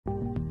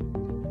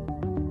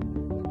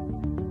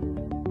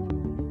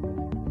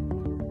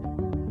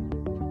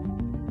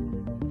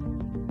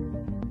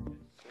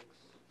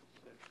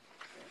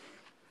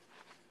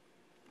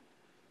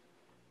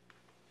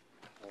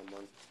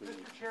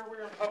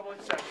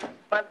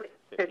57.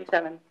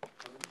 57.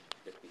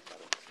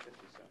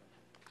 57.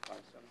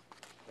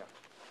 Yeah.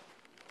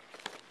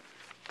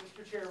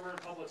 Mr. Chair, we're in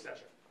public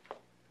session.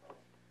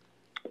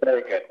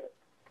 Very good.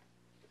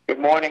 Good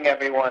morning,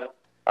 everyone.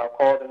 I'll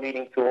call the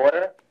meeting to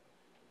order.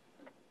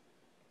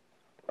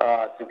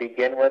 To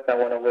begin with, I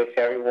want to wish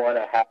everyone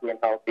a happy and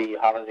healthy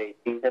holiday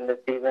season this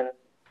season.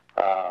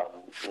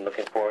 I'm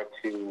looking forward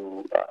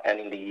to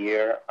ending the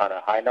year on a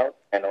high note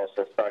and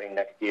also starting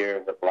next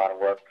year with a lot of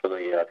work for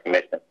the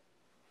commission.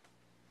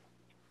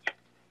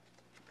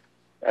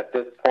 At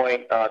this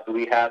point, do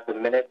we have the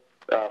minutes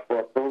for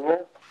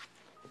approval?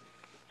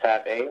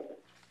 Tab A.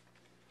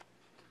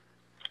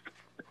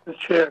 Mr.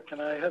 Chair, can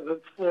I have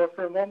the floor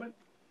for a moment?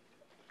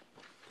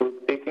 Who's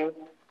speaking?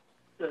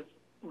 It's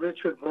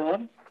Richard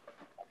Vaughn.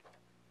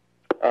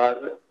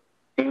 Do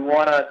you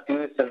want to do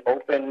this in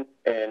open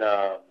and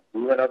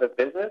do another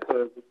business, or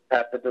does it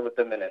have to do with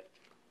the minutes?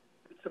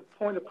 It's a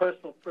point of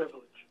personal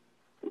privilege.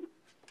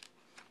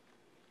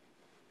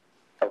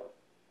 Oh,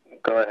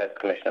 go ahead,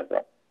 Commissioner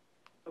Brown.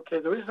 Okay,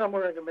 the reason I'm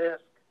wearing a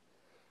mask,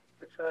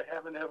 which I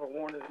haven't ever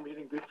worn at a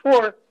meeting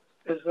before,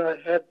 is I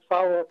had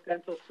follow-up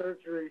dental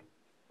surgery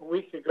a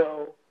week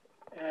ago,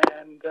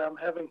 and I'm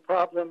having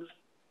problems,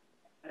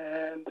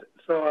 and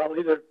so I'll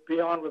either be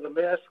on with a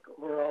mask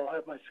or I'll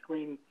have my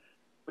screen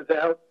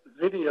without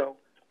video.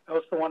 I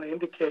also want to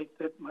indicate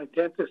that my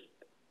dentist,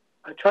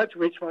 I tried to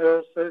reach my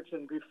oral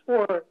surgeon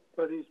before,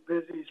 but he's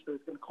busy, so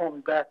he's going to call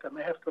me back. I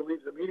may have to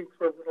leave the meeting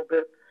for a little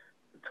bit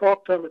to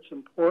talk to him. It's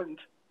important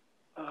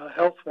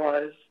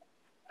health-wise.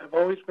 I've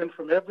always been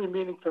from every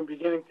meeting from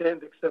beginning to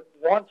end, except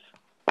once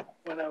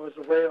when I was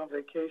away on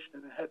vacation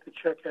and I had to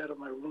check out of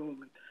my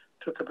room and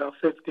took about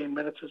 15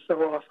 minutes or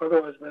so off.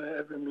 Otherwise, I've been at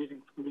every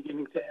meeting from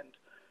beginning to end.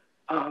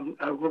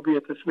 I will be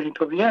at this meeting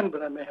till the end,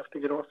 but I may have to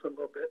get off a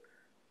little bit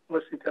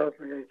unless he tells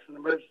me it's an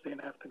emergency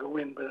and I have to go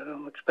in, but I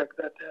don't expect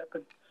that to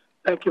happen.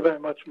 Thank you very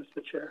much,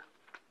 Mr. Chair.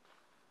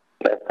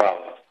 No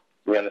problem.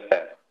 We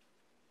understand.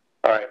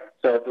 All right.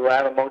 So do I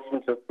have a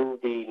motion to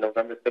approve the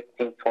November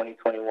 16,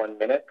 2021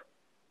 minutes?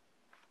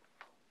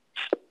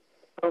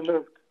 So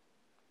moved.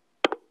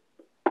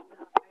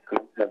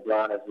 Commissioner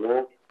Brown has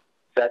moved.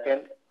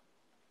 Second?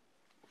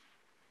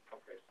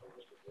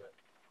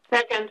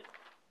 Second.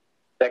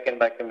 Second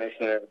by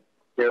Commissioner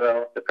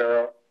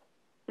Shapiro.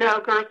 No,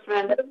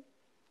 Gerstmann.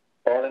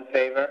 All in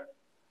favor?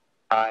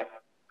 Aye.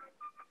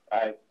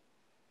 Aye.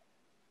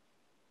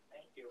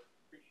 Thank you.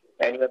 Appreciate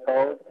it. Any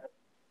opposed?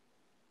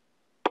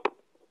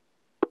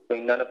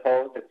 Being none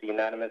opposed, it's a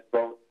unanimous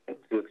vote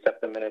to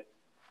accept the minutes.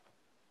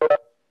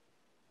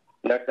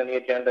 Next on the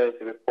agenda is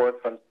a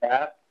report from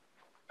staff,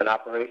 an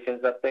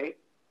operations update.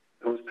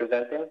 Who's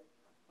presenting?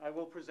 I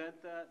will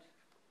present that,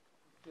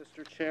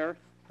 Mr. Chair.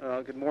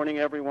 Good morning,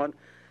 everyone.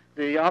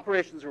 The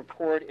operations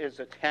report is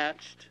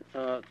attached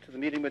to the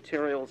meeting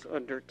materials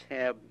under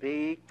tab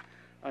B.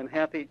 I'm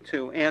happy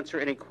to answer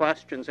any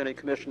questions any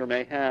commissioner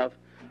may have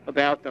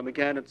about them.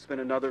 Again, it's been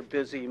another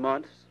busy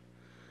month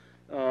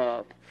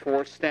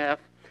for staff.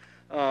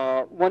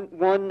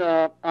 One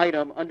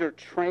item under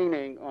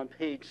training on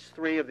page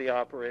 3 of the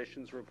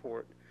operations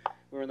report.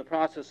 We're in the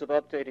process of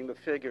updating the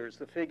figures.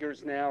 The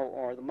figures now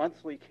are the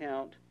monthly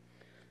count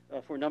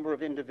for number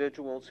of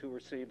individuals who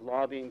received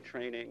lobbying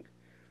training.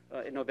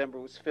 In November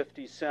was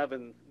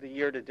 57. The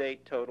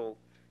year-to-date total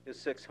is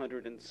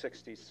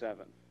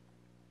 667.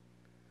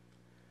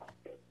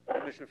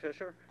 Commissioner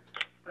Fisher?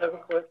 I have a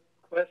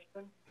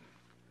question.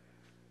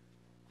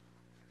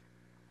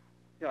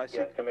 Yeah, I see.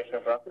 Yes, Commissioner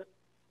Brown.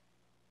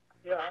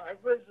 Yeah,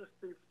 I've raised this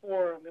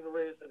before. I'm going to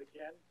raise it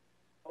again.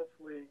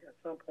 Hopefully, at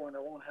some point, I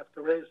won't have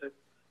to raise it.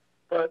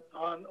 But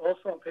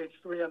also on page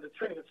 3 on the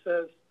training, it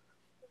says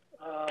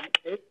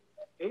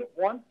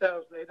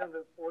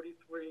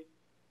 1,843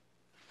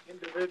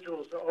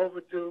 individuals are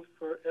overdue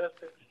for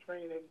ethics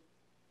training,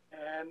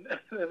 and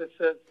then it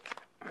says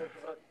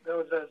that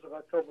was as of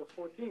October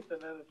 14th,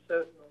 and then it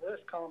says in the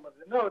last column of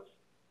the notes,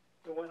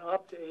 it went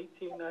up to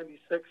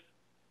 1896,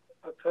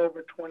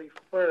 October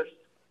 21st.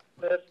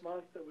 Last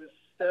month it was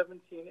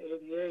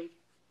 1788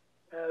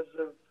 as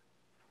of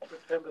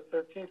September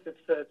 13th, it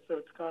said, so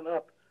it's gone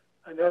up.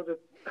 I know that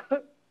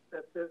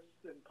that this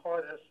in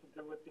part has to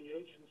do with the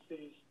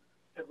agencies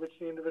at which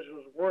the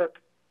individuals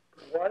work,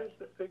 but why does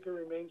the figure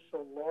remain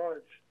so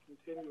large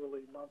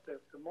continually month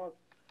after month?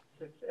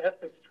 It's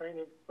ethics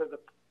training for the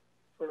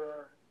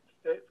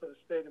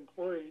state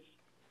employees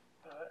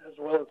as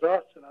well as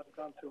us, and I've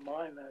gone through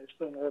mine. I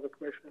assume all the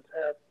commissioners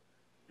have.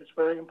 It's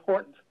very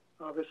important.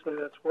 Obviously,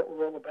 that's what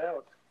we're all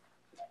about.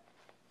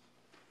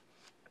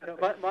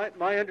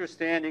 My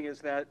understanding is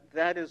that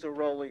that is a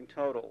rolling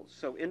total.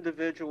 So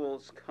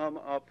individuals come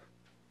up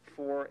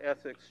for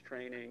ethics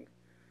training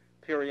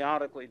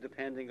periodically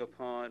depending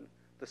upon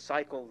the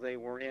cycle they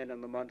were in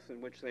and the month in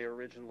which they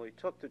originally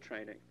took the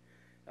training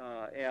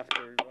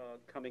after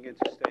coming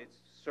into state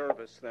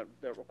service that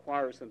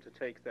requires them to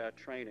take that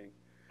training.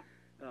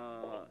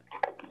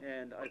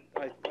 And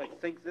I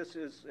think this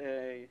is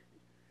a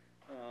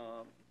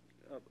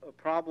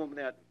problem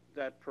that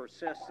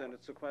persists, and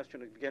it's a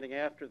question of getting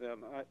after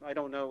them. I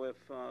don't know if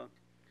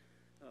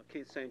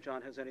Keith St.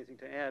 John has anything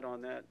to add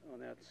on that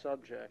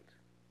subject.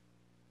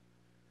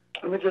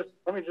 Let me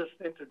just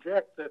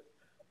interject that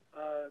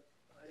I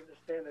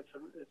understand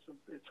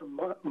it's a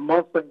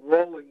monthly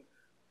rolling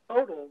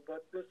total,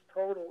 but this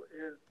total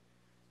is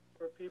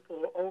for people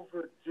who are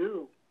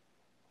overdue.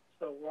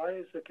 So why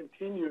does it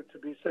continue to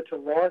be such a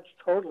large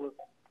total of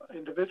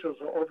individuals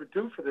who are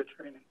overdue for their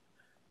training?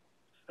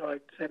 So I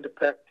send it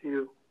back to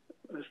you,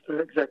 Mr.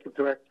 Executive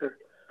Director.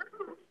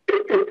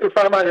 If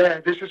I might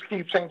add, this is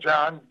Keith St.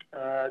 John,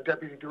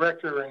 Deputy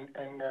Director and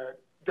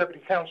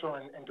Deputy Counsel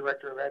and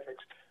Director of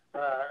Ethics.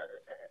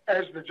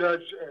 As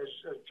Judge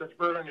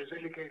Berlin has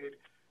indicated,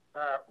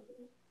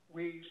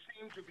 we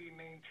seem to be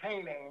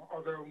maintaining,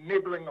 although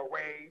nibbling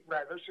away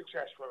rather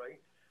successfully,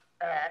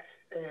 at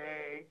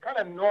a kind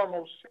of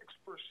normal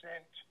 6%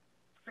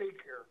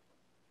 figure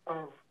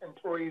of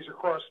employees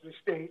across the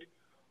state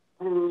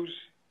whose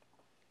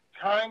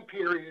time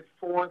period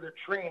for the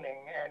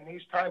training, and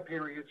these time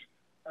periods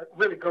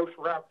really go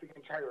throughout the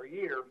entire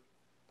year,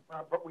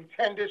 but we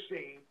tend to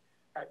see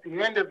at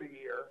the end of the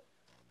year,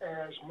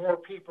 as more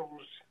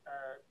people's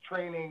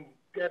training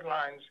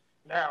deadlines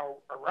now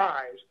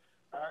arise,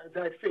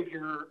 that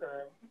figure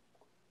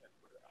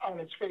on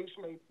its face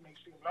may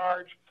seem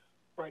large,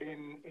 but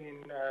in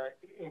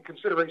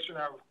consideration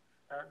of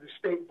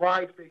the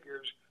statewide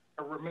figures,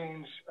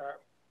 remains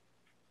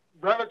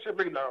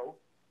relatively low.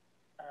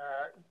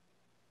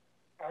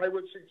 I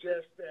would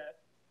suggest that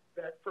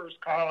first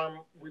column,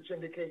 which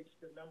indicates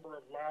the number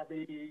of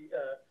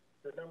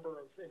the number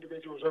of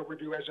individuals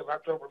overdue as of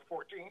October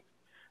 14th,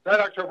 that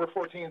October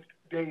 14th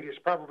date is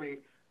probably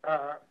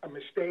a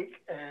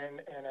mistake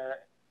and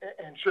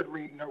should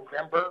read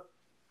November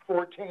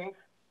 14th,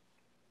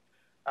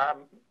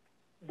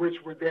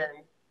 which would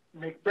then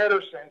make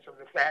better sense of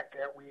the fact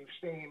that we've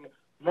seen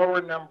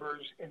lower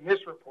numbers in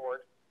this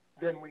report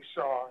than we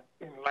saw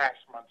in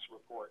last month's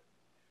report.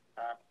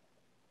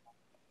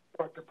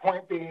 But the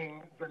point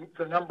being,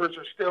 the numbers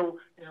are still,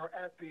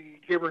 at the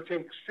give or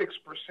take 6%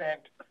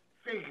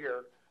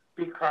 figure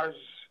because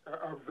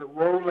of the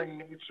rolling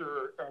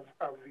nature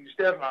of these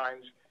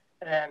deadlines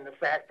and the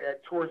fact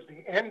that towards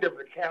the end of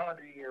the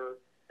calendar year,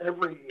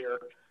 every year,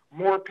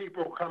 more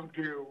people come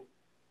due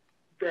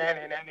than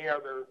in any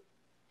other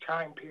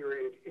time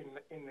period in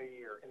the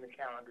year, in the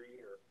calendar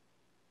year.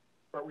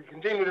 But we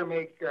continue to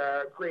make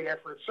great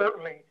efforts.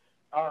 Certainly,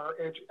 our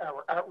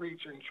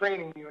outreach and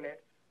training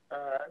unit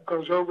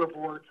goes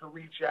overboard to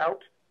reach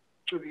out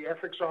to the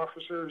ethics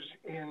officers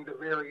in the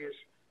various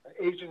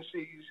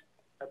agencies,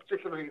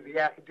 particularly the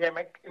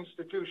academic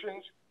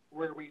institutions,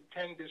 where we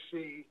tend to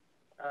see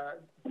a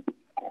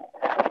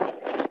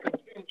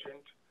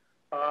contingent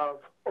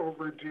of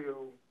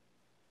overdue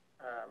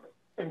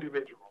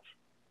individuals.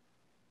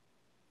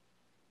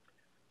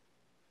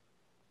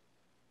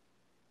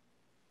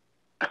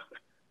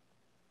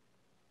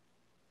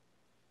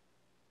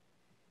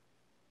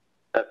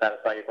 Does that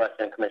satisfy your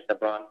question, Commissioner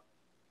Braun?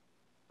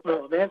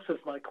 Well, it answers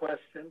my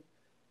question.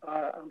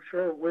 I'm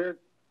sure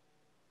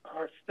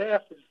our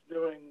staff is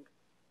doing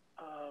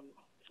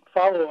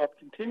follow-up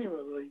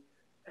continually,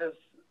 as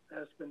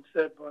has been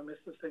said by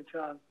Mr. St.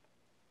 John.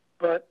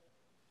 But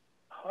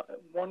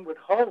one would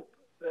hope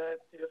that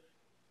if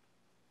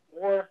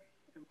more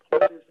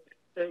employees of the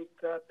state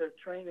got their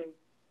training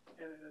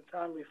in a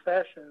timely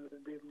fashion, there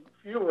would be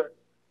fewer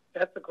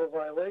ethical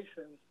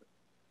violations,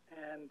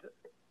 and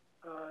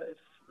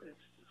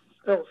it's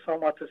still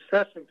somewhat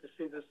distressing to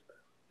see this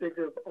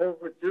figure of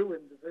overdue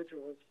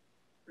individuals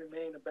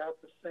remain about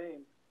the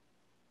same.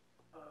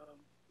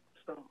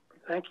 So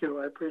thank you.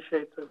 I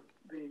appreciate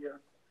your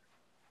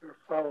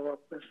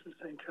follow-up, Mr.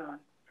 St. John.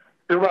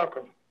 You're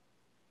welcome.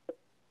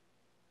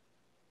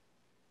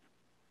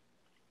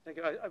 Thank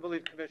you. I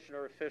believe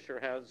Commissioner Fisher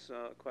has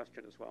a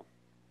question as well.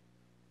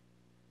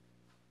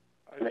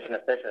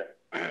 Commissioner Fisher.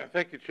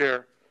 Thank you,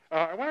 Chair.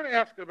 I wanted to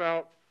ask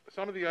about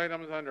some of the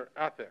items under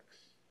ethics.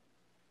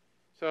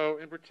 So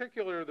in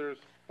particular, there's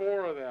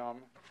 4 of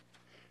them,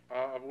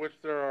 of which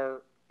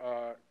there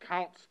are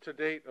counts to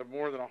date of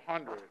more than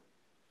 100.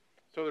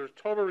 So there's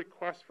total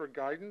requests for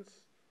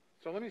guidance.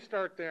 So let me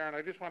start there, and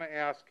I just want to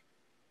ask,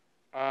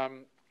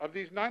 of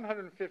these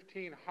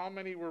 915, how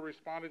many were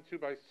responded to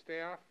by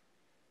staff,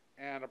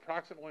 and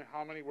approximately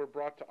how many were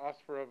brought to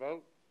us for a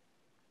vote?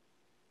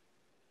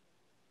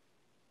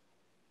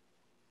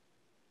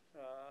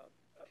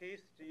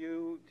 Keith, do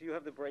you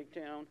have the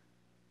breakdown?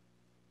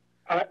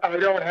 I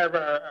don't have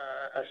a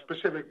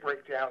specific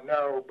breakdown,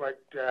 no,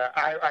 but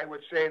I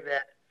would say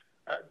that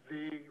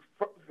the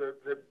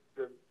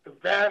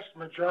vast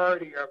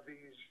majority of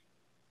these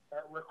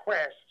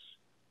requests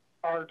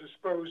are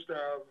disposed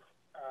of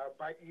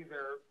by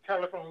either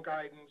telephone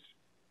guidance,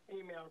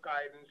 email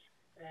guidance,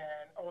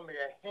 and only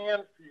a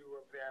handful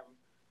of them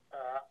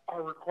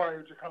are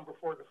required to come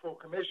before the full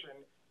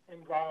commission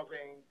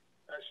involving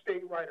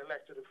statewide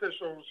elected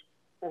officials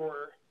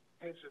or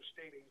heads of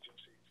state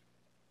agencies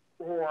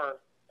or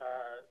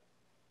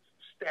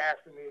staff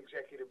in the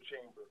executive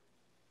chamber.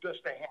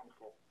 Just a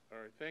handful. All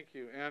right, thank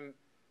you. And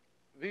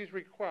these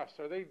requests,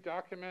 are they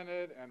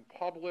documented and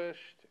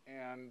published,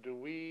 and do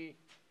we,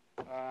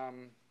 are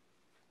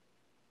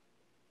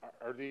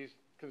these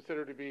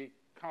considered to be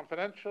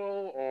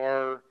confidential,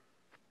 or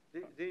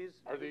These,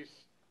 are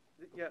these?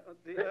 yeah,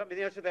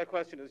 the answer to that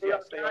question is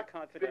yes, they are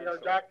confidential.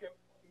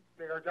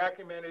 They are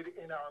documented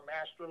in our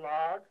master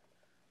log,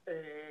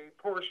 a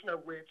portion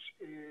of which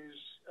is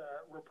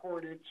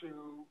reported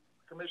to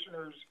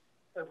commissioners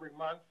every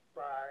month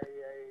by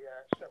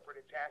a separate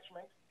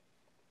attachment.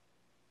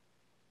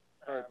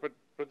 All right,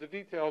 but the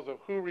details of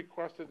who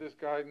requested this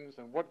guidance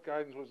and what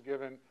guidance was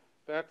given,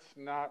 that's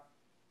not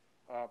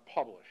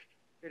published.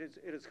 It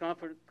is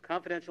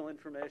confidential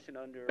information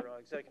under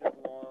Executive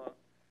Law,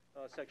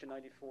 Section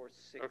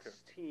 9416,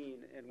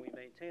 Okay. and we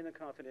maintain the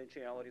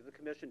confidentiality. The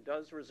Commission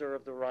does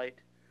reserve the right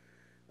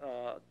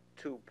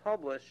to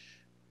publish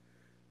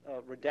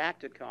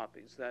redacted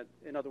copies, that,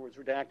 in other words,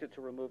 redacted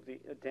to remove the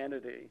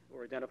identity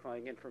or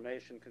identifying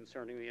information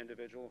concerning the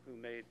individual who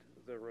made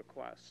the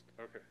request.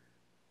 Okay.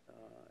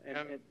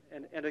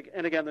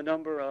 And again, the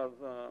number of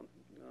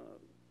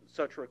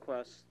such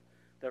requests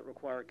that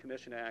require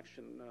Commission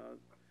action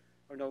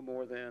are no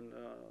more than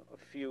a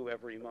few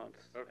every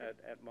month, okay,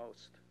 at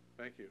most.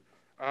 Thank you.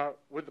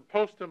 With the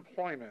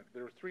post-employment,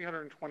 there were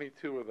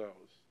 322 of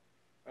those.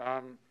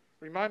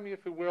 Remind me,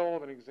 if you will,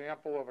 of an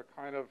example of a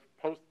kind of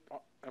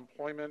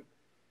post-employment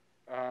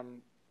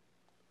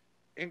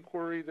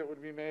inquiry that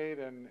would be made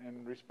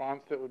and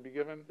response that would be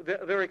given?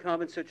 A very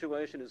common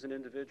situation is an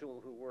individual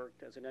who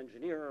worked as an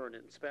engineer or an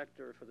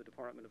inspector for the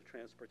Department of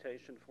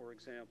Transportation, for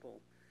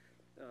example,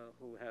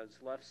 who has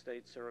left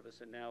state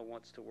service and now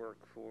wants to work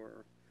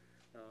for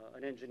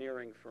an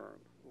engineering firm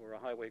or a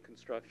highway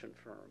construction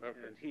firm. Okay.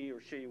 And he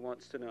or she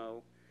wants to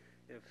know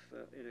if,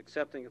 in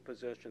accepting a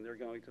position, they're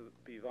going to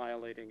be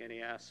violating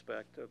any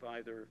aspect of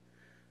either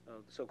the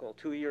so-called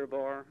 2-year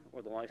bar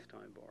or the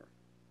lifetime bar.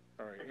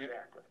 All right.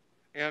 Exactly.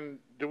 And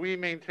do we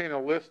maintain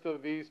a list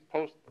of these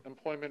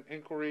post-employment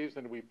inquiries,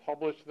 and do we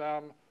publish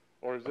them,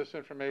 or is this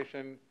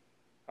information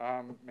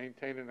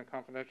maintained in a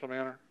confidential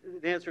manner?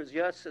 The answer is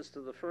yes. As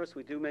to the first,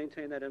 we do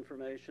maintain that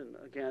information.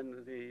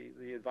 Again,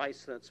 the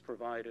advice that's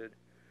provided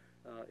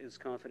is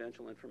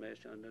confidential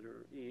information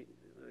under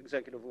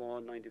Executive Law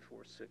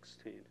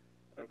 9416.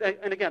 Okay.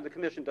 And again, the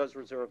Commission does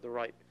reserve the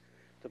right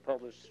to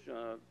publish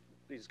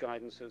these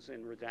guidances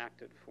in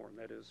redacted form,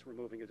 that is,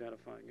 removing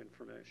identifying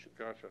information.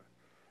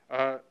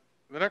 Gotcha.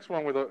 The next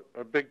one with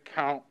a big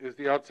count is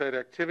the outside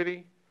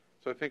activity.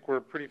 So I think we're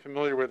pretty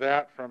familiar with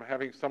that from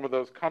having some of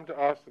those come to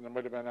us, and there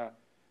might have been a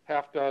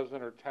half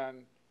dozen or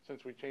 10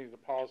 since we changed the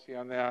policy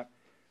on that.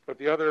 But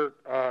the other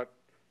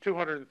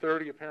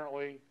 230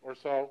 apparently or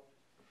so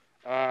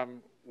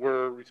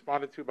were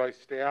responded to by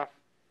staff.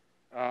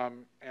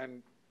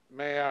 And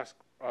may I ask,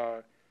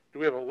 do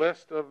we have a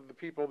list of the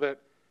people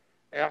that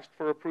asked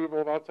for approval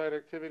of outside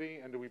activity,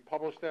 and do we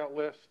publish that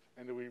list,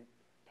 and do we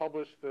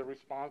publish the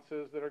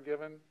responses that are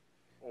given,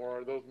 or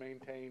are those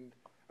maintained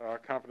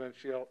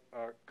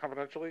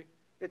confidentially?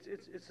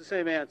 It's the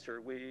same answer.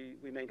 We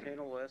maintain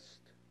a list,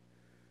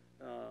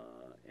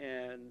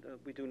 and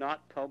we do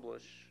not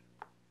publish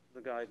the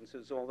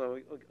guidances, although,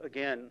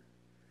 again,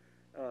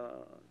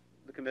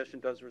 the Commission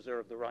does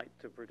reserve the right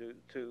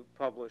to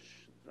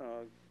publish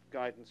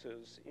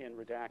guidances in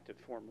redacted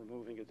form,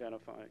 removing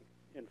identifying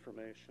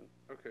information.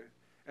 Okay.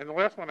 And the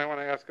last one I want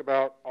to ask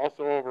about,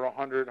 also over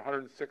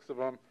 106 of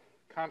them,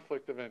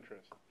 conflict of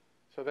interest.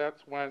 So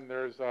that's when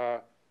there's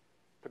a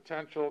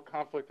potential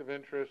conflict of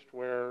interest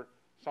where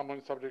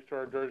someone's subject to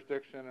our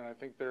jurisdiction, and I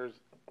think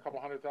there's a couple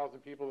 100,000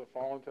 people that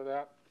fall into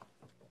that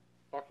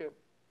bucket.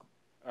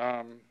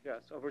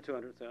 Yes, over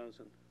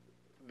 200,000.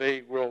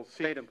 They will seek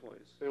state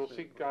employees. They will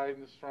seek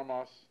guidance from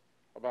us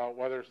about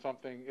whether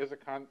something is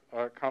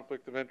a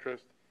conflict of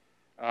interest.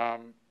 I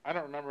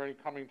don't remember any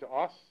coming to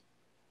us,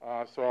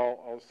 so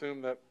I'll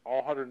assume that all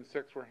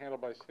 106 were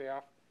handled by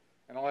staff.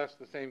 And I'll ask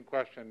the same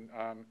question.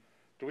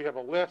 Do we have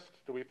a list?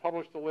 Do we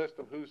publish the list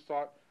of who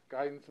sought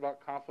guidance about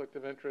conflict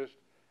of interest?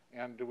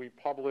 And do we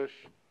publish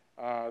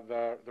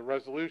the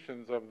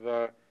resolutions of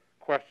the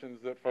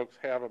questions that folks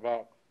have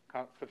about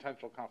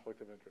potential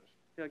conflict of interest?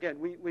 Again,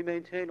 we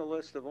maintain a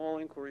list of all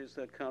inquiries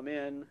that come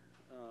in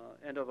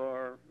and of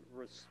our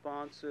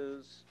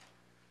responses.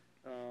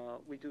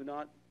 We do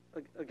not,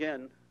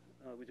 again,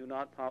 we do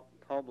not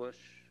publish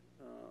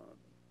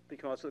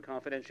because of the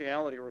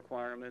confidentiality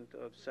requirement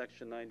of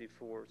Section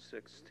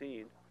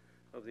 9416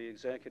 of the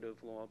Executive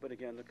Law. But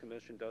again, the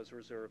Commission does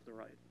reserve the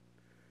right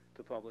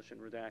to publish in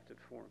redacted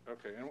form.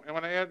 Okay, and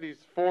when I add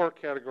these 4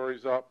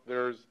 categories up,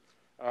 there's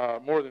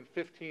more than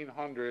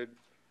 1,500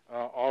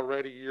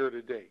 already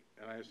year-to-date.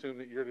 And I assume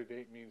that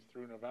year-to-date means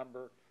through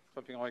November,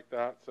 something like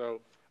that.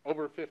 So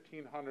over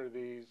 1,500 of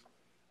these,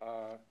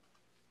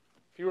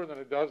 fewer than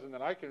a dozen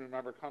that I can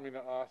remember coming to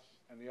us,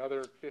 and the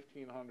other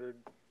 1,500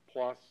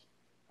 plus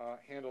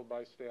handled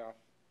by staff.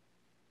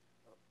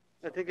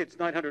 I think it's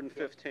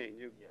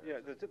 915.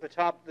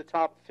 The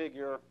top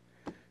figure,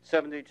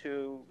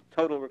 72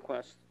 total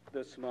requests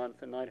this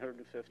month and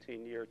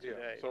 915 year to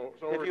date. So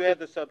if you add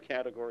the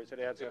subcategories, it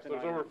adds up to 915. So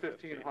there's over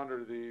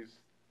 1,500 of these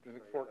I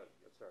think Sorry,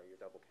 you're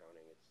double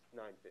counting. It's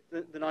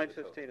 915. The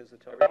 915 is the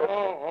total.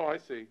 Oh, I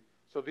see.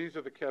 So these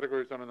are the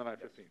categories under the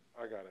 915.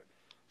 I got it.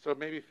 So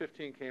maybe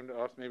 15 came to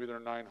us. Maybe there are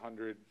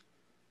 900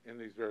 in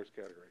these various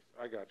categories.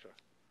 I gotcha.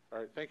 All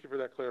right. Thank you for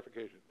that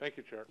clarification. Thank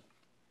you, Chair.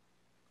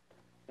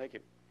 Thank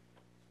you.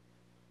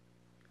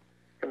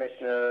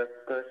 Commissioner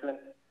Gershman?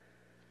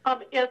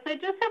 Yes, I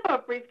just have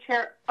a brief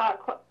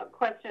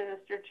question,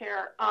 Mr.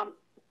 Chair,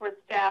 for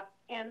staff,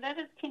 and that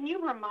is, can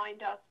you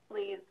remind us,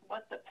 please,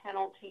 what the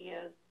penalty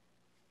is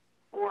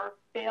for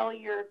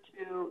failure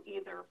to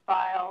either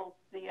file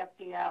the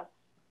FDS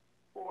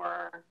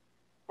or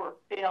for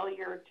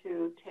failure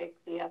to take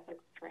the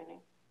ethics training?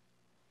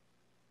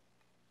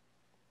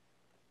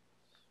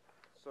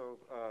 So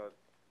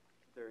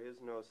there is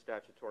no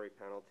statutory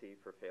penalty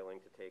for failing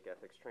to take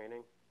ethics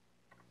training.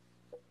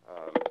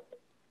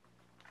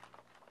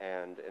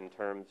 And in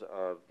terms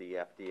of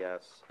the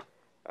FDS,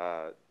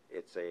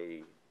 it's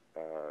an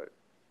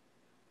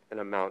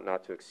amount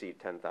not to exceed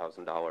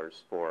 $10,000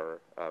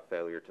 for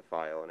failure to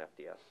file an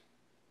FDS.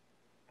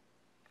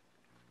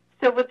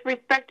 So with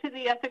respect to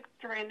the ethics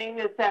training,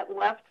 is that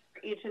left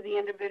for each of the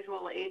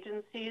individual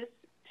agencies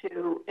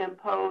to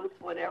impose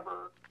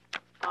whatever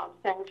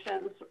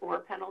sanctions or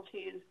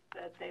penalties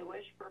that they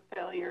wish for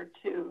failure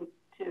to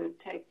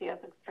take the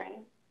ethics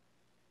training?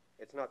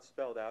 It's not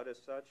spelled out as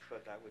such,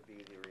 but that would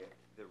be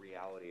the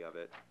reality of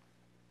it,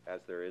 as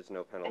there is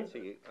no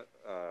penalty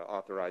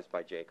authorized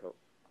by JCO.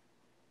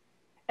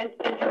 And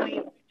do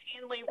we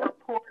routinely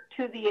report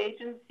to the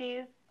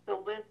agencies the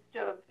list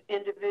of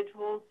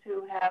individuals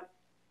who have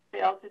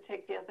failed to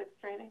take the ethics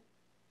training?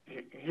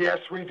 Yes,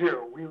 we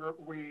do.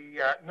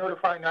 We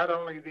notify not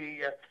only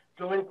the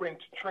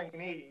delinquent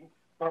trainee,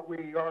 but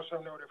we also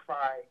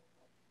notify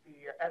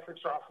the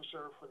ethics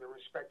officer for the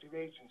respective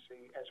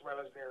agency, as well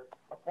as their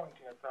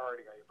appointing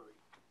authority, I believe.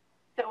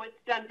 So it's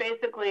done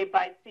basically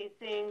by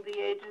CCing the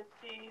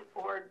agency,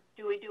 or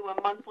do we do a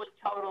monthly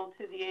total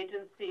to the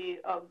agency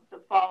of the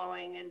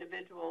following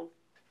individuals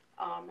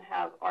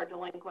are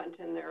delinquent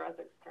in their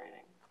ethics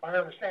training? My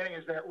understanding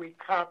is that we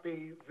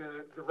copy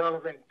the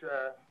relevant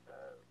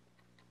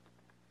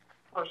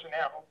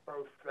personnel,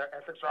 both the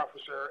ethics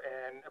officer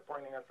and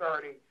appointing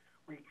authority.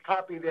 We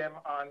copy them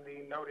on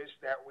the notice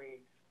that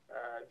we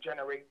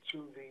generate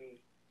to the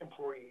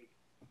employee.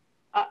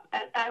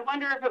 And I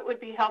wonder if it would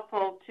be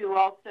helpful to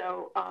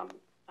also ask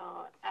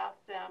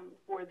them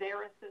for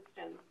their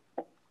assistance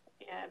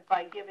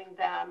by giving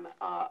them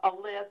a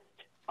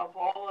list of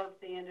all of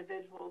the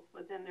individuals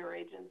within their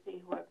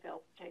agency who have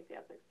failed to take the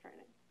ethics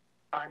training.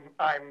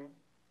 I'm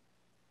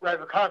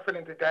rather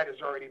confident that that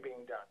is already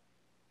being done.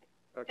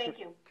 Thank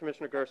you.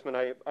 Commissioner Gersman,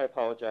 I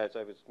apologize.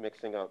 I was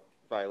mixing up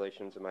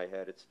violations in my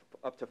head. It's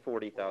up to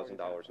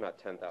 $40,000, not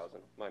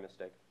 $10,000. My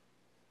mistake.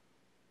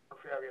 For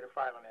failure to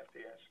file an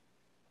FDS.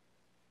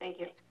 Thank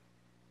you.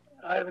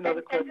 I have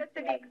another question. And just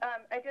to be,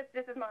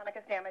 this is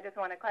Monica Stam. I just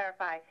want to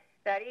clarify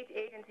that each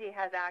agency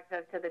has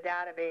access to the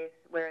database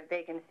where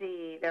they can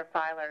see their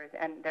filers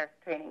and their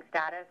training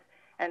status,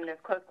 and there's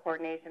close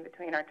coordination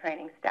between our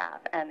training staff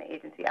and the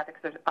agency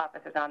ethics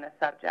officers on this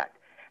subject.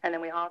 And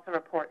then we also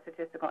report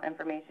statistical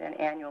information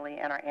annually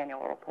in our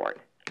annual report.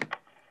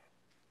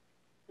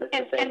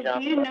 And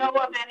do you know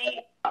of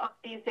any of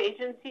these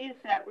agencies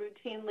that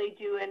routinely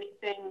do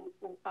anything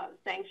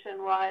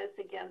sanction-wise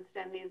against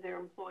any of their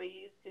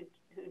employees who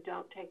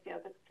don't take the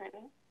ethics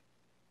training?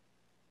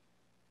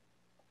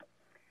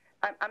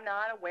 I'm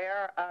not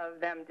aware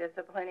of them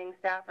disciplining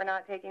staff for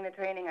not taking the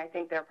training. I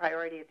think their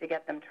priority is to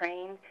get them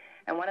trained.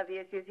 And one of the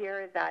issues here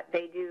is that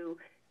they do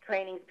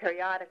trainings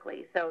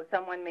periodically. So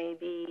someone may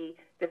be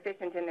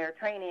deficient in their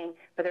training,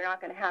 but they're not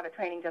going to have a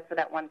training just for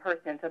that one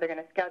person. So they're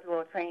going to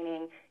schedule a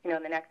training, in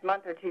the next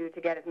month or two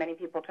to get as many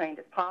people trained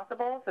as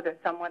possible. So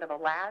there's somewhat of a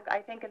lag, I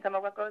think, in some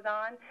of what goes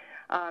on.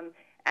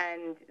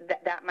 And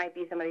that might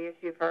be some of the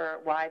issue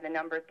for why the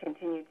numbers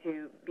continue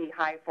to be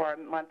high for a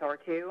month or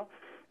two.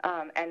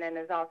 And then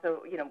there's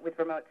also, with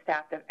remote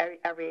staff,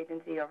 every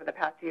agency over the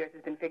past few years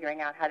has been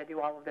figuring out how to do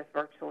all of this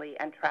virtually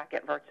and track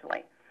it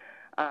virtually.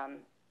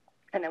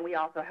 And then we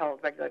also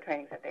held regular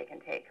trainings that they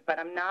can take. But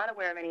I'm not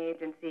aware of any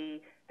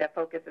agency that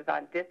focuses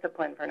on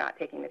discipline for not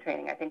taking the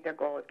training. I think their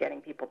goal is getting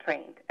people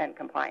trained and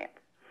compliant.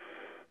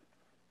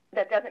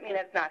 That doesn't mean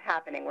it's not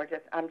happening.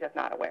 I'm just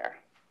not aware.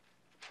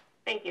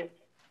 Thank you.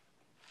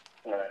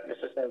 All right,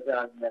 Mr.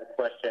 Sanzan, another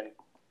question.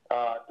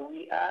 Do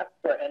we ask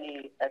for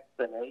any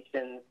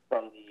explanations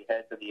from the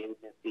heads of the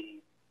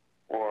agency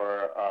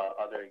or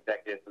other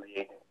executives of the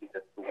agency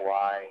as to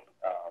why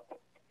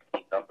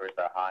these numbers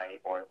are high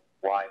or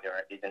why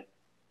there isn't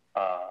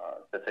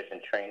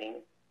sufficient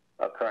training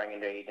occurring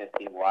in the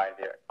agency, why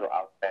there are still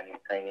outstanding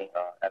training,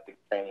 ethics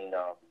training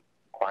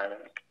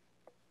requirements?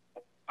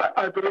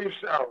 I believe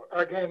so.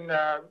 Again,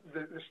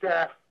 the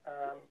staff,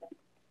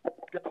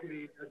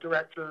 deputy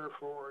director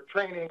for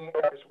training,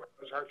 as well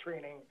as our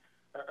training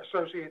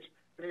associates,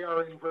 they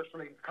are in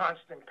virtually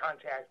constant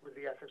contact with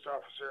the ethics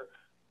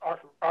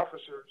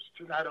officers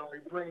to not only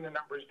bring the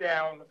numbers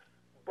down,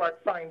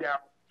 but find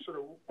out sort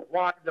of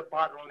why the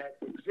bottleneck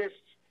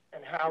exists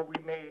and how we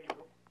may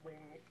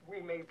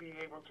we may be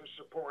able to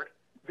support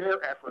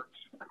their efforts,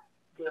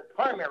 their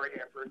primary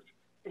efforts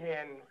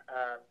in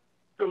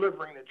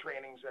delivering the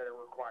trainings that are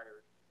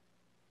required.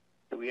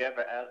 Do we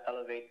ever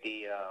elevate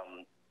the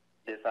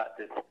this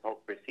whole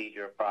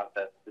procedure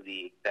process to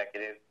the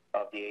executive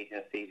of the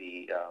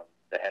agency,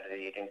 the head of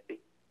the agency?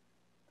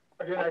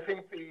 Again, I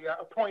think the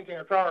appointing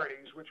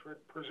authorities, which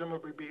would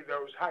presumably be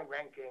those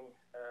high-ranking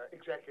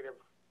executive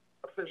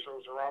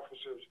officials or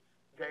officers,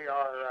 they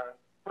are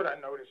put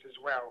on notice as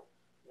well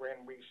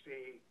when we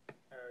see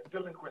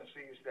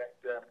delinquencies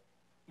that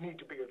need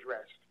to be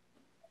addressed.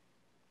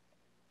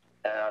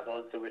 Are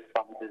those the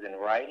responses in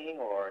writing,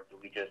 or do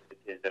we just,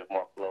 is it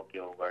more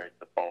colloquial where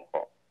it's a phone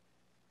call?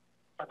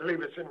 I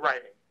believe it's in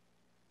writing.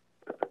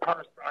 The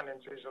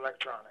correspondence is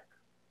electronic.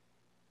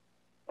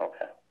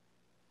 Okay.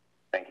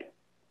 Thank you.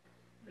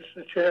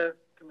 Mr. Chair,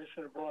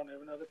 Commissioner Braun, I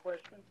have another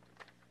question.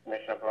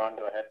 Commissioner Braun,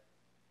 go ahead.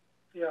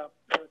 Yeah,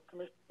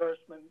 Commissioner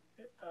Bursman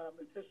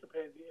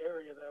anticipated the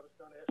area that I was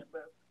going to ask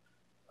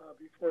about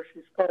before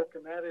she spoke,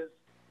 and that is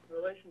in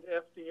relation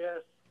to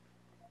FDS.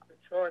 The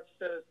chart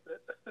says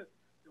that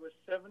there were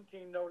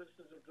 17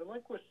 notices of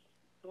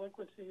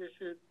delinquency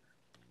issued,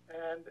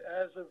 and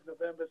as of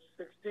November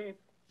 16th,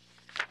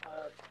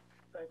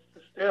 thanks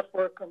to staff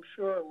work, I'm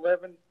sure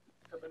 11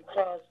 have been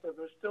filed, so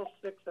there's still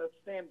 6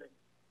 outstanding.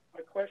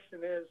 My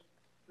question is,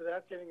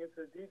 without getting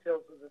into the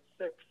details of the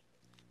 6,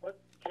 what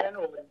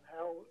generally,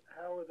 how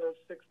are those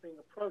 6 being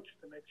approached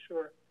to make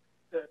sure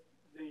that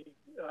the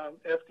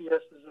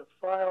FDSs are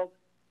filed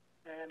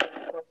and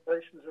the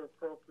operations are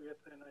appropriate,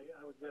 and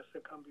I would guess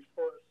they come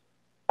before us?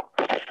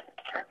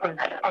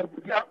 I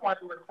would not want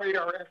to equate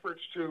our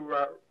efforts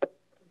to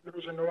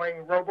those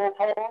annoying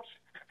robocalls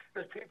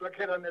that people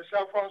get on their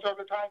cell phones all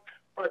the time,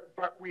 but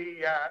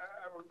we've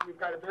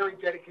got a very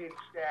dedicated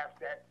staff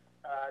that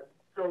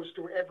goes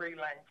to every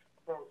length,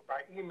 both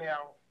by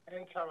email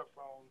and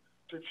telephone,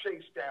 to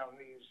chase down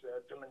these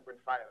delinquent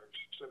filers.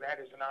 So that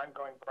is an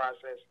ongoing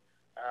process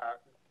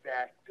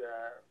that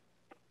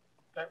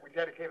we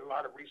dedicate a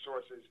lot of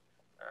resources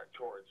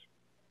towards.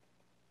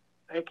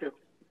 Thank you.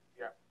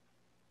 Yeah.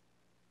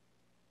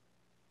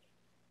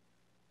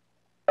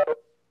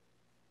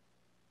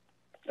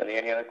 Are there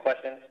any other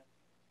questions?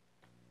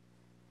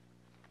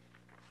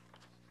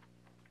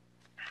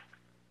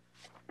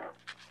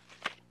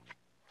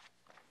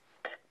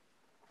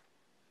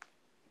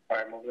 All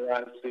right, moving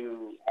on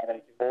to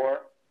item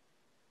 4.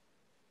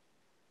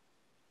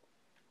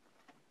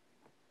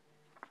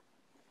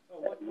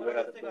 One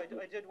other thing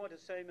I did want to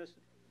say,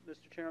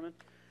 Mr. Chairman.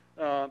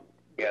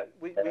 Yes.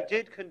 We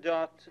did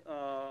conduct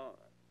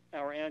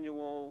our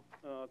annual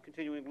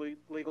continuing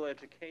legal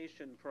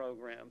education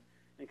program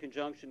in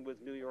conjunction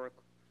with New York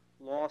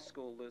Law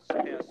School this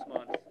past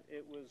month.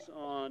 It was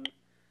on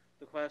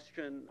the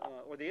question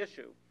or the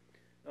issue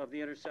of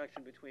the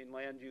intersection between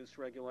land use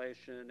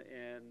regulation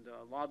and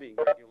lobbying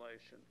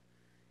regulation.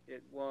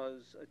 It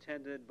was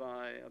attended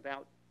by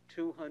about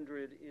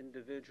 200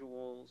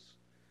 individuals.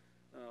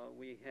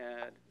 We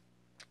had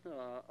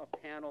a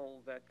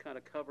panel that kind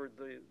of covered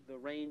the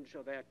range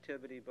of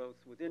activity both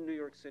within New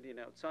York City and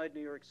outside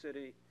New York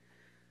City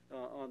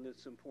on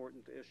this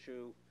important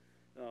issue.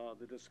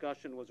 The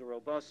discussion was a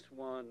robust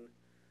one.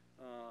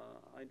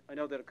 I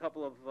know that a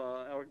couple of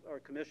our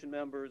commission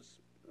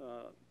members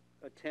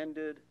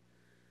attended.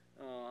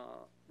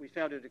 We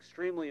found it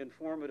extremely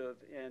informative,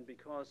 and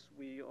because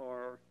we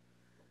are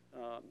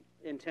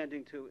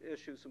intending to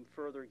issue some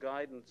further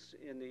guidance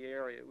in the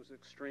area, it was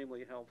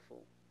extremely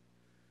helpful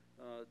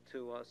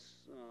to us,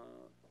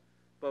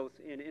 both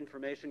in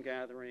information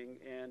gathering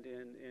and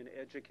in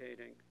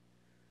educating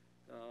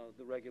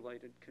the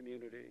regulated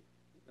community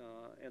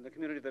and the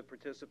community that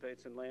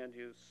participates in land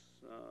use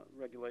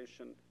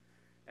regulation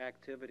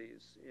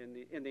activities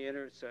in the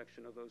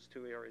intersection of those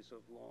 2 areas of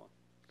law.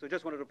 So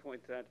just wanted to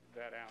point that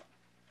out.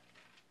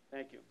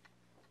 Thank you.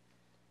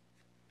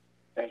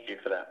 Thank you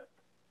for that.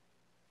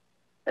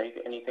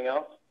 Anything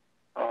else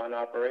on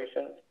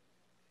operations?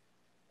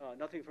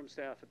 Nothing from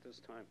staff at this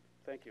time.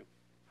 Thank you.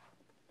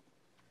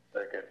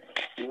 Very good.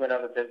 You and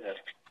other business.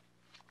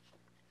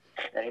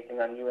 Anything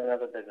on you and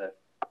other business?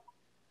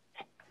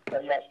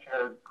 Yes,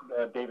 Chair.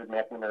 David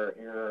McNamara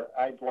here.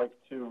 I'd like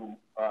to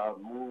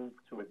move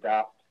to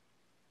adopt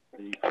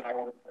the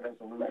following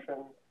resolution,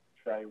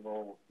 which I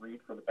will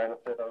read for the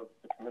benefit of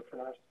the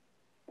commissioners.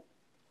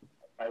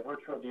 By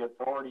virtue of the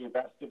authority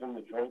vested in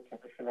the Joint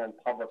Commission on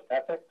Public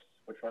Ethics,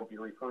 which will be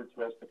referred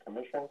to as the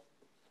Commission,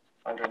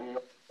 under New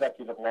York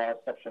Executive Law,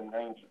 Section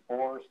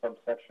 94,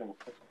 subsection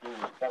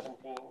 16 and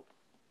 17,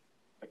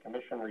 the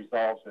Commission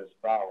resolves as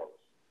follows.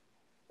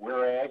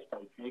 Whereas by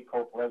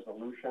JCOPE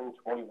Resolution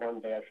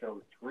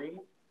 21-03,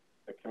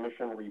 the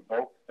Commission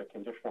revoked the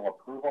conditional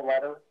approval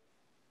letter,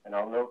 and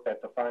I'll note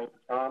that defined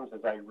terms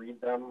as I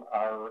read them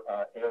are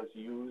as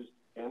used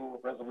in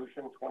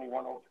Resolution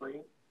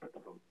 2103.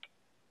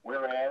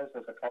 Whereas,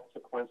 as a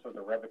consequence of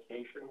the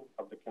revocation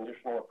of the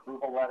conditional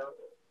approval letter,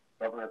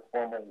 Governor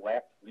Cuomo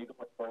lacked legal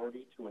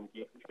authority to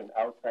engage in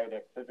outside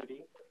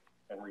activity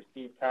and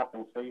receive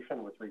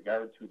compensation with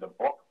regard to the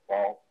book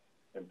while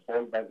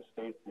employed by the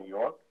state of New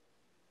York.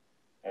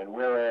 And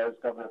whereas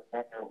Governor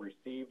Cuomo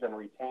received and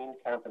retained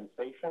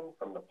compensation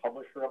from the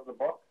publisher of the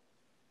book,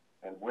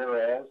 and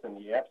whereas in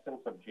the absence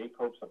of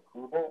Jacob's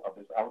approval of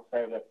his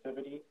outside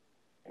activity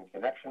in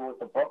connection with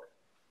the book,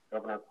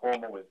 Governor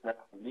Cuomo is not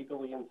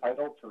legally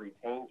entitled to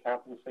retain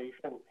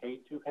compensation paid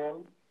to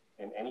him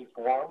in any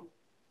form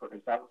for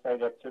his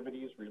outside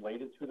activities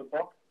related to the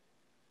book.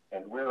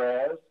 And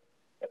whereas,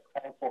 as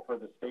counsel for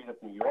the state of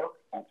New York,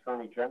 the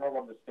Attorney General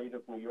of the state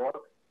of New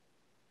York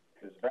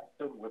is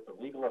vested with the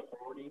legal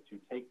authority to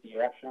take the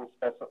action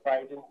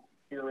specified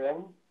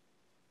herein.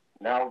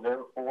 Now,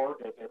 therefore,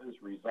 it is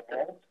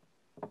resolved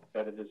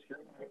that it is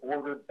hereby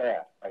ordered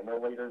that, by no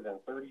later than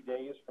 30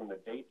 days from the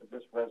date of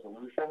this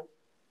resolution,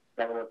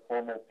 Governor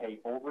Cuomo pay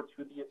over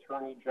to the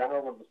Attorney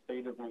General of the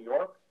state of New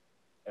York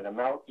an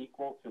amount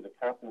equal to the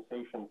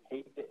compensation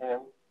paid to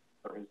him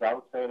for his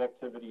outside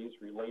activities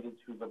related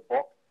to the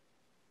book.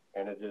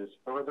 And it is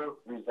further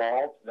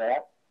resolved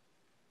that,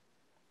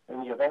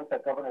 in the event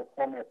that Governor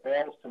Cuomo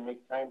fails to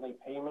make timely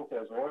payment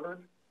as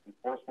ordered,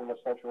 enforcement of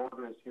such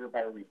order is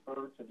hereby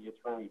referred to the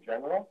Attorney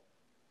General.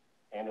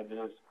 And it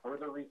is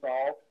further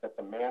resolved that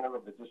the manner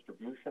of the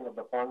distribution of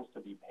the funds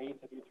to be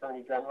paid to the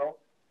Attorney General,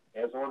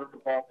 as ordered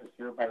above, is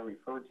hereby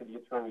referred to the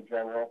Attorney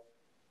General,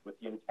 with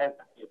the intent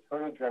that the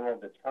Attorney General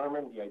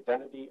determine the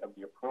identity of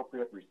the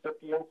appropriate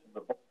recipients of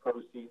the book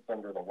proceeds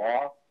under the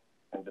law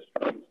and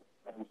distribute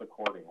funds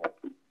accordingly.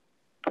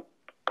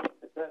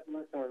 This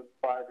resolution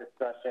requires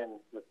discussion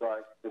with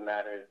regards to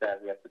matters that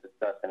we have to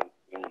discuss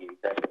in the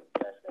executive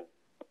session.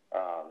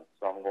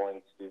 So I'm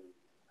going to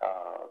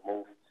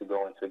move to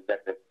go into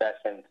executive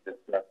session to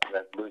discuss the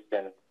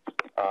resolution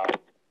and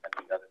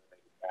the other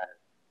related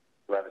matters.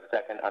 Do I have a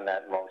second on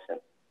that motion?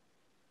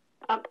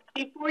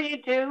 Before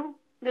you do,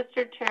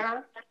 Mr.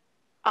 Chair,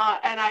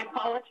 and I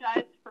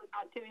apologize for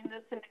not doing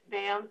this in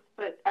advance,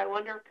 but I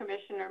wonder if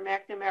Commissioner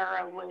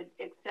McNamara would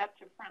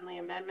accept a friendly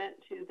amendment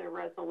to the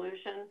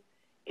resolution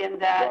in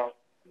that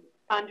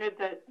under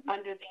the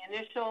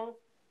initial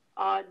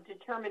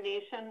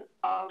determination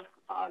of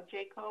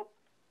Jacob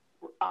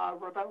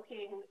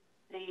revoking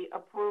the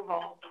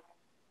approval,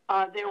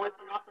 there was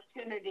an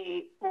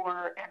opportunity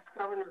for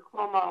ex-Governor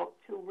Cuomo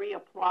to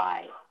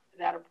reapply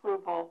that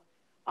approval.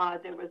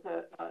 There was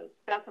a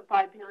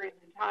specified period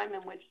of time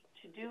in which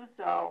to do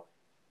so,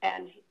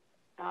 and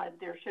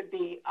there should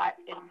be,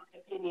 in my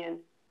opinion,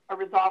 a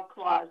resolve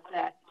clause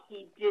that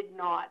he did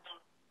not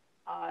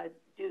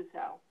do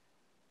so.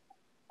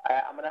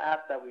 I'm going to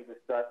ask that we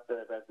discuss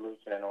the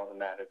resolution and all the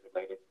matters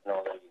related to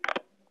all the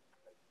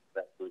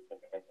resolution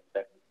in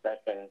executive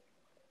session.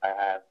 I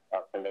have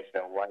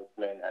Commissioner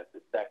Weissman as the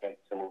second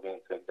to move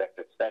into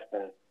executive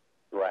session.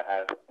 Do I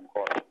have a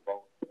vote?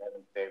 All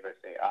in favor,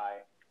 say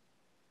aye.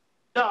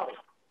 No.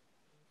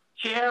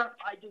 Chair,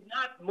 I did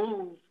not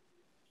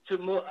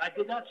I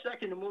did not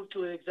second to move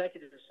to an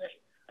executive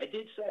session. I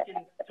did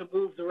second to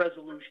move the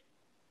resolution.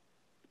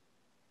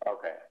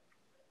 Okay.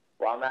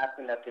 Well, I'm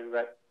asking that in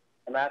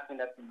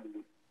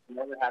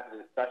order to have a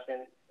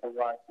discussion in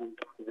regards to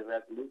the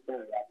resolution,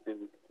 we have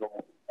to go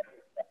into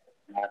executive session.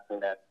 I'm asking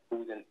that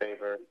who's in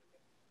favor,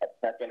 a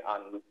second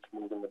on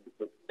moving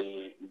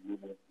the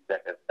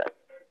executive session.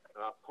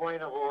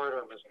 Point of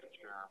order, Mr.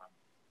 Chairman.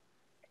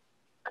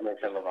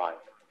 Commissioner Levine.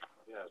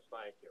 Yes,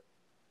 thank you.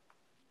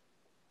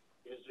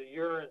 Is it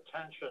your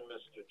intention,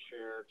 Mr.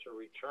 Chair, to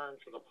return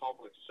to the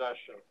public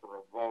session for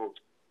a vote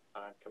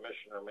on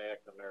Commissioner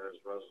McNamara's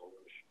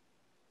resolution?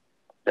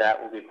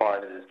 That will be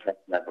part of this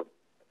discussion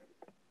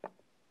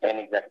in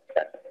executive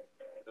session.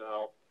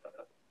 Now,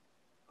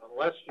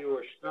 unless you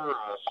assure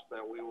us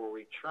that we will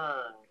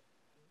return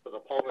to the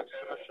public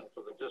session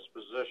for the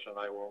disposition,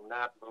 I will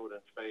not vote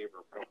in favor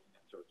of going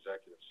into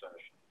executive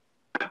session.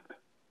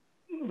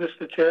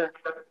 Mr. Chair,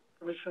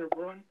 Commissioner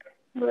Braun?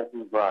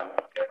 Commissioner Braun.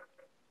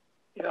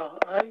 Yeah,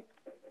 I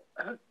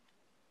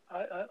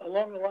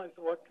along the lines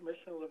of what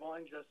Commissioner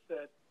Levine just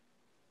said,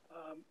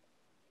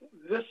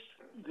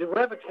 the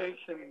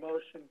revocation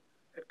motion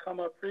had come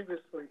up previous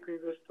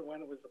to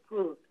when it was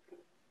approved,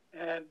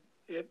 and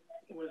it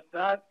was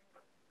not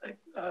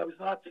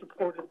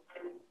supported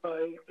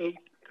by 8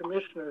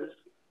 commissioners.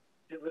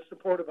 It was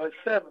supported by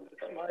 7.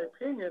 It's my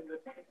opinion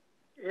that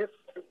if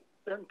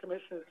certain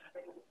commissioners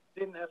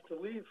didn't have to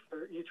leave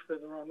for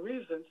their own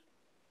reasons,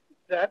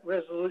 that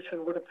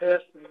resolution would have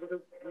passed and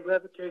the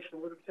revocation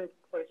would have taken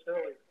place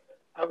earlier.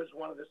 I was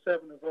one of the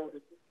 7 who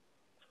voted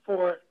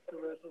for the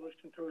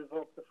resolution to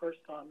revoke the first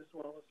time, as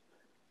well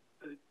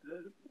as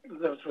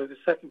the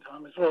second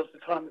time, as well as the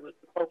time it was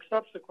revoked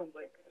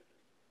subsequently.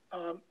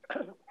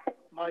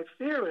 My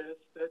fear is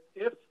that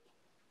if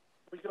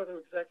we go to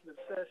executive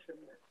session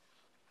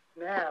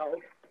now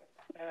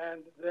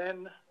and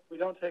then we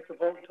don't take a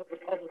vote until the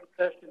public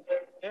session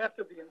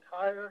after the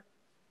entire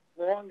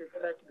long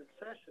executive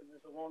session,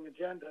 there's a long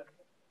agenda,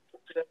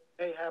 that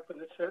may happen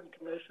that certain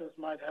commissioners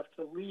might have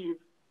to leave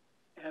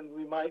and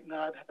we might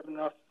not have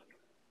enough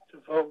to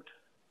vote.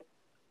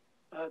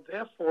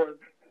 Therefore,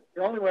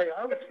 the only way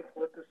I would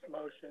support this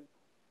motion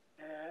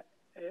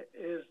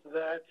is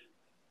that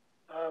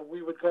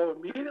we would go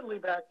immediately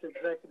back to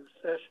executive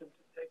session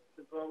to take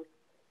the vote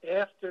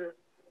after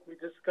we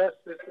discuss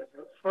this as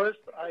the first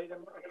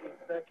item of the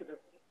executive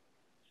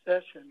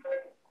session.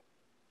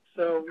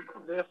 So,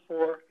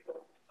 therefore,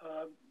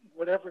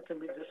 whatever can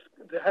be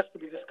that has to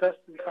be discussed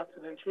in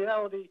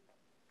confidentiality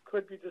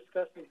could be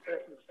discussed in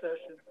executive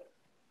session.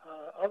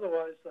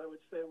 Otherwise, I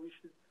would say we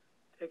should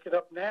take it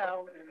up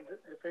now, and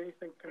if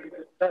anything can be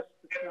discussed,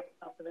 it's not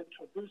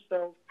confidential, do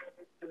so,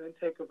 and then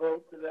take a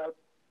vote without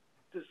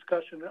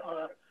discussion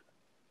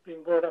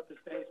being brought up as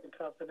anything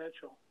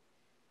confidential.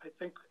 I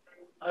think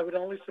I would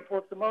only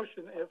support the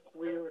motion if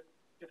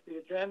the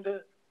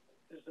agenda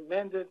is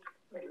amended,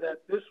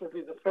 that this will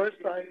be the first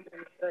item in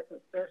the second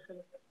session,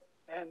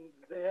 and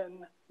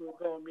then we'll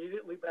go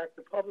immediately back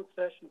to public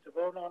session to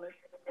vote on it,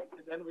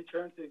 and then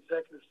return to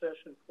executive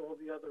session for all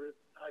the other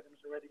items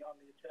already on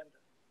the agenda.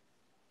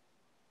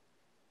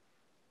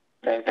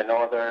 Okay, no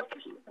other.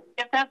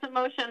 If that's a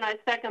motion, I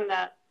second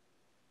that.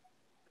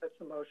 That's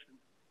the motion.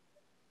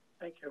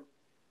 Thank you.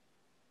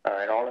 All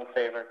right, all in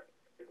favor?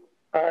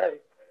 Aye.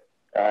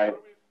 Aye.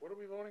 What are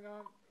we voting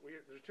on?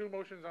 There's two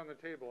motions on the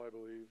table, I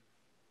believe.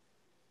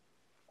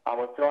 I'm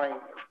withdrawing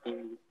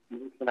the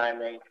motion I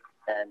made,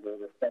 and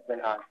there's a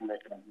second on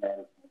Commissioner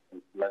Management.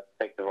 Let's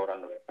take the vote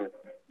on the.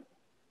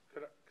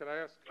 Could I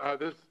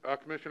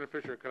ask, Commissioner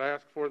Fisher, could I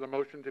ask for the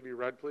motion to be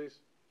read, please?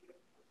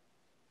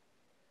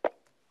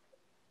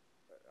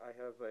 I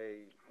have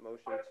a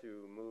motion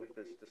to move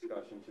this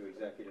discussion to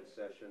executive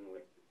session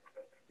with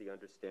the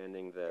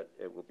understanding that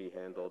it will be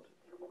handled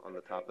on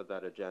the top of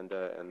that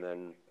agenda and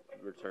then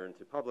return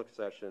to public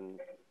session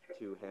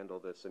to handle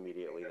this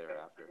immediately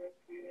thereafter.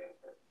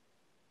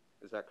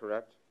 Is that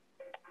correct?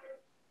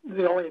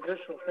 The only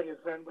additional thing is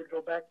then we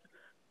go back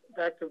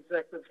to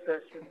executive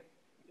session.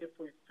 If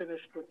we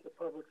finished with the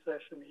public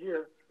session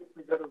here,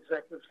 we go to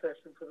executive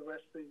session for the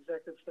rest of the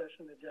executive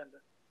session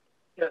agenda.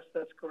 Yes,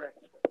 that's correct.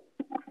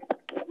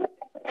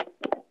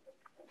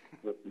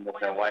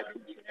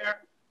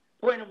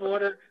 Point of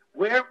order.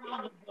 Where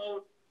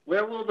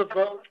will the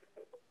vote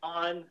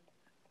on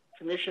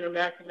Commissioner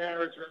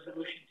McNamara's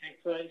resolution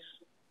take place?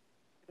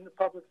 In the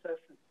public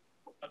session.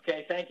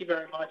 Okay, thank you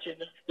very much. And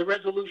the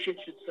resolution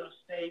should so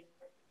state.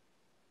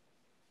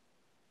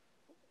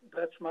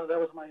 That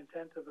was my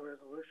intent of the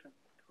resolution.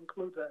 To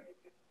include that.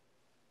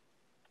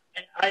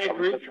 And I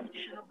agree,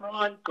 Commissioner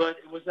Braun, but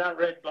it was not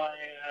read by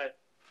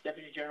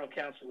Deputy General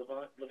Counsel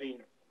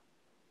Levine.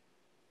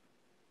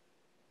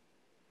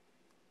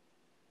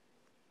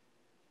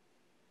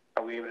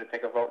 Are we able to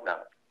take a vote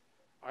now?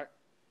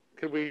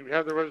 Could we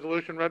have the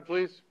resolution read,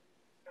 please?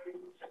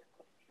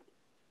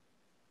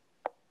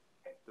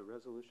 The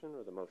resolution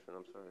or the motion?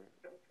 I'm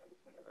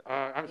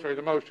sorry. I'm sorry,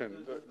 the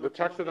motion. The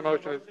text of the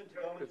motion is.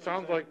 It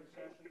sounds like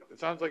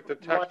the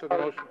text of the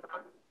motion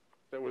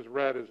that was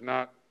read is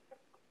not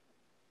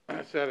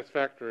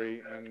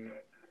satisfactory, and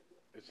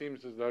it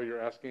seems as though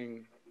you're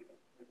asking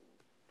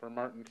for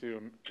Martin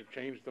to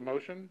change the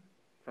motion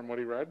from what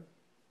he read.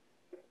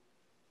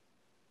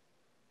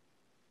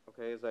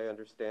 Okay, as I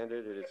understand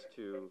it, it is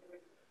to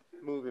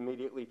move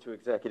immediately to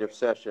executive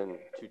session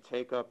to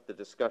take up the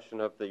discussion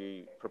of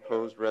the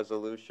proposed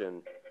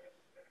resolution,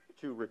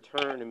 to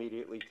return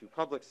immediately to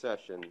public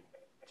session,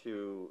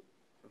 to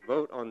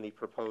vote on the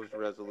proposed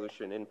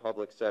resolution in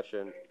public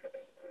session,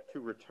 to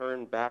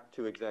return back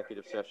to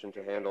executive session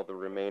to handle the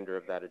remainder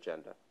of that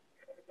agenda.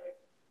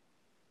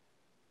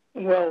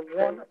 Well,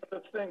 one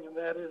other thing, and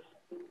that is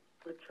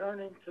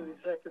returning to the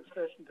executive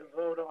session to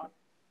vote on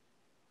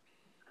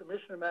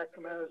Commissioner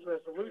McNamara's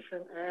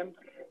resolution and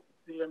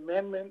the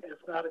amendment, if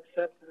not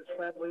accepted as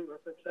friendly, or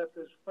if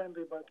accepted as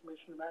friendly by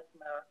Commissioner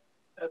McNamara,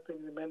 that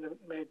being the amendment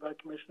made by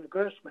Commissioner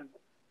Gersman,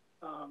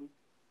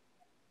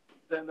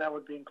 then that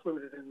would be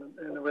included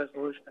in the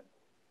resolution.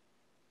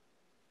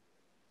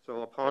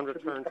 So upon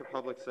return to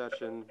public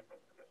session,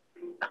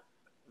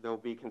 there will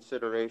be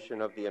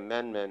consideration of the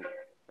amendment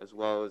as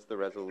well as the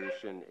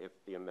resolution if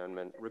the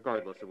amendment,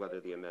 regardless of whether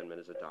the amendment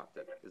is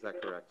adopted. Is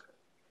that correct?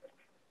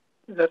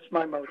 That's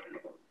my motion.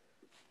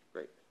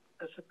 Great.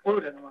 That's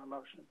included in my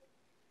motion.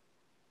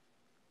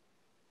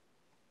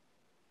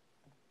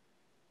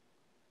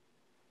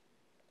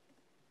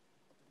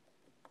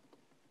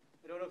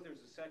 I don't know if there's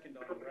a second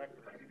on the record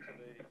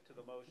to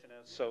the motion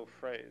as so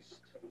phrased.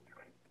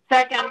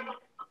 Second.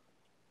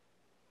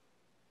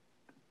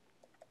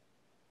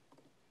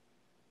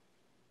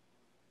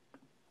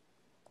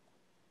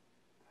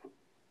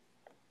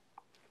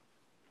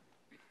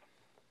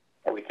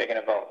 Are we taking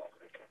a vote?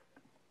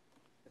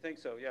 I think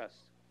so, yes.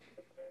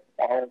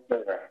 All in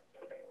favor?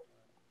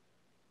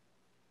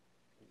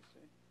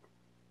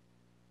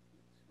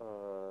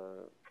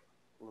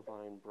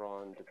 Levine,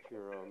 Braun,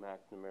 DePiro,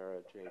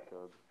 McNamara,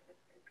 Jacob,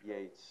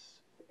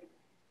 Yates,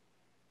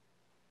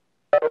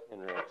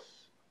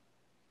 Henricks,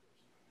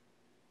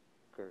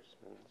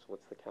 Gersman. So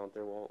what's the count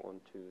there, Walt? 1,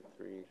 2,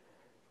 3,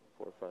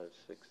 4, 5,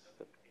 6,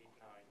 7,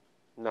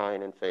 8,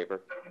 9 in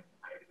favor.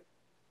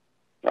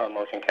 No,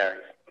 motion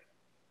carries.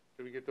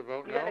 Do we get the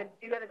vote now?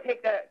 You got to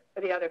take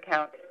the other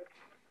count.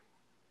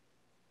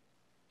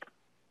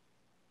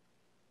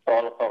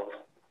 All opposed?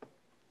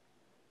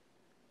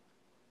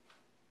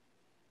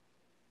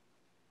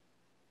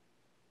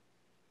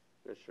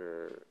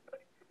 Fisher,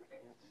 let's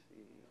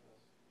see,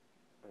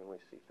 I only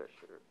see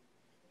Fisher.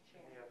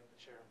 Yeah, the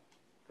chair.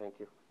 Thank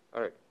you.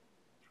 All right.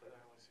 I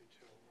only see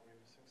two. Are we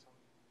missing some?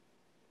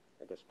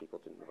 I guess people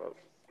didn't vote.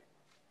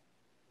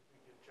 We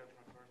give Judge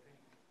McCarthy.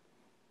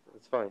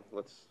 It's fine.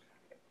 Let's.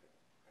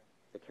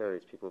 It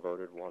carries. People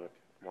voted, wanted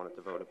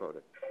to vote,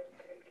 voted.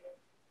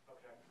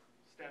 Okay.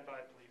 Stand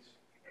by, please.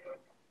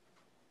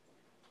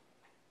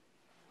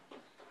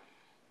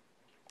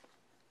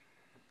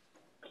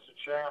 Mr.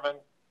 Chairman,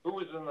 who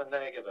is in the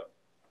negative?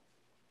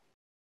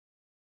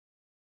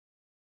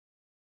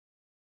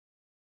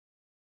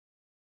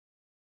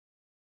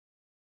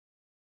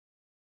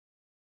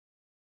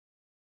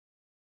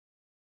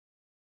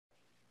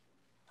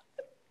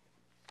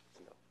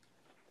 No,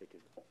 they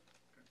didn't.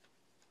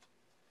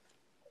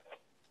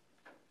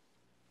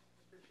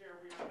 Mr. Chair,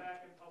 we are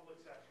back in public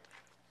session.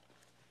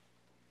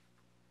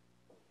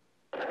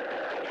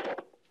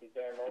 Is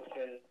there a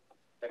motion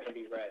that can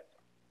be read?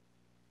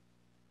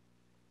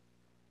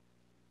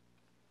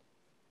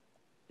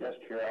 Yes,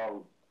 Chair,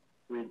 I'll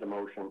read the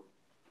motion.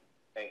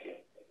 Thank you.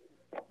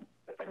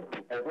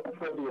 I vote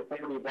for the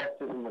authority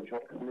vested in the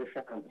Joint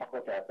Commission on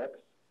Public Ethics,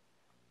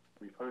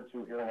 referred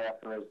to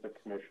hereinafter as the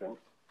Commission,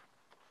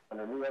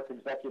 under New York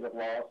Executive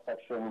Law,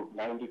 Section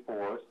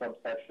 94,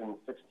 subsection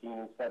 16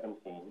 and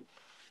 17,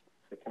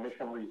 the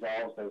Commission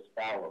resolves as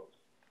follows.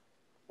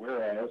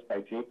 Whereas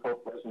by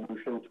J-Cope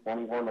Resolution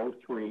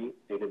 2103,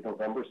 dated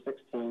November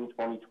 16,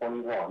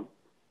 2021,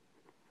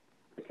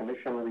 the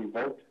Commission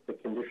revoked the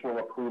conditional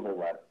approval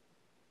letter,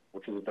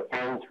 which is a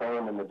defined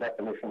term, and the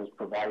definition is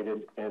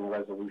provided in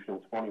Resolution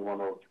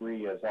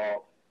 2103 as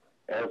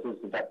is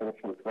the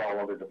definition for all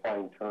other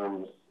defined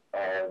terms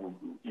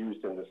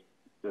used in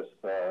this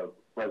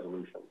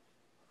resolution.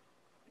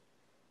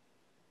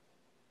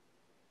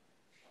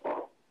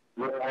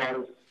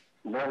 Whereas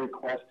no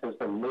request has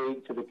been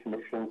made to the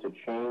Commission to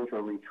change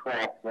or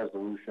retract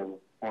Resolution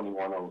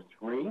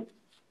 2103,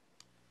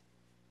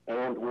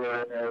 and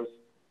whereas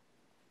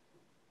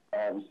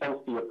since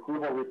the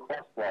approval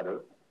request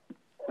letter,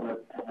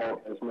 the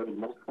panel has made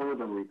no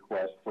further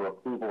request for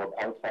approval of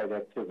outside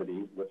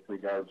activity with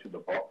regard to the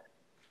book.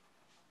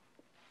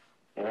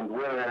 And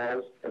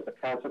whereas, as a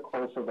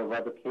consequence of the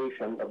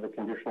revocation of the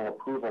conditional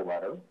approval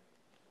letter,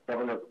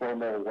 Governor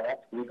Cuomo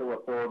lacked legal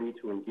authority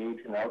to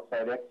engage in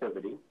outside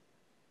activity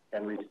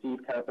and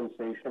receive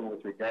compensation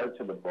with regard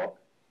to the book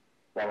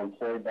while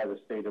employed by the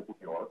state of New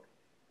York.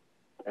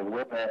 And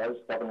whereas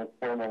Governor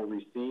Cuomo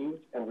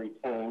received and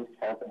retained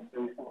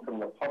compensation from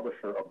the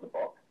publisher of the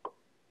book.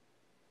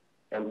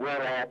 And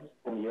whereas,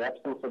 in the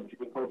absence of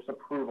J-Cope's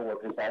approval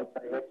of his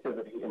outside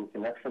activity in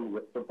connection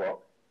with the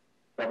book,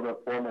 Governor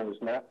Cuomo is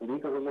not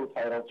legally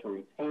entitled to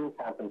retain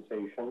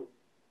compensation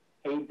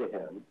paid to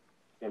him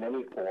in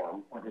any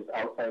form for his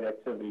outside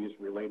activities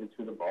related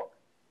to the book.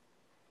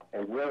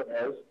 And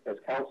whereas, as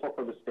counsel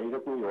for the state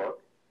of New York,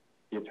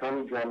 the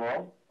Attorney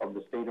General of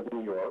the state of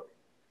New York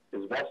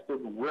is vested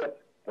with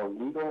the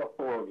legal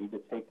authority to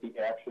take the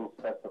action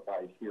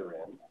specified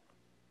herein.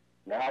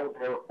 Now,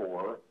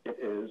 therefore, it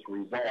is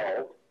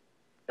resolved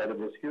that it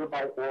is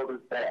hereby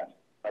ordered that,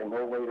 by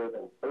no later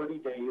than 30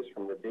 days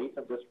from the date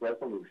of this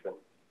resolution,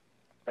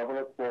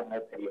 Governor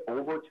Cuomo pay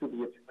over to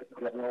the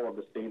Attorney General of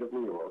the state of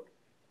New York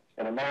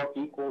an amount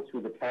equal to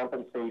the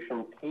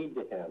compensation paid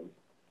to him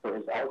for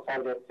his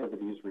outside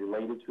activities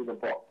related to the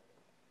book,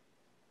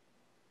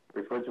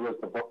 referred to as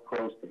the book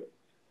proceeds.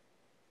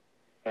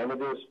 And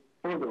it is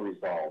further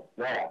resolved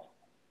that,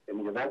 in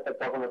the event that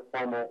Governor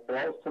Cuomo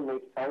fails to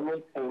make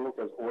timely payment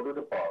as ordered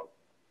above,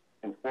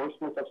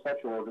 enforcement of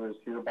such order is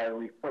hereby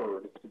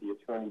referred to the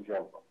Attorney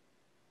General.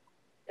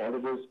 And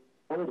it is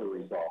further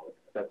resolved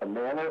that the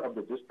manner of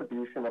the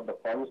distribution of the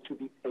funds to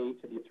be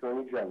paid to the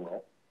Attorney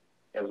General,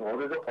 as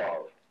ordered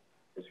above,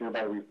 is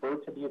hereby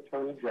referred to the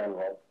Attorney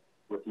General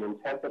with the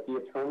intent that the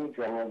Attorney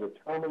General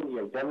determine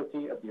the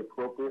identity of the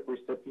appropriate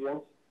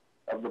recipients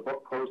of the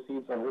book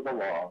proceeds under the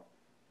law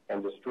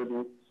and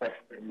distribute such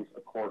funds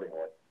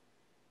accordingly.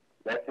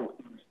 That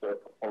concludes the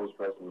proposed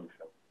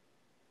resolution.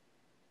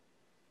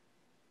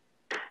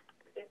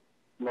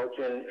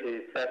 Motion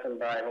is seconded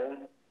by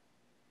whom?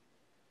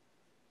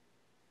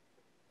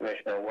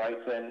 Commissioner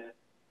Weissman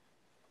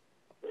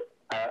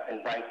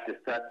invites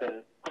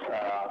discussion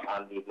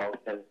on the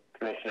motion.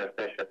 Commissioner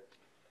Fisher.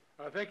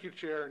 Thank you,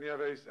 Chair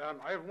Nieves.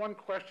 I have one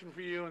question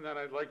for you, and then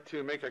I'd like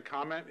to make a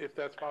comment, if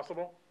that's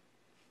possible.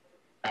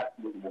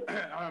 Absolutely.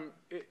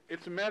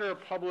 It's a matter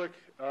of public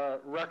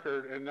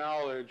record and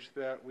knowledge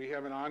that we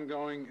have an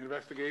ongoing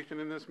investigation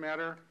in this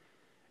matter.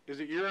 Is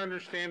it your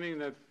understanding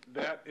that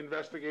that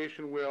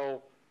investigation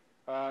will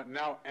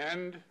now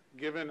end,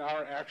 given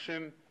our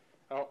action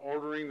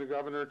ordering the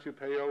governor to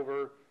pay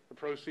over the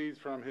proceeds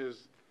from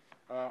his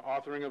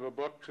authoring of a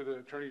book to the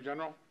Attorney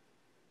General?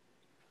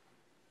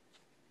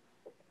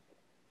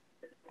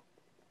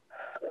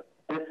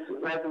 This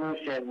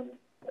resolution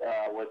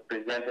was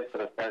presented for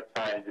the first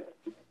time this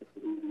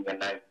evening at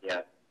 9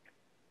 p.m.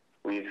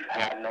 We've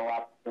had no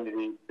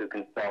opportunity to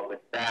consult with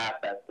staff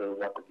as to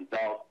what the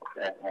results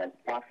and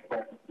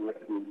consequences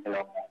would be. You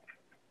know,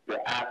 you're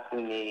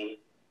asking me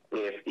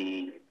if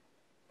the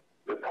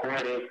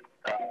reported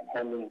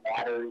pending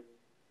matters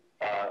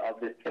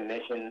of this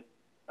commission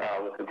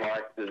with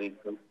regards to the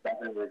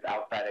governor's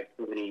outside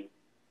activity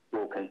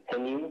will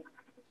continue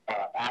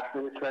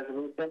after this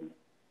resolution.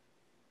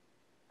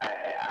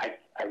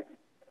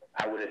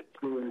 I would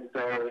assume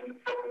so.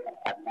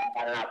 I've not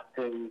had an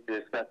opportunity to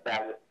discuss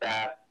that with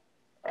staff.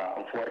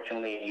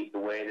 Unfortunately, the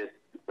way this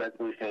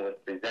resolution was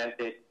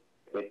presented,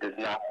 it does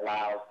not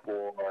allow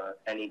for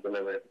any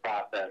deliberative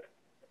process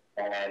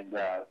and,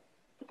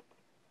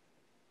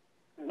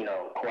 you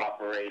know,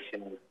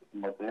 cooperation with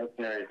the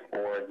commissioners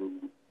or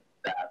the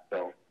staff.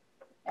 So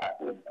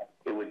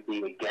it would be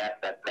a guess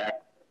that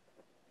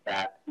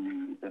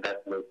the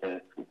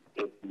investigation,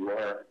 if you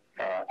were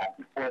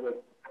reported.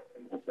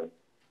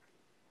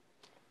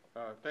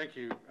 Thank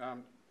you.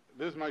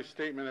 This is my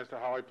statement as to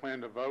how I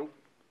plan to vote.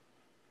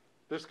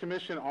 This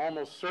commission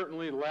almost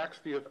certainly lacks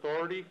the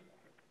authority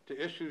to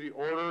issue the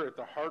order at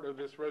the heart of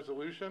this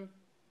resolution.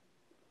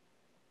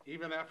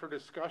 Even after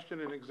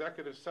discussion in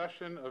executive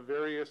session of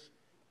various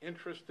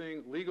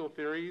interesting legal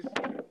theories,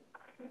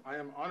 I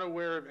am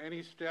unaware of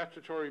any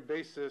statutory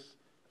basis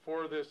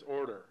for this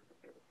order,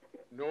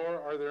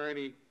 nor are there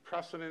any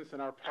precedents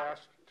in our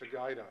past to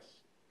guide us.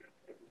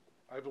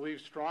 I believe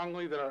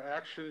strongly that our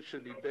actions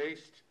should be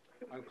based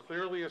on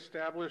clearly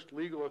established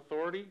legal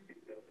authority,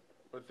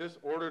 but this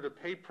order to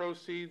pay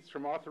proceeds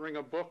from authoring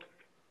a book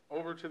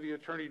over to the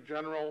Attorney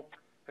General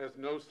has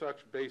no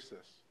such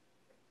basis.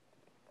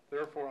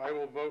 Therefore, I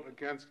will vote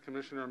against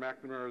Commissioner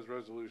McNamara's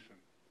resolution.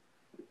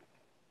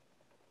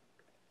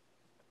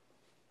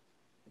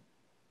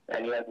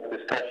 Any other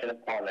discussion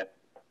upon it?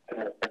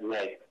 Commissioner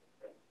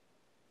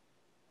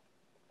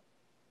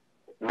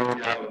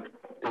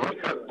The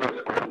week of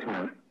this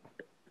argument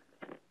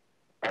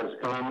has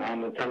gone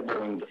on the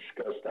table and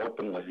discussed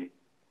openly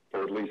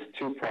for at least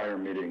 2 prior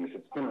meetings.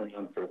 It's been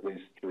around for at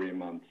least 3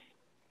 months.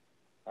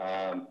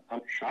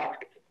 I'm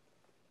shocked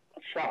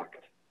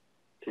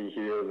to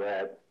hear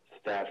that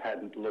staff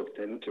hadn't looked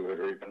into it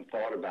or even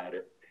thought about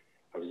it.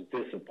 I was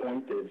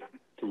disappointed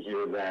to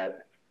hear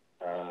that,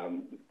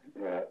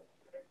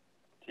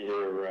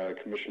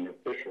 Commissioner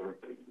Fisher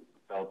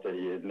felt that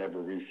he had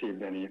never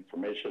received any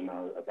information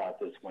about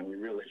this when he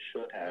really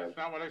should have. That's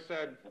not what I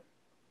said.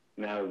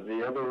 Now,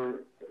 the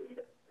other,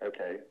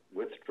 okay,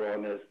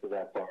 withdrawn as to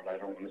that part. I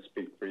don't want to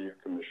speak for you,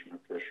 Commissioner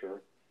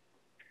Fisher.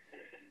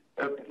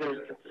 But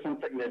there's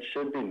something that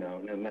should be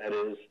known, and that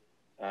is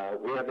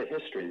we have a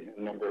history,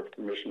 a number of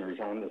commissioners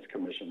on this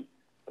commission,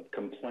 of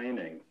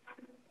complaining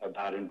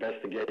about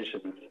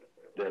investigations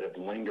that have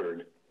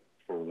lingered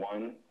for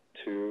 1,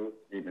 2,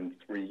 even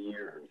 3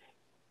 years.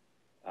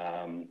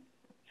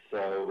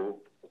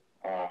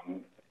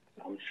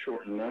 I'm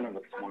sure none of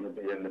us want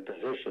to be in the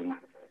position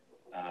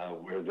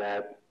where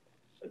that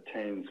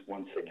attains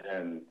once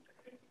again.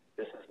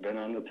 This has been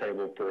on the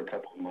table for a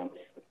couple of months,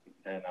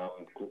 and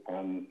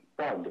I'm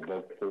proud to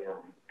vote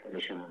for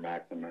Commissioner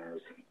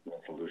McNamara's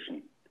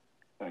resolution.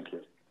 Thank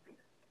you.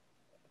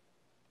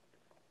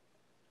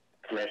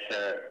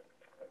 Commissioner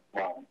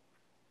Wong.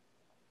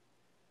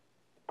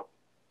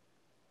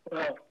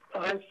 Well,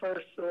 I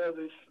first saw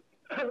this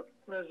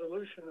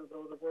resolution,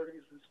 although the wording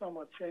has been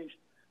somewhat changed.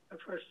 I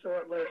first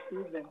saw it last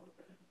evening.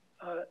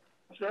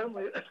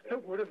 Certainly,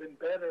 it would have been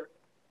better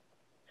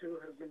to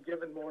have been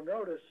given more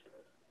notice,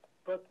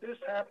 but this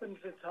happens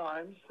at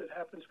times. It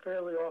happens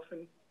fairly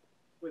often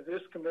with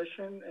this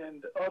commission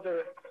and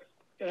other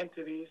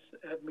entities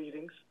at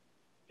meetings.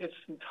 It's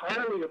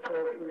entirely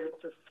appropriate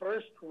to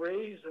first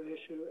raise an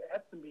issue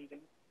at the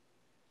meeting,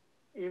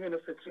 even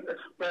if it's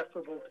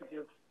preferable to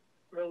give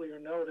earlier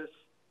notice.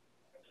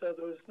 So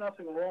there was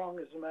nothing wrong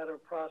as a matter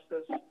of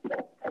process.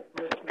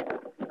 Commissioner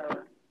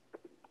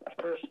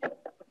first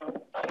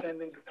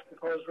sending the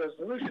proposed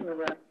resolution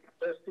around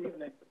last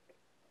evening.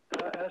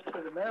 As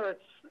for the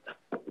merits,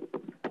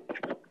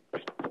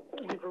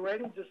 we've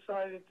already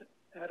decided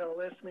at our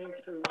last meeting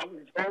to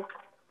revoke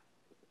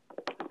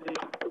the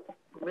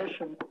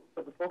permission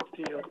for the book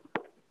deal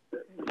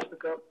that Mr.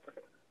 Governor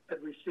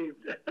had received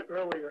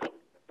earlier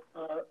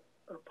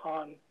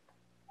upon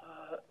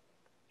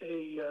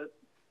a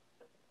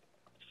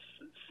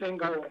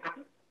single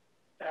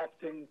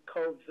acting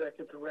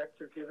co-executive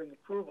director giving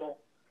approval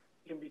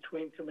in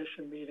between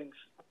commission meetings.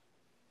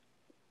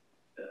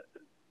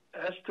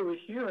 As to a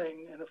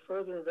hearing and a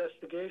further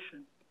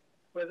investigation,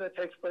 whether that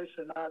takes place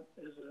or not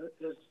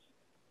is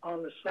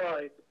on the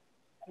side.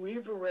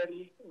 We've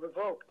already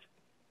revoked.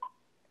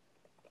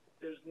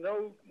 There's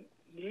no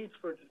need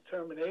for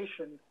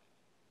determination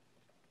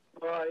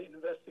by an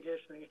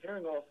investigating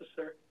hearing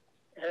officer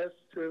as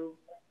to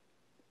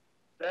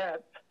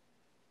that.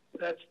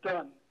 That's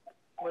done.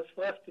 What's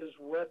left is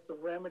what the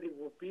remedy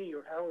will be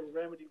or how a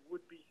remedy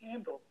would be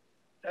handled.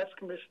 That's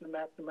Commissioner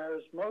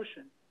McNamara's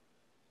motion.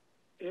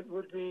 It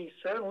would be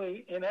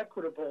certainly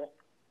inequitable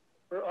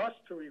for us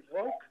to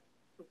revoke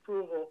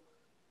approval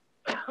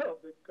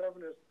of the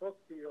governor's book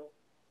deal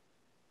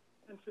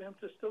and for him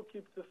to still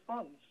keep the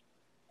funds.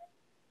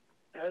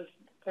 As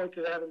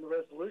pointed out in the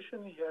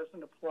resolution, he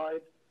hasn't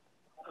applied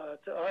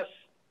to us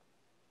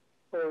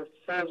for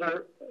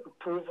further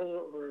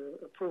approval or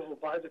approval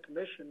by the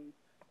commission.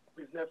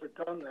 We've never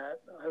done that.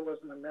 I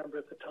wasn't a member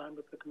at the time,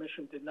 but the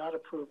commission did not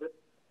approve it.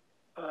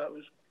 It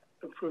was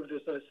approved,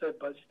 as I said,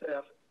 by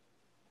staff.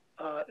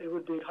 It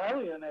would be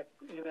highly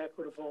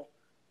inequitable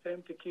for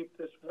him to keep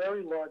this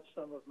very large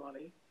sum of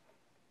money.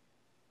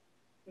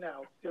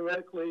 Now,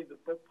 theoretically, the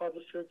book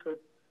publisher could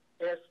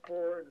ask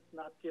for, and it's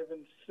not given,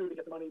 sue to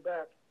get the money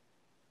back.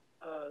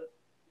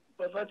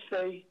 But let's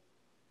say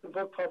the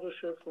book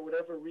publisher, for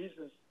whatever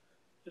reasons,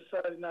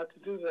 decided not to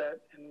do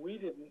that, and we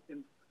didn't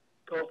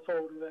go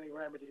forward with any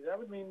remedy. That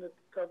would mean that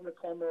Governor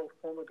Cuomo,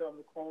 former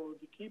Governor Cuomo, would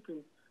be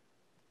keeping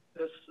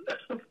this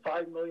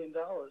 $5 million.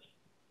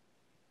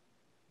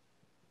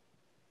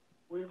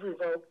 We've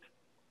revoked.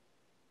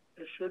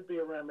 There should be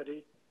a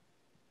remedy.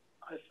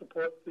 I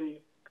support the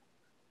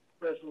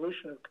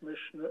resolution of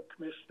Commissioner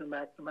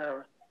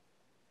McNamara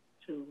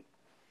to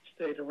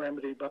state a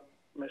remedy by the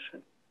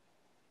commission.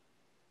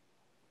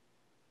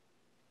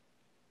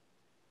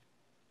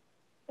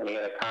 Any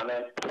other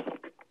comments?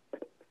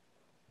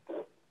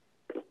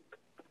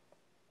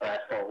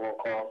 Ask for a roll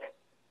call.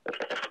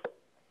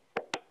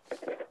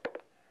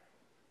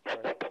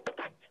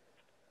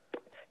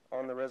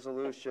 On the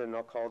resolution,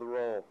 I'll call the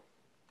roll.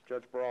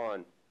 Judge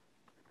Braun.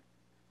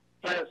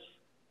 Yes.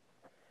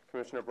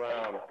 Commissioner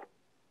Brown.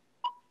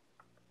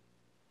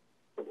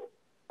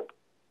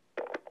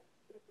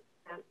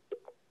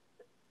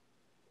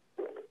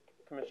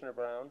 Commissioner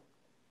Brown?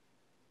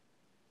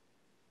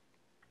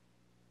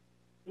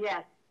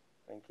 Yes.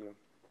 Thank you.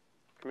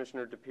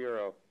 Commissioner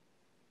DePiero?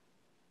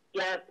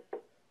 Yes.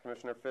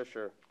 Commissioner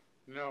Fisher?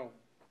 No.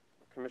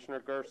 Commissioner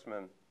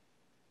Gersman?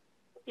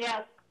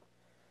 Yes.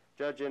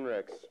 Judge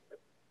Inricks?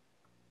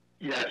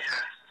 Yes.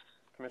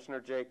 Commissioner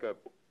Jacob?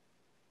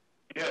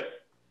 Yes.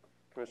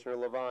 Commissioner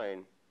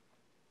Levine?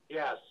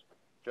 Yes.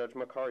 Judge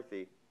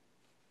McCarthy?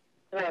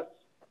 Yes.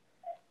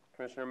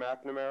 Commissioner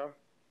McNamara?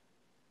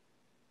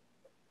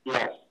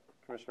 Yes.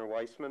 Commissioner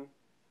Weissman?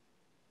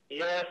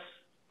 Yes.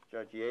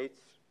 Judge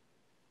Yates?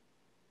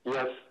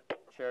 Yes.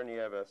 Chair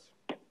Nieves?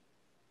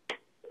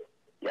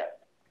 Yes.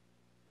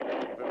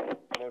 The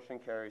motion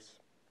carries.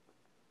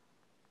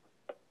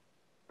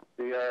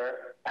 We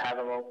have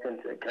a motion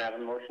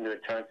to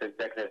return to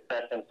executive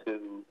session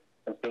to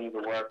continue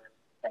the work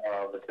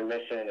of the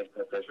commission and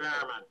Mr.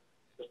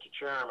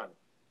 Chairman.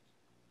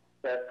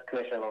 Yes,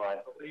 Commissioner Levine. I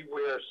believe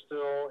we are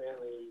still in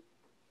the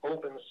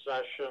open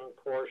session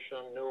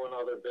portion, new and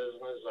other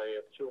business. I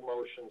have two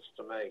motions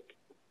to make.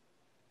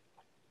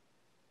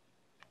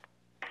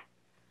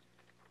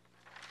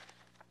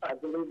 I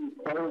believe we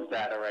closed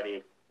that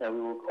already, and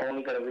we were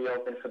only going to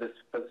reopen for the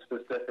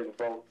specific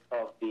vote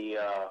of the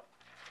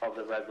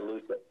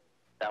resolution.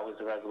 That was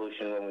the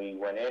resolution when we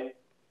went in.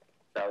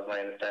 That was my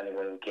understanding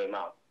when we came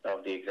out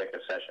of the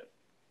executive session.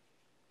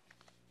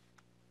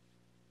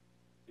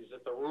 Is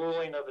it the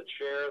ruling of the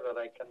chair that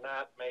I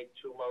cannot make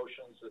two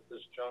motions at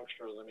this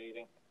juncture of the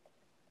meeting?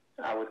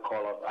 I would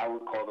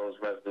call those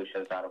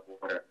resolutions out of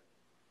order.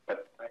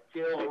 But I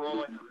feel the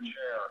ruling of the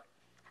chair.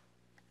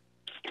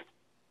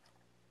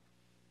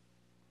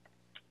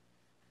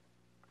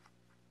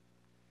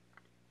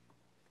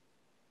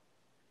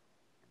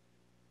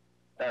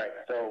 All right,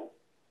 so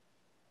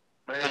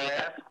May I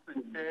ask the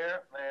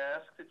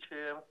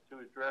chair to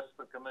address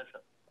the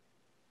commission?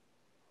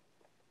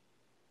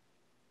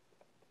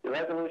 the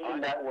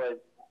resolution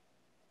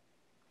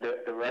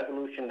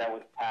that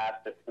was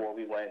passed before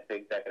we went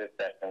into executive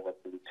session was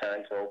to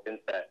return to open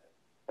session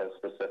for the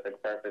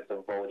specific purpose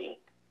of voting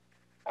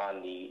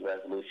on the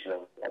resolution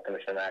of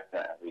Commissioner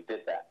McNamara. We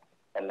did that.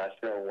 I'm not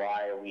sure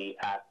why we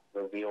asked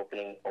for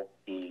reopening of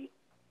the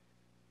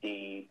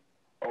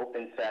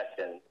open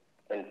session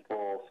in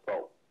full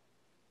scope.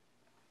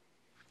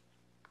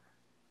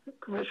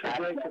 Commissioner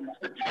Jenkins.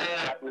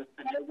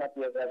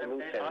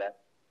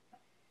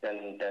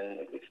 Then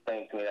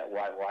explain to me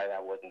why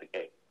that wasn't the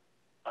case.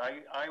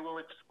 I will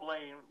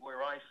explain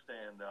where I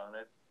stand on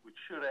it, which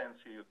should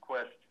answer your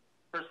question.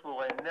 First of all,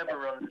 I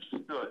never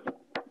understood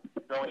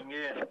going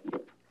in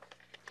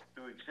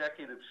to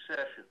executive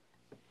session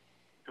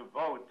to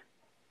vote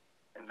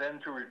and then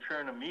to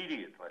return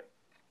immediately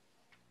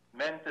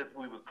meant that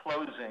we were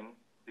closing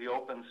the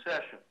open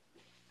session.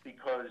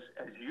 Because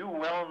as you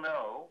well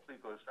know,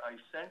 because I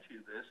sent you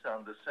this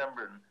on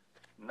December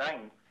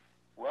 9th,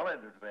 well in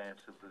advance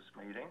of this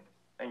meeting,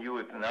 and you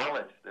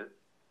acknowledged it,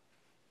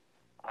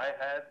 I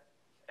had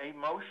a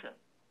motion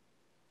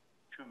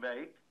to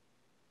make.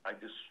 I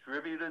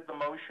distributed the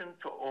motion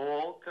to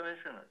all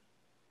commissioners.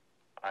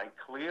 I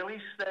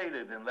clearly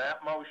stated in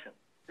that motion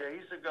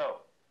days ago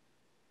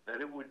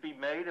that it would be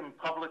made in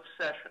public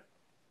session.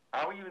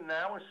 How you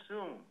now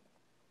assume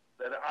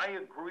that I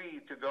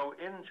agreed to go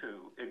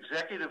into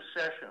executive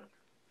session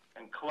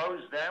and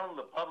close down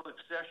the public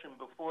session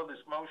before this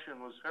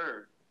motion was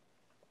heard,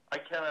 I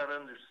cannot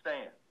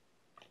understand.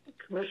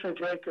 Commissioner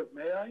Jacob,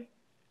 may I?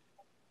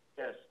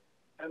 Yes.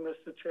 And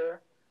Mr. Chair,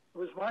 It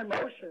was my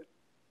motion.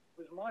 It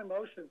was my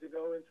motion to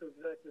go into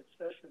executive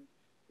session.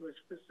 It was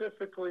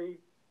specifically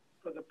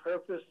for the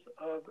purpose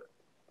of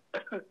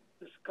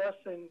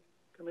discussing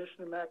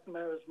Commissioner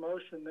McNamara's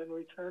motion, then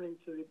returning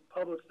to the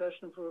public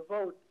session for a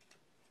vote.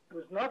 There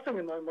was nothing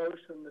in my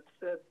motion that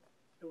said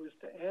it was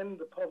to end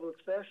the public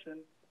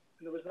session,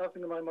 and there was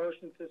nothing in my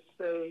motion to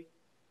say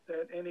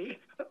that any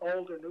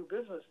old or new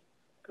business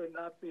could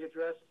not be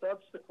addressed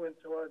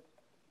subsequent to our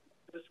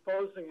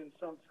disposing in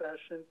some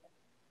fashion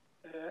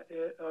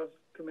of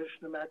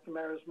Commissioner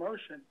McNamara's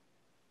motion.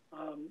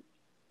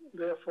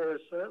 Therefore,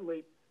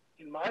 certainly,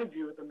 in my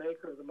view, the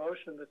maker of the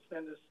motion that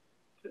sent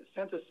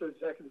us to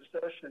executive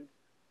session,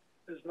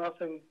 there's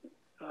nothing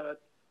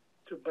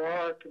to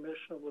bar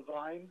Commissioner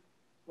Levine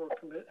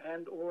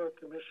or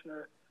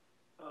Commissioner,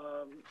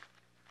 I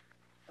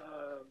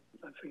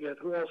forget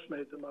who else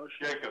made the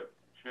motion. Jacob.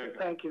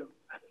 Thank you.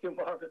 Thank you,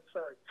 Margaret.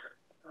 Sorry.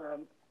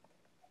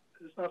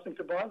 There's nothing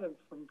to bar them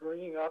from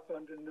bringing up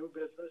under new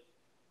business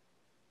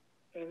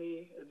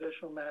any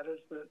additional matters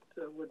that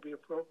would be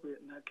appropriate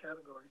in that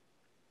category.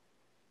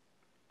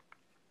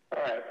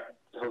 All right.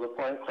 So the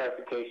point of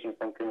clarification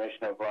from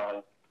Commissioner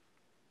Braun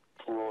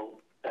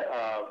will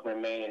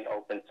remain in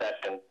open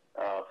session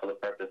for the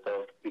purpose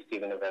of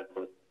receiving the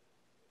resolution.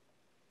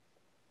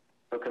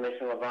 So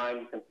Commissioner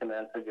Levine, you can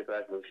commence with your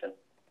resolution.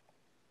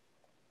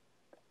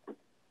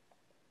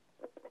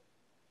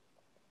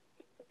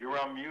 You're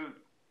on mute.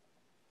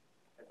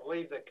 I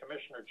believe that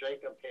Commissioner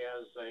Jacob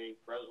has a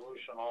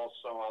resolution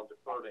also. I'll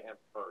defer to him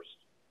first.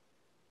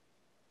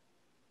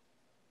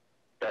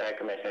 Go ahead,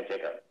 Commissioner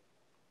Jacob.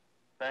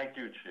 Thank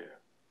you, Chair.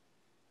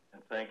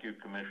 And thank you,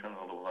 Commissioner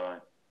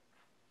Levine.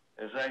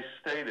 As I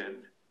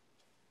stated,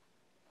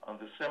 on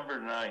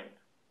December 9th,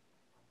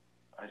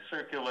 I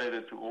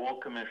circulated to all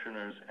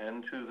commissioners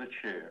and to the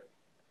chair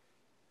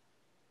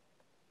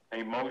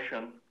a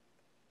motion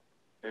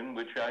in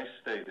which I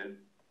stated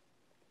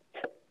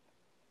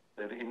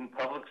that in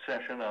public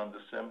session on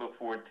December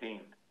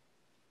 14th,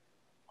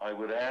 I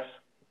would ask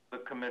the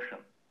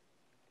commission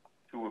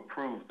to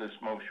approve this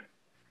motion.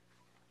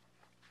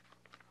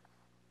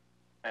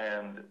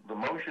 And the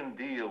motion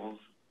deals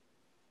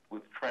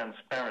with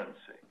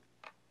transparency,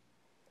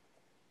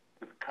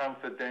 with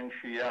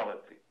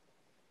confidentiality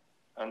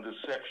under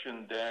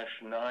Section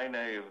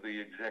 -9A of the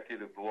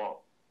Executive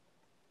Law.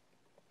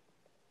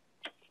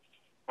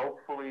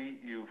 Hopefully,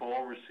 you've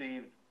all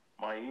received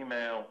my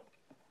email.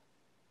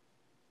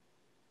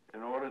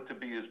 In order to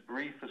be as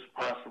brief as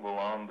possible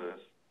on this,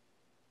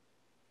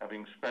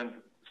 having spent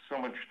so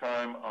much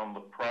time on the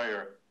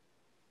prior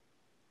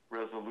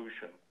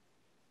resolution,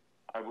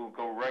 I will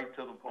go right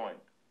to the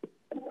point.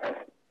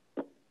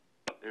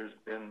 There's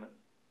been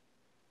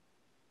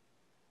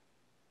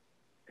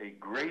a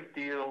great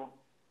deal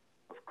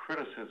of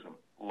criticism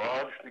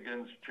lodged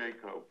against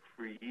Jacob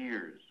for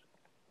years,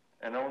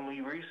 and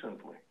only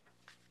recently,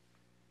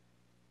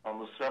 on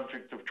the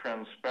subject of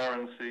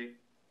transparency.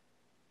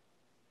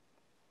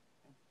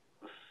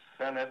 The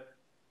Senate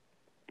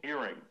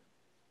hearing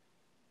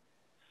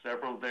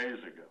several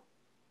days ago,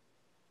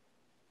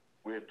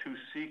 we're too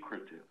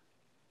secretive.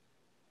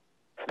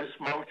 This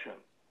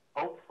motion,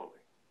 hopefully,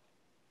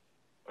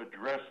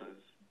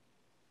 addresses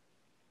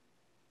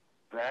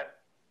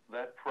that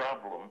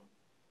problem,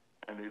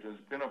 and it has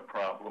been a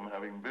problem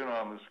having been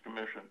on this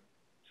commission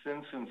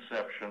since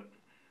inception.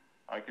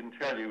 I can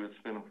tell you it's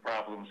been a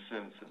problem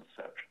since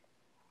inception.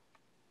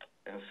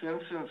 And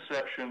since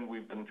inception,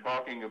 we've been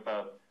talking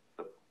about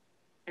the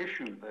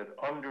issue that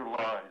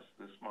underlies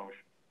this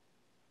motion.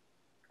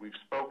 We've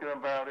spoken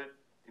about it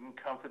in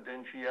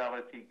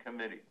confidentiality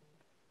committee,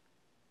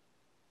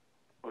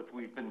 but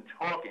we've been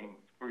talking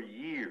for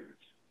years.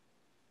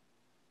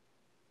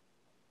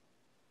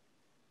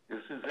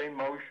 This is a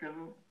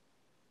motion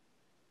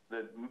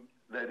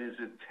that is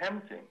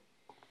attempting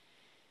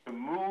to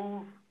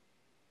move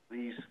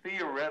these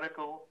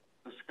theoretical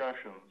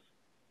discussions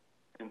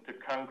into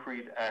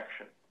concrete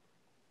action.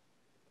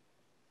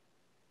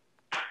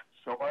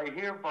 So I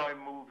hereby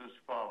move as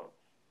follows.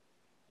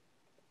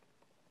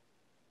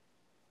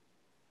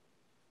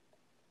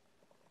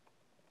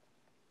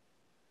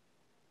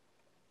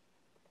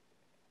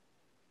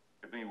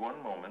 Give me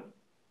one moment.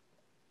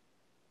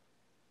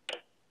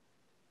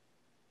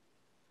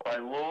 By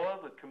law,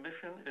 the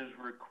Commission is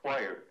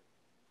required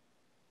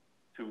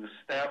to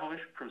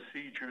establish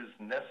procedures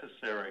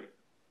necessary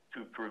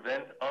to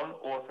prevent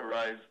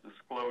unauthorized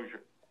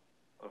disclosure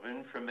of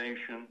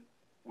information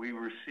we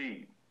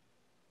receive.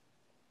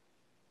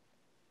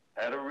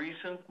 At a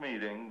recent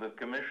meeting, the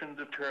Commission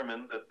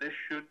determined that this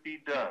should be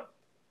done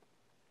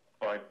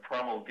by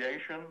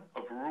promulgation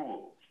of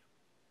rules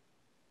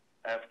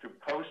after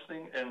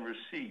posting and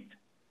receipt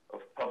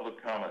of public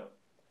comment.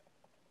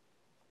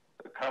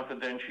 The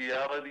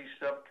Confidentiality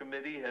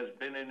Subcommittee has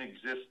been in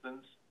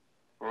existence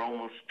for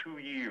almost 2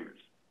 years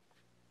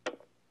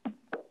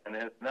and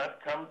has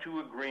not come to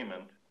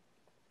agreement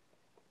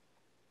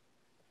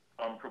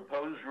on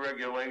proposed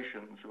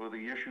regulations or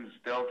the issues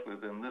dealt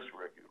with in this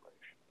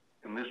regulation,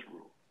 in this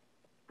rule,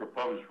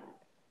 proposed rule.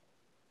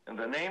 In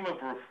the name of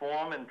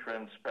reform and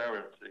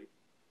transparency,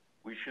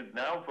 we should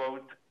now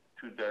vote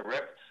to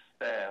direct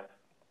staff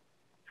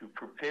to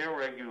prepare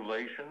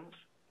regulations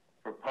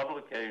for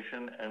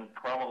publication and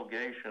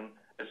promulgation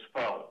as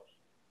follows.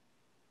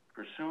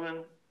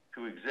 Pursuant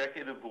to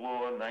Executive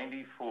Law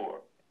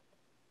 94,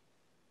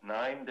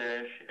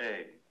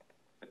 9-A,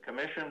 the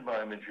Commission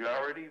by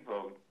majority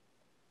vote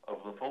of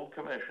the full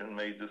Commission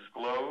may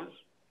disclose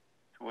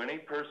to any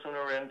person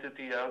or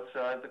entity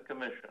outside the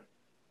Commission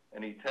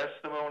any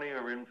testimony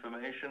or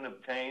information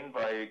obtained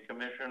by a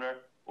Commissioner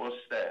or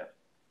staff.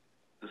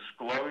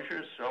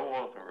 Disclosure so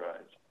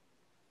authorized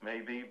may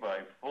be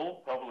by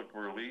full public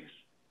release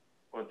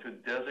or to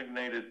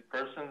designated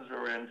persons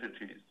or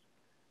entities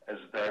as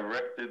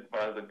directed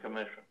by the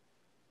Commission.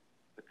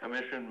 The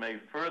Commission may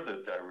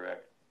further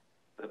direct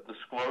that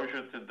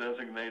disclosure to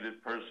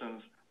designated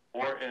persons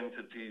or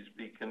entities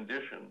be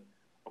conditioned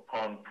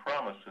upon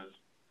promises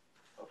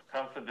of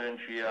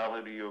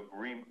confidentiality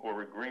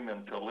or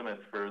agreement to limit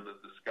further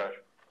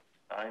discussion.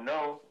 I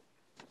know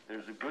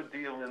there's a good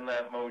deal in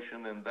that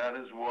motion, and that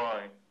is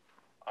why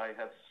I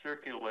have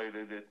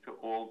circulated it to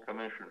all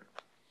commissioners.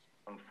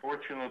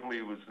 Unfortunately,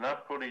 it was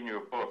not put in your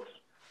books,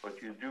 but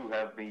you do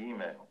have the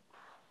email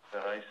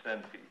that I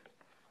sent to you.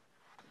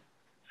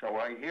 So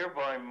I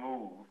hereby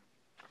move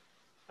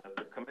that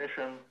the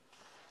Commission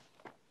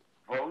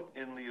vote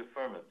in the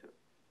affirmative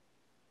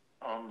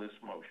on this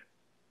motion.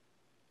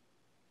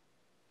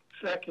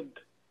 Second.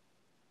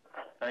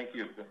 Thank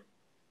you.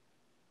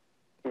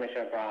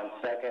 Commissioner Braun,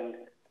 second.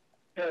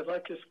 Yeah, I'd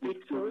like to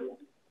speak to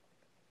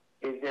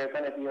it. Is there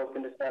going to be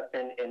open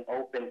discussion in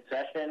open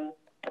session?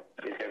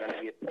 Is there going to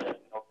be a discussion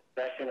in open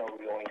session, or are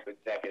we going to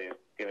executive,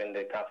 given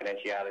the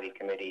confidentiality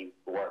committee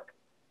work?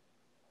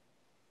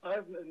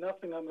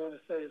 Nothing I'm going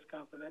to say is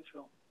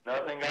confidential.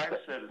 Nothing I've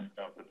said is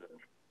confidential.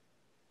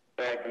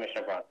 Go ahead,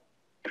 Commissioner Braun.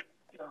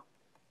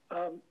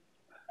 Yeah.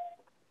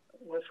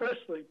 Well,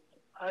 firstly,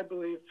 I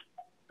believe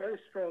very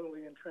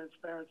strongly in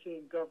transparency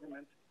in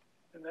government,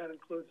 and that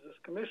includes this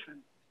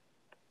commission.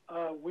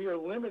 We are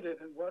limited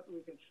in what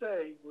we can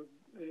say. We're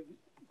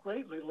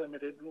greatly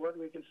limited in what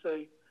we can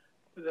say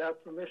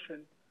without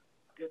permission.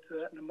 I'll get to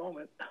that in a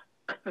moment.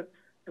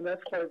 And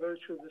that's by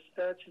virtue of the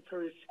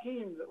statutory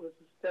scheme that was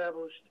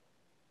established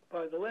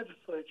by the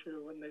legislature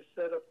when they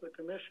set up the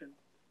commission.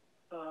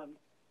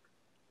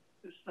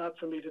 It's not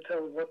for me to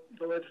tell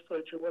the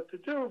legislature what to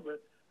do,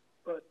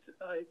 but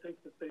I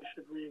think that they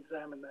should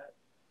re-examine that.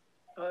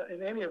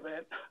 In any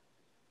event,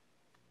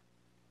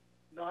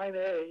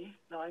 9A,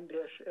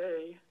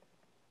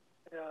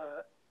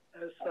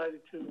 as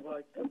cited to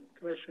like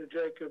Commissioner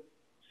Jacob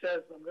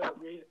says, I'm going to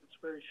read it, it's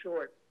very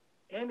short.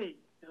 Any,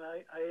 and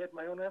I add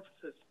my own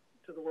emphasis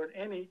to the word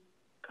any,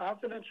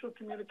 confidential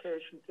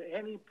communication to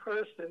any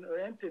person or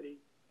entity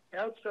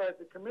outside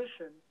the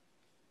Commission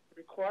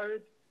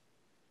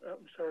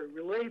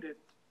related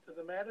to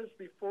the matters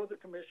before the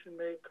Commission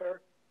may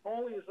occur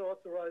only as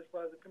authorized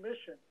by the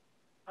Commission.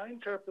 I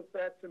interpret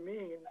that to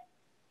mean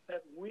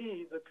that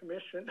we, the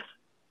Commission,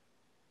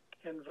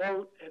 can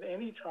vote at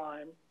any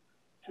time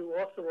to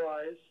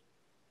authorize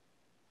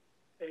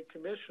a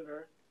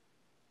commissioner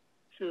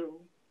to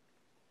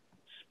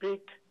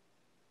speak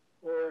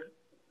or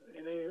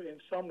in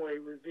some way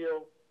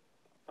reveal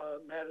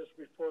matters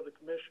before the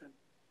Commission.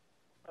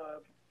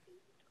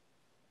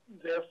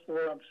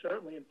 Therefore, I'm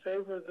certainly in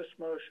favor of this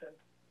motion,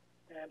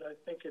 and I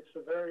think it's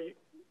a very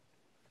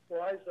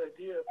wise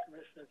idea of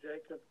Commissioner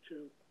Jacob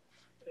to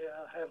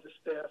have the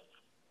staff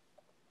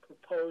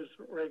propose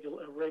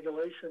a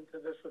regulation to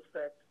this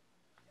effect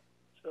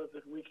so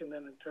that we can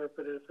then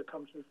interpret it if it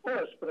comes before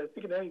us. But I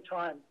think at any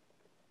time,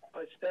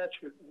 by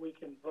statute, we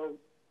can vote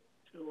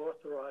to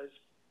authorize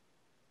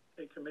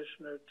a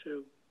commissioner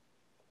to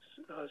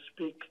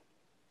speak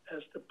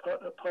as to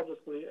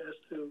publicly as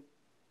to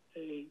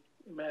a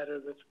matter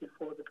that's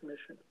before the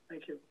Commission.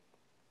 Thank you.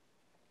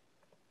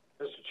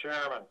 Mr.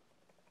 Chairman.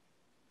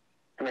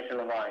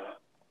 Commissioner Levine.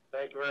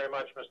 Thank you very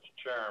much, Mr.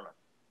 Chairman.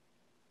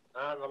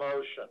 On the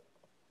motion,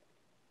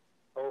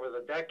 over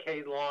the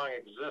decade-long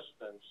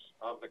existence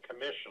of the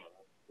Commission,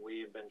 we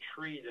have been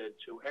treated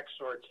to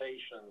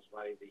exhortations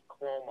by the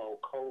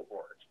Cuomo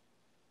cohort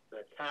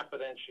that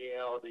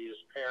confidentiality is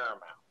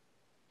paramount,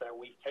 that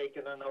we've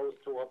taken an oath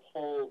to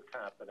uphold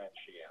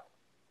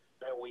confidentiality,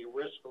 that we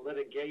risk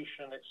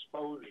litigation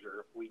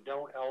exposure if we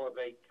don't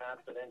elevate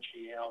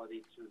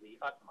confidentiality to the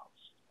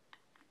utmost.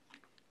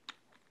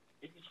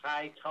 These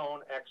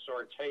high-tone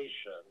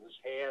exhortations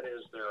had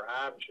as their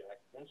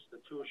object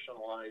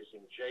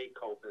institutionalizing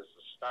JCOPE as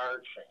a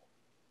star chamber.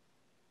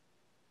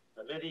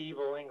 The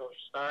medieval English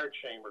star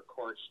chamber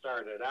court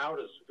started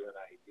out as a good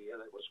idea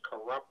that was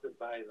corrupted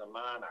by the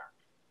monarch.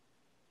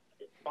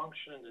 It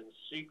functioned in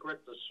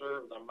secret to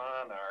serve the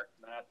monarch,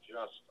 not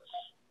justice.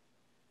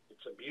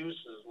 Its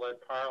abuses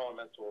led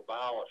Parliament to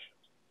abolish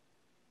it.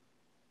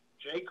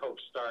 JCOPE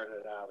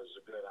started out as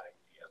a good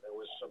idea that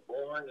was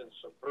suborned and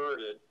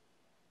subverted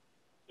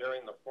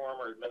during the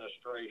former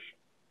administration.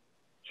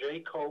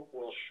 JCOPE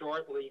will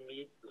shortly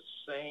meet the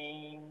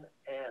same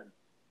end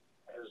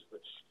as the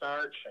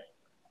Star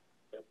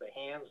Chamber, at the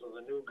hands of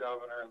the new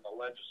governor and the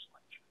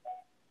legislature.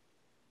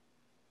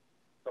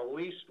 The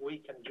least we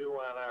can do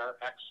on our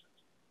exit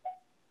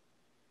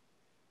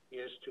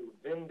is to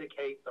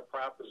vindicate the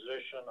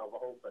proposition of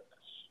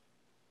openness,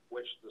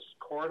 which the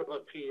Court of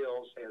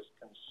Appeals has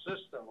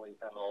consistently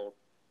held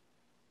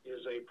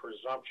is a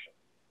presumption.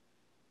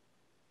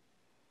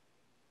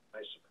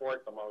 I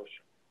support the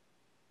motion.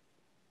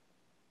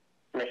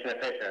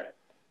 Commissioner Fisher.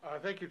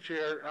 Thank you,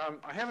 Chair.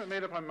 I haven't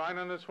made up my mind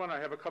on this one. I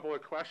have a couple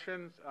of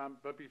questions,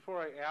 but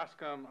before I ask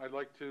them, I'd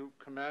like to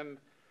commend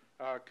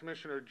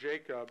Commissioner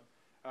Jacob,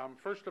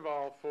 first of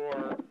all,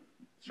 for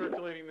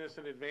circulating this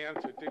in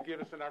advance. It did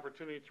give us an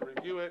opportunity to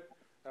review it.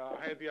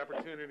 I had the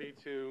opportunity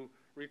to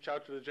reach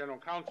out to the General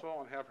Counsel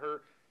and have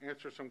her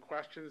answer some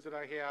questions that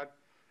I had.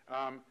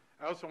 I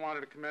also wanted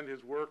to commend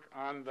his work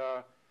on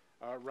the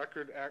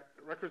Records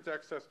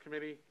Access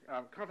Committee,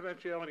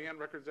 Confidentiality and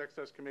Records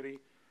Access Committee.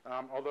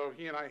 Although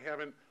he and I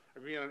haven't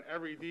agreed on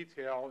every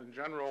detail, in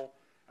general,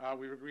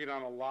 we've agreed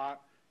on a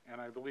lot, and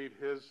I believe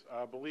his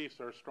beliefs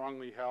are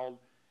strongly held,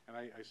 and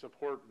I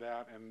support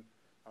that and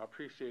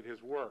appreciate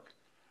his work.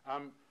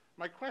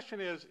 My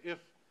question is, if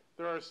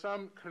there are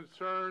some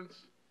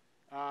concerns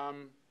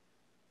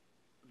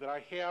that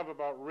I have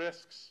about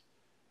risks,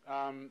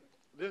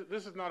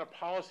 this is not a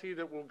policy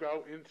that will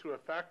go into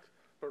effect,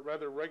 but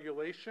rather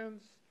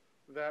regulations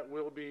that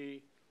will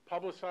be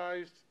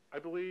publicized, I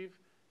believe,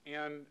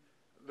 and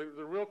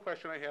the real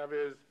question I have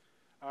is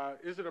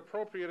it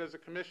appropriate as a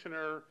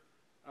commissioner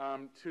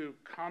to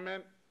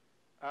comment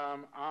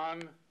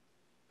on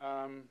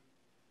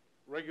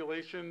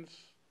regulations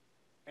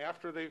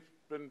after they've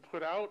been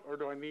put out, or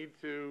do I need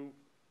to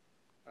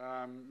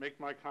make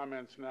my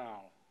comments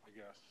now, I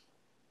guess?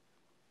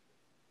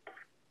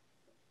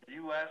 Are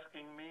you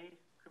asking me,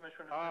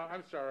 Commissioner?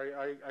 I'm sorry.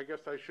 I guess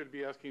I should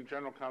be asking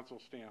General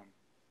Counsel Stam.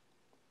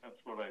 That's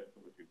what I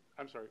told you.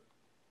 I'm sorry.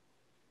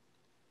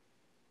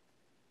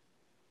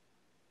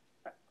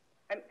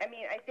 I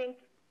mean, I think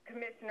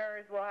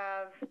commissioners will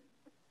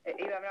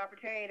you have an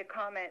opportunity to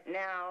comment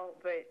now,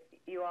 but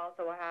you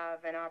also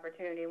have an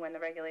opportunity when the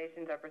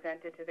regulations are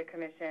presented to the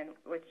commission,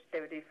 which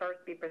they would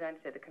first be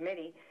presented to the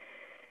committee,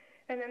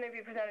 and then they'd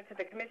be presented to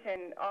the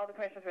commission. All the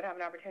commissioners would have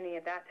an opportunity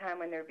at that time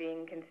when they're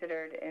being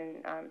considered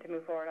to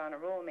move forward on a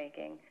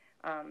rulemaking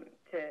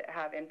to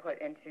have input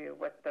into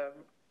what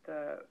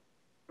the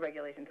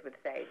regulations would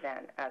say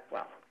then as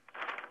well.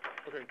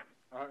 Okay.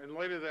 In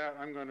light of that,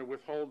 I'm going to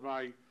withhold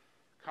my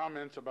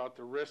comments about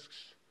the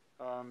risks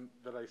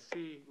that I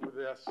see with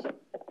this,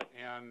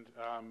 and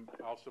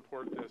I'll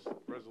support this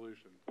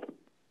resolution.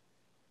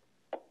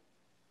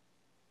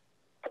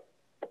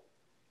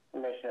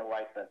 Commissioner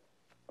Weissman.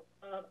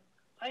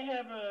 I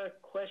have a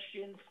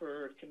question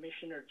for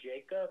Commissioner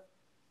Jacob,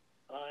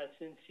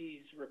 since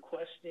he's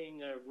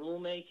requesting a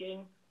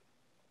rulemaking,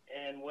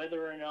 and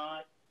whether or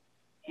not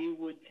he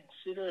would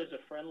consider as a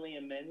friendly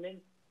amendment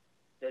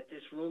that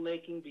this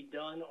rulemaking be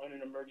done on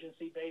an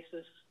emergency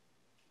basis.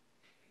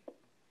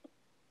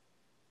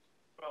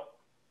 Well,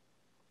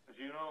 as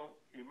you know,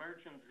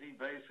 emergency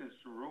basis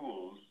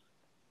rules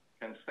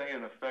can stay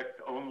in effect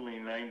only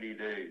 90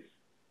 days.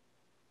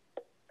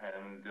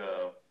 And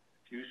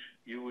if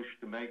you wish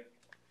to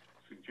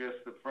suggest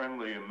a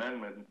friendly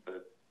amendment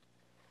that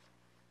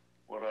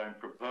what I'm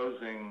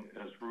proposing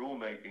as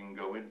rulemaking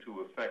go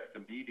into effect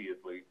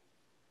immediately,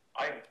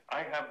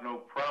 I have no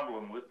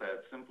problem with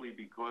that, simply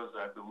because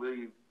I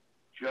believe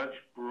Judge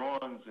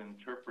Braun's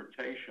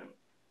interpretation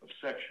of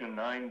Section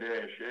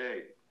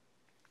 9-A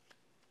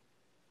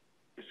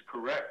is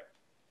correct.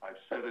 I've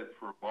said it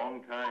for a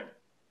long time.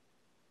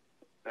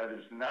 That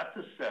is not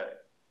to say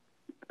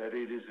that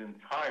it is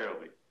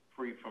entirely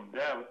free from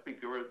doubt,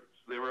 because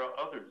there are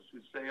others who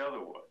say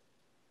otherwise.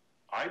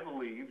 I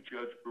believe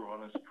Judge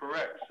Braun is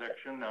correct.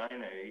 Section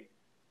 9A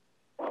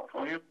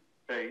clearly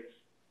states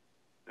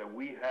that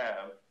we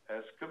have,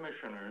 as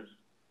commissioners,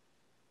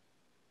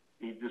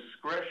 the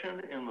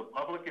discretion in the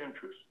public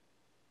interest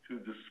to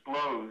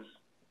disclose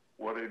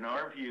what, in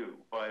our view,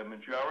 by a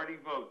majority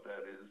vote,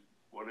 that is,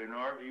 what in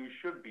our view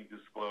should be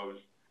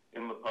disclosed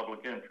in the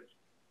public interest.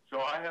 So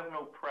I have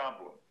no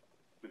problem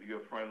with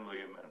your friendly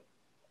amendment.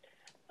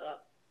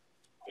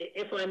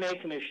 If I may,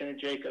 Commissioner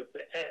Jacob,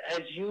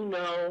 as you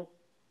know,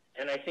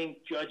 and I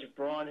think Judge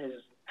Braun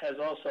has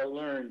also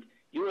learned,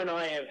 you and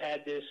I have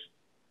had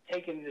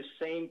taken this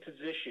same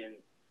position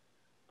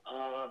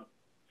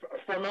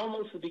from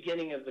almost the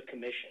beginning of the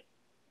commission.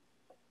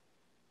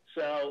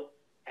 So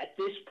at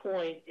this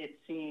point, it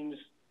seems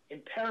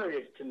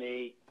imperative to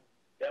me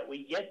that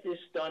we get this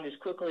done as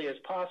quickly as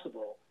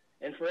possible.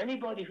 And for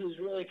anybody who's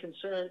really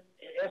concerned,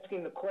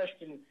 asking the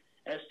question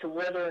as to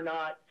whether or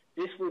not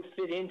this would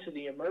fit into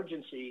the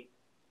emergency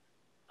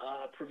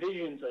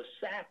provisions of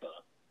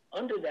SAPA,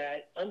 under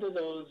the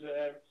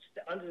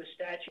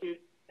statute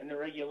and the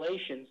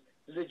regulations,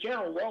 there's a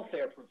general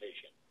welfare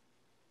provision.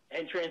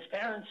 And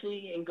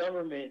transparency in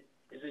government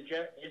is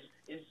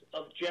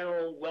of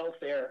general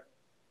welfare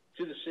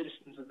to the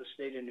citizens of the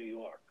state of New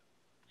York.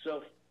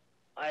 So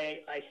I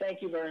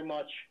thank you very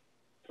much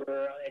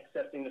for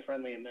accepting the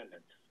friendly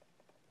amendment.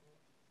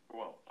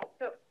 Well,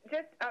 So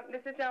just,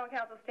 this is General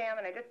Counsel Stam,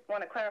 and I just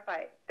want to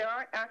clarify, there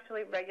aren't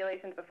actually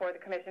regulations before the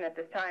commission at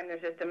this time.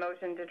 There's just a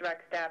motion to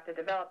direct staff to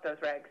develop those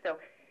regs. So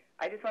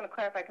I just want to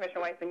clarify,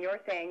 Commissioner Weissman, you're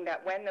saying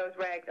that when those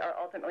regs are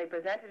ultimately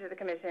presented to the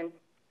commission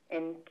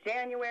in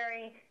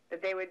January,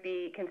 that they would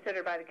be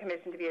considered by the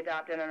commission to be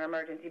adopted on an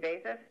emergency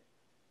basis?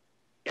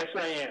 Yes,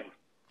 I am.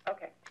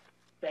 Okay.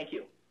 Thank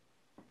you.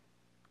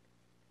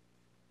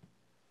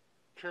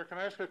 Chair, can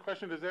I ask a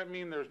question? Does that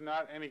mean there's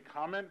not any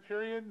comment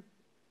period?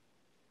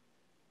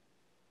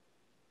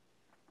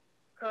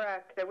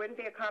 Correct. There wouldn't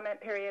be a comment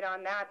period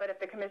on that, but if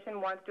the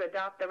commission wants to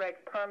adopt the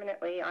regs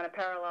permanently on a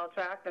parallel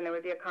track, then there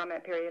would be a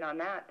comment period on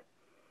that,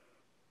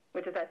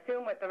 which is, I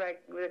assume, what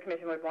the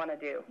commission would want to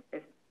do,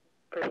 is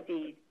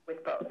proceed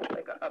with both,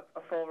 like a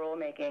full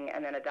rulemaking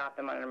and then adopt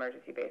them on an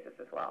emergency basis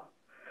as well.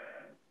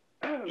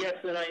 Yes,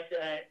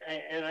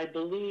 and I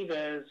believe,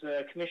 as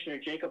Commissioner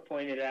Jacob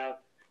pointed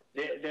out,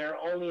 they're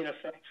only in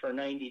effect for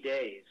 90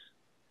 days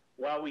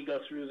while we go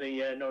through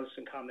the notice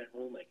and comment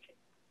rulemaking.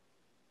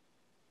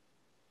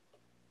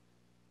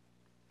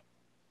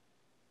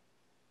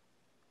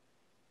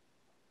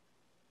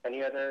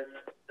 Any other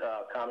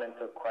comments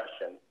or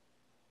questions?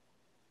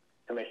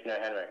 Commissioner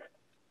Henrik.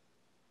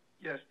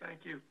 Yes,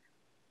 thank you.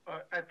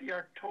 At the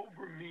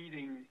October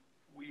meeting,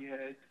 we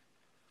had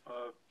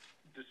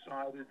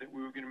decided that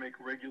we were going to make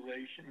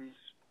regulations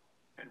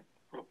and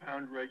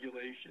propound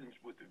regulations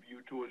with a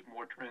view towards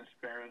more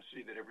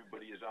transparency that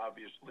everybody is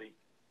obviously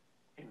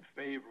in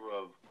favor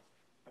of.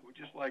 I would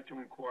just like to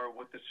inquire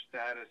what the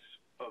status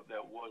of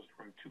that was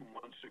from 2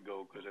 months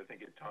ago, because I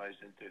think it ties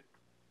into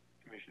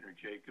Commissioner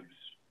Jacobs'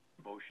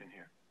 motion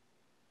here.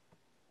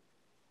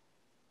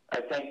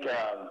 I think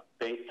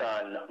based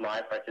on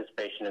my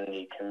participation in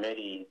the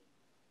committee,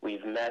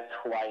 we've met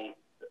twice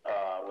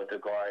with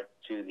regard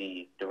to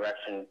the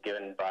direction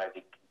given by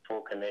the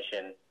full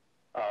commission.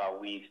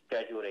 We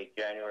scheduled a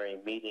January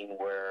meeting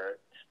where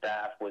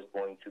staff was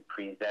going to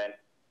present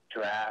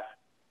draft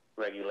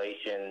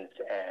regulations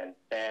and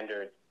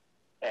standards,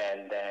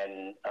 and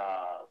then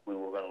we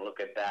were going to look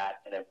at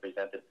that and then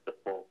present it to the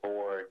full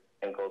board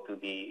and go through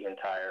the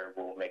entire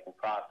rulemaking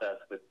process,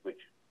 which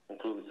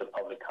includes the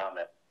public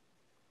comment.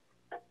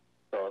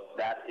 So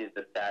that is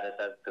the status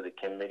as to the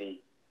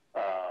committee,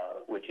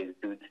 which is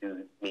due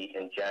to meet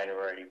in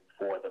January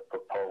for the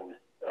proposed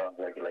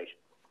regulation.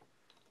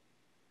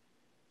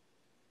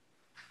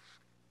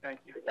 Thank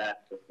you. That's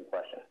the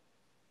question.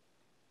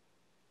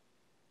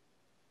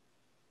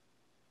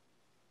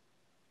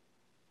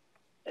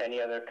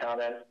 Any other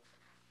comments?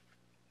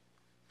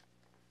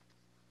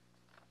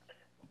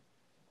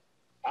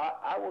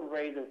 I would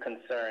raise a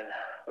concern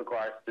in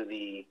regards to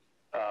the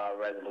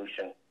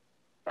resolution.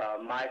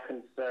 My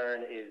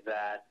concern is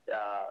that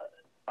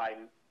by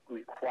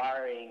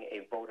requiring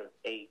a vote of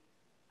 8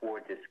 for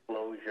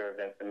disclosure of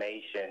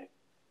information,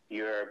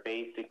 you're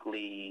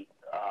basically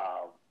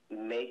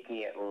making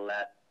it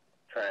less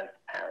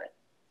transparent.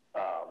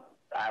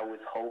 I was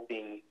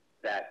hoping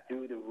that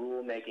through the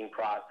rulemaking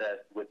process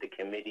with the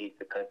committee,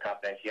 the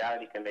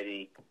confidentiality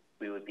committee,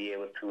 we would be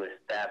able to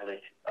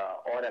establish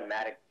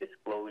automatic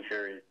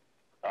disclosures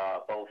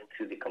both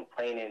to the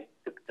complainant,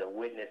 to the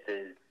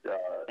witnesses,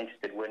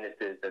 interested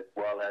witnesses, as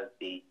well as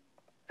the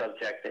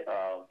subject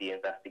of the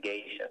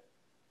investigation.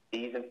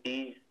 These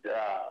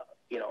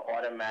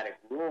automatic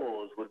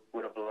rules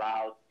would have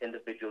allowed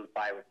individuals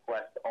by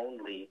request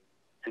only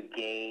to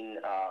gain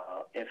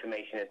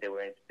information that they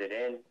were interested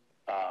in.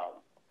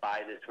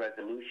 By this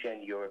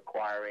resolution, you're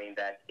requiring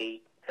that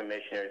 8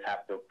 commissioners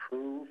have to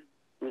approve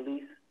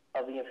release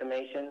of the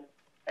information.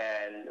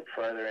 And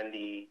further in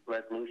the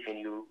resolution,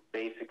 you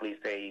basically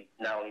say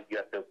not only do you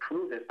have to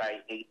approve this by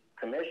 8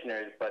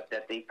 commissioners, but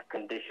that they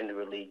condition the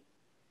release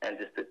and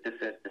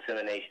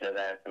dissemination of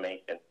that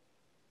information.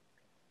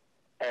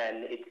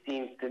 And it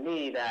seems to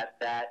me that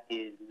that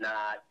is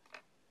not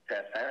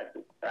transparency.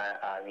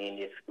 I mean,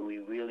 if we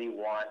really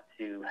want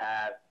to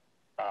have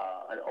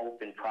an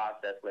open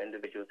process where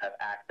individuals have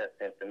access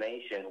to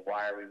information,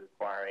 why are we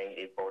requiring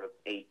a vote of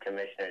 8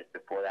 commissioners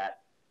before that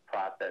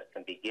process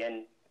can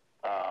begin?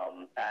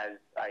 As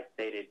I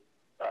stated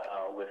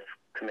with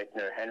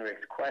Commissioner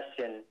Henrik's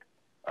question,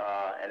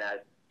 and as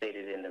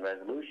stated in the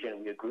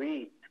resolution, we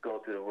agreed to go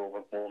through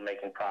the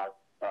rulemaking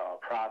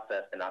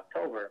process in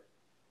October,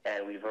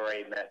 and we've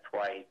already met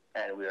twice,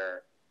 and we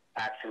are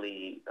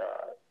actually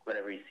going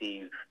to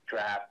receive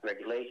draft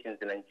regulations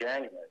in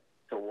January.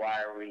 So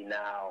why are we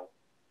now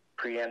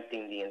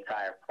preempting the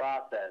entire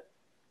process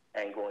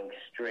and going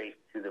straight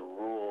to the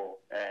rule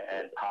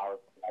and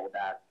policy? I would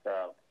ask,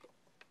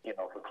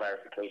 for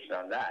clarification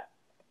on that.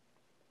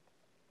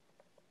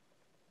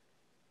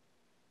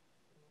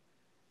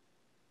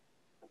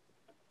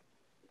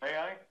 May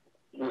I?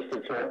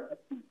 Mr. Chair?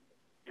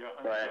 Yeah,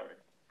 I'm sorry.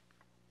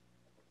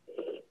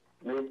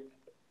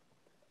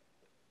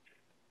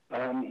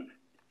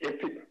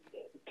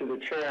 To the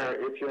chair,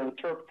 if your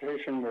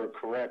interpretation were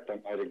correct, I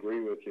might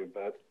agree with you,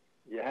 but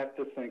you have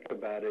to think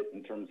about it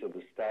in terms of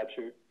the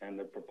statute and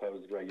the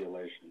proposed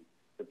regulation.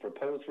 The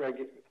proposed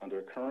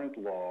under current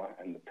law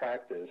and the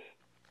practice,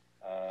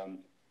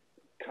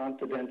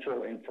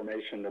 confidential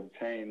information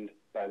obtained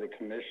by the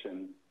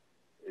commission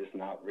is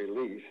not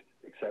released,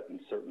 except in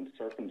certain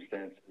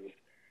circumstances.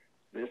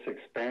 This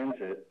expands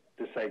it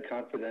to say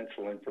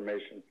confidential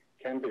information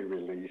can be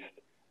released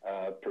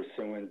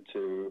pursuant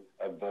to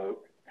a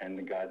vote and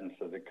the guidance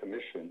of the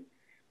commission,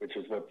 which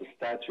is what the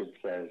statute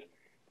says.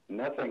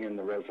 Nothing in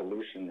the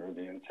resolution or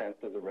the intent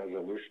of the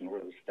resolution or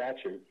the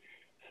statute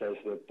says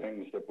that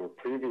things that were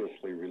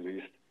previously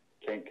released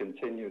can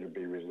continue to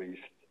be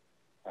released.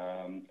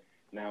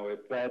 Now,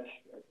 if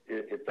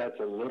that's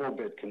a little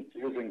bit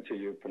confusing to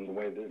you from the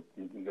way that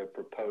the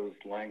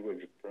proposed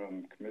language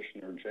from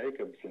Commissioner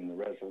Jacobs in the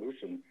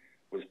resolution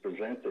was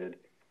presented,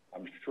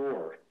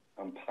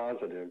 I'm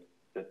positive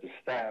that the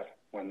staff,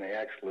 when they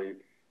actually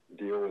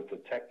deal with the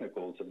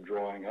technicals of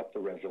drawing up the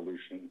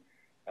resolution,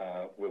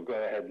 will go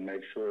ahead and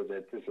make sure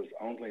that this is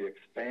only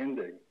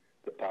expanding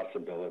the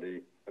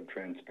possibility of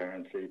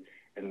transparency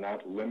and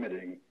not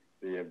limiting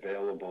the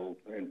available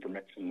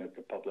information that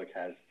the public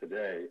has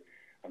today.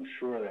 I'm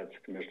sure that's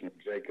Commissioner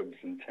Jacobs'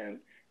 intent,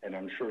 and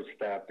I'm sure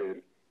staff is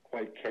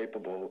quite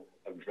capable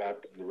of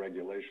drafting the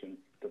regulation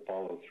to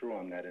follow through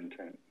on that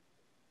intent.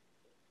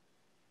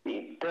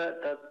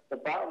 The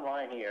bottom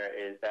line here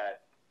is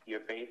that you're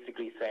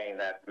basically saying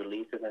that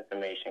release of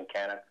information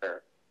can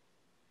occur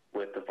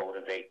with the vote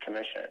of 8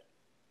 commissioners.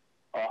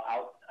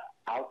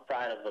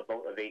 Outside of the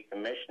vote of 8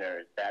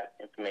 commissioners, that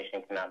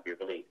information cannot be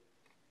released.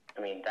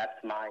 I mean,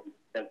 that's my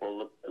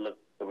simple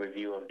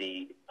review of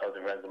the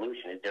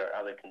resolution. Is there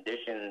other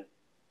conditions,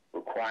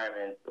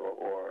 requirements,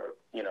 or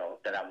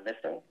that I'm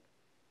missing?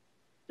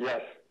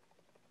 Yes,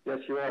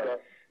 you are.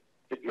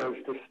 Because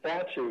the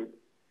statute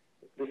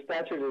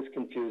is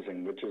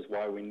confusing, which is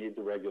why we need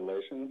the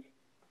regulations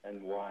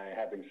and why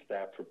having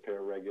staff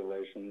prepare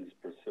regulations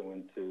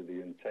pursuant to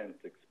the intent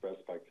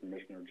expressed by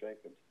Commissioner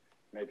Jacobs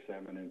makes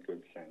eminent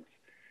good sense.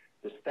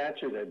 The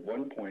statute at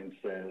one point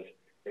says,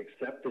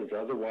 except as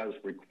otherwise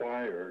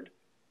required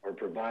or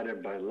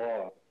provided by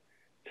law,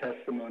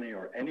 testimony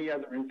or any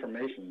other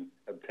information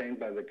obtained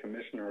by the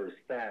commissioner or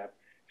staff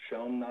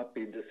shall not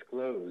be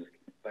disclosed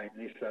by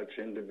any such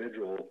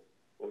individual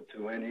or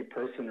to any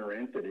person or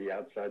entity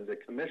outside the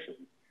commission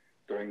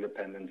during the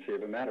pendency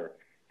of a matter.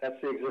 That's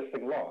the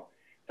existing law.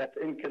 That's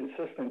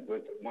inconsistent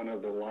with one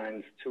of the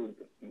lines, two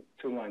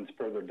lines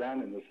further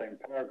down in the same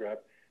paragraph,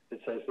 that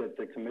says that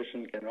the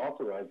commission can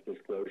authorize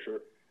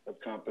disclosure of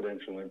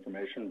confidential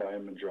information by a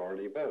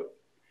majority vote.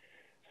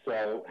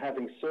 So,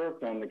 having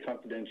served on the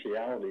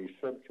confidentiality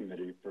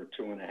subcommittee for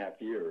 2.5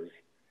 years,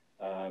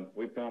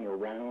 we've gone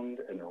around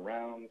and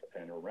around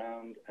and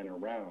around and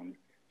around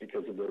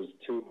because of those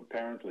two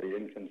apparently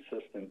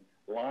inconsistent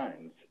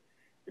lines.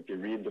 If you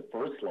read the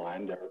first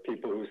line, there are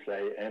people who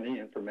say any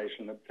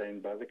information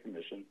obtained by the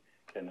commission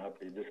cannot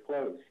be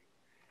disclosed.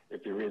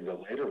 If you read the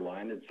later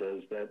line, it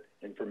says that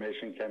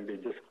information can be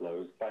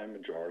disclosed by a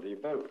majority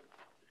vote.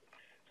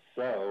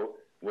 So,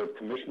 what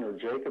Commissioner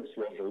Jacobs'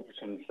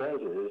 resolution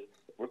says is,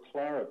 we're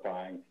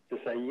clarifying to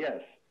say,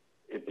 yes,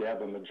 if you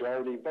have a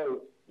majority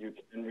vote, you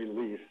can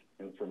release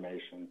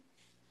information.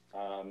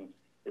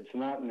 There's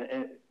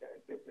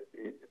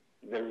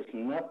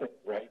nothing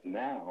right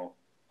now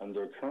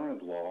under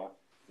current law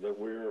that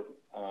we're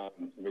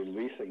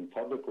releasing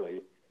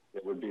publicly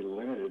that would be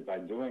limited by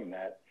doing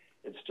that.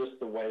 It's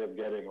just a way of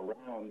getting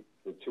around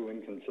the two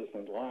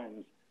inconsistent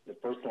lines. The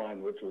first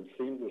line, which would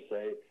seem to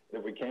say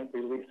that we can't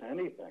release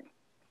anything.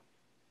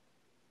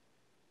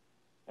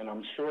 And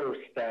I'm sure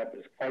staff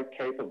is quite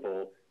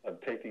capable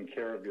of taking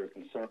care of your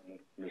concern,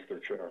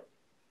 Mr. Chair.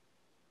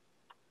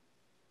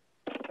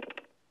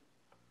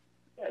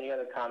 Any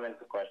other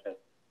comments or questions?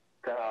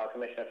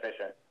 Commissioner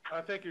Fisher.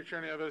 Thank you,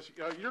 Chair Neves.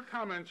 Your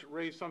comments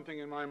raised something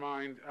in my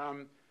mind.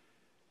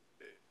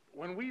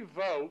 When we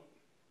vote,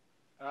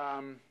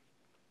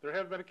 there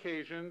have been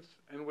occasions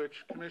in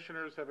which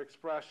commissioners have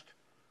expressed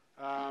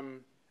a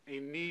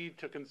need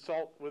to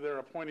consult with their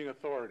appointing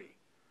authority.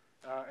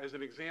 As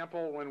an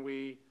example, when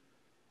we,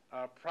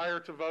 prior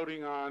to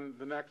voting on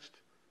the next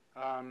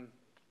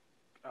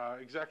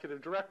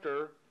executive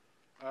director,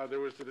 there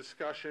was a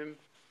discussion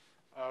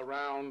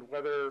around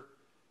whether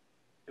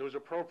it was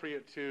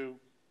appropriate to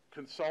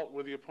consult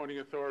with the appointing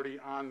authority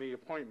on the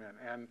appointment.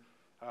 And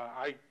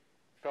I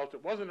felt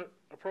it wasn't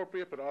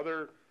appropriate, but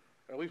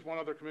at least one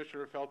other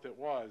commissioner felt it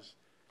was.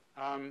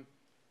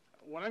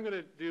 What I'm going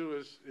to do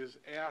is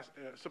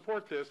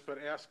support this, but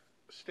ask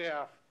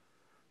staff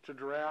to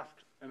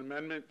draft an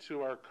amendment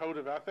to our Code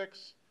of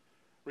Ethics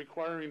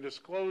requiring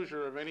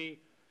disclosure of any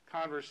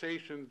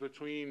conversations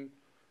between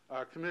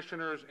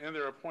commissioners and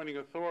their appointing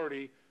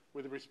authority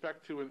with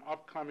respect to an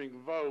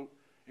upcoming vote,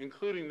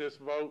 including this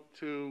vote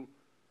to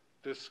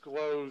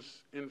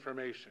disclose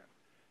information.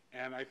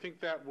 And I think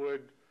that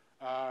would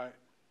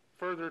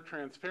further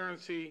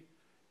transparency,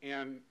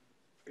 and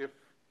if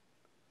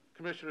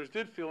commissioners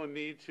did feel a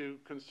need to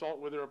consult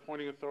with their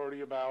appointing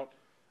authority about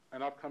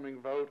an upcoming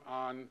vote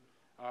on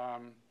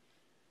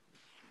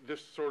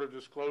this sort of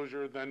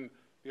disclosure, then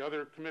the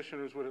other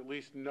commissioners would at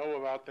least know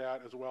about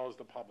that as well as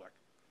the public.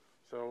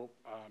 So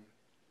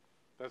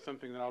that's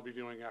something that I'll be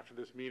doing after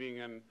this meeting,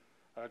 and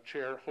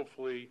Chair,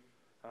 hopefully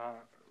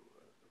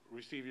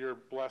receive your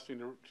blessing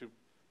to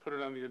put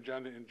it on the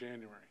agenda in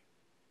January.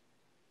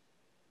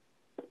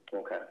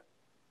 Okay.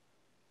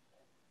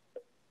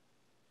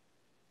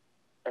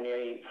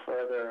 Any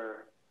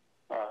further?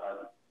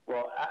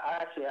 Well,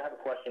 I have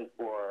a question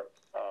for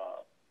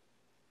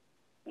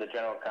the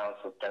General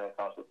Counsel,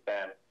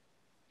 Sam,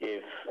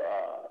 if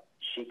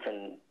she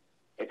can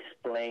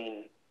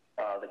explain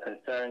the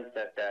concerns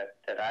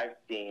that I've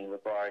seen in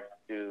regards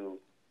to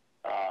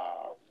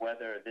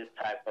whether this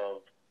type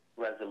of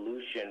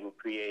resolution will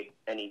create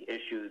any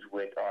issues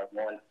with our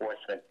law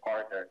enforcement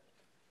partners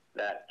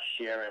that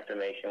share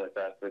information with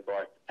us with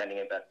regards to pending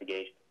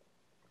investigation.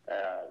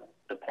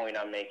 The point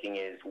I'm making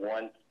is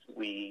once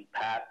we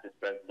pass this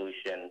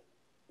resolution,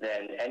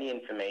 then any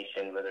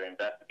information, whether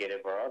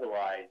investigative or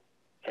otherwise,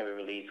 can be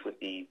released with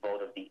the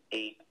vote of the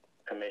 8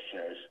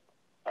 commissioners.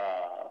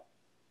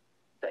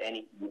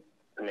 Any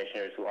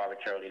commissioners who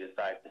arbitrarily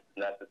decide this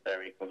is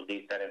necessary can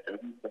release that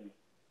information,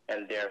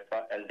 and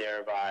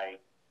thereby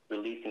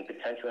releasing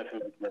potential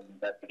information of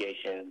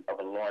investigation of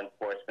a law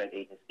enforcement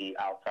agency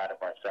outside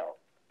of ourselves.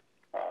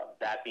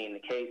 That being the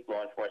case,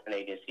 law enforcement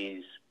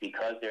agencies,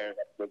 because their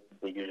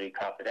investigations are usually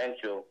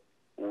confidential,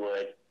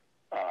 would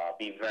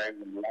be very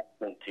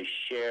reluctant to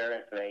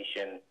share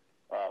information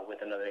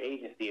with another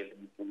agency if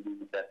they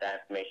believe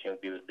that information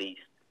would be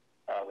released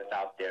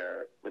without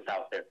their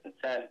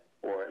consent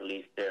or at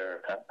least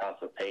their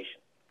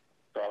consultation.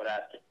 So I would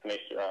ask the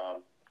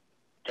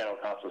General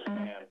Counsel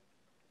Sam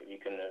if you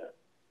can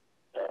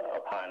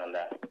opine on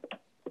that.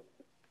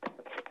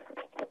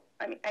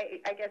 I mean,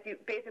 I guess you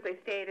basically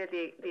stated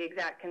the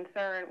exact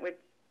concern, which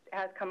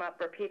has come up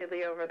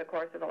repeatedly over the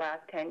course of the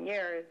last 10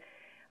 years.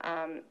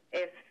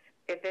 If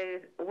it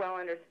is well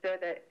understood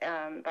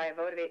that by a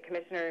vote of 8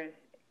 commissioners,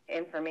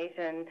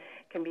 information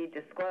can be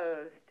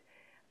disclosed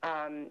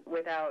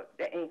without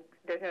any,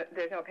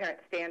 there's no apparent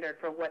standard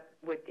for what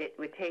it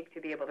would take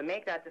to be able to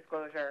make that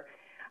disclosure.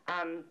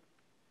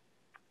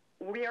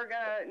 We are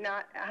going to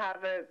not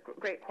have a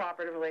great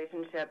cooperative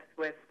relationships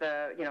with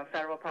the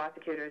federal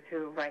prosecutors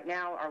who right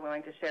now are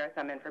willing to share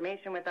some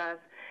information with us,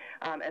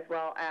 as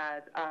well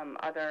as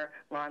other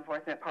law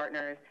enforcement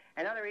partners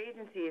and other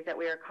agencies that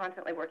we are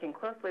constantly working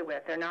closely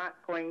with. They're not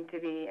going to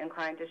be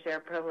inclined to share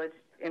privileged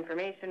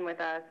information with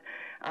us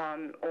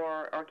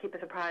or keep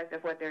us apprised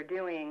of what they're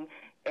doing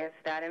if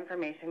that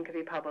information could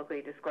be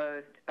publicly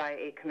disclosed by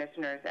 8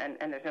 commissioners, and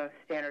there's no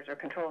standards or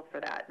controls for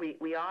that.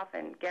 We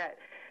often get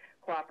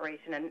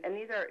cooperation, and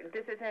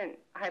this isn't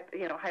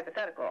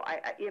hypothetical.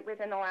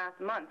 Within the last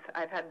month,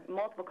 I've had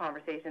multiple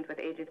conversations with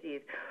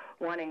agencies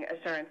wanting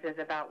assurances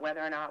about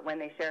whether or not when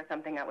they share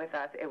something with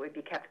us, it would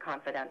be kept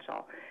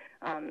confidential.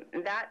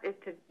 That is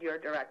to your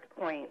direct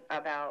point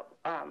about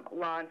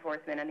law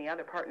enforcement and the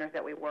other partners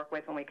that we work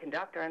with when we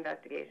conduct our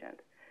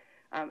investigations.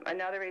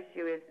 Another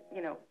issue is,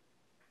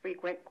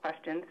 frequent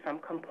questions from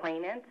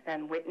complainants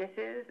and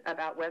witnesses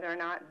about whether or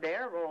not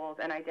their roles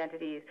and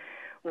identities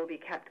will be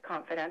kept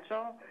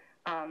confidential,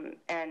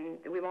 and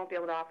we won't be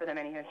able to offer them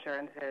any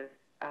assurances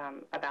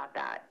about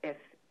that if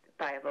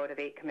by a vote of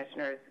 8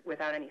 commissioners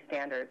without any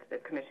standards the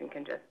commission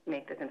can just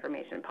make this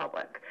information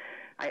public.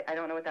 I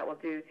don't know what that will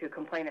do to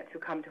complainants who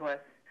come to us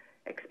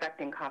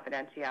expecting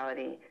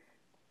confidentiality,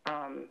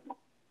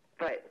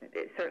 but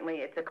certainly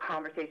it's a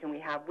conversation we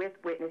have with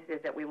witnesses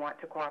that we want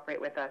to cooperate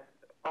with us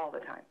all the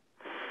time.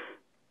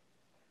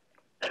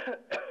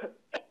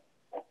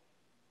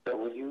 So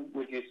would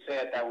you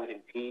say that would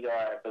impede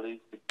our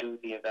ability to do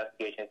the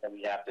investigations that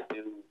we have to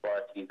do for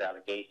these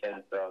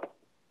allegations of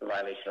the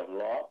violation of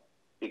law?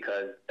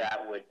 Because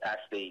that would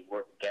actually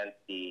work against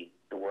the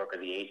work of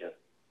the agency.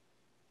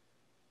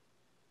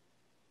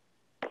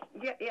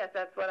 Yes,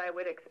 that's what I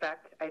would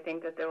expect. I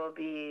think that there will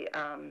be,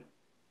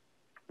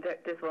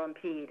 that this will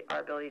impede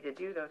our ability to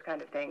do those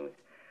kind of things.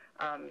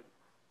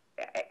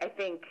 I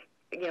think,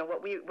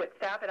 what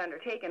staff had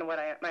undertaken,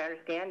 my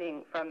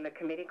understanding from the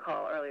committee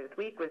call earlier this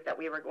week was that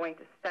we were going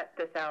to set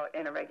this out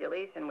in a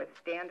regulation with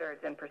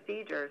standards and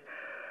procedures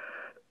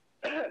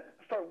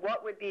for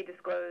what would be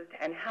disclosed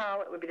and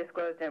how it would be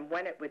disclosed and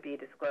when it would be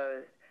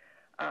disclosed,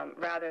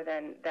 rather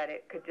than that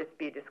it could just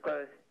be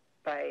disclosed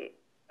by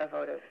a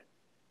vote of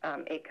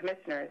 8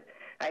 commissioners.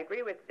 I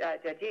agree with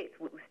Judge Yates.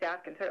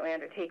 Staff can certainly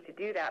undertake to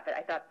do that, but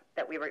I thought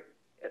that we're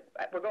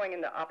going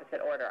in the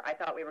opposite order. I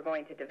thought we were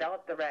going to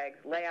develop the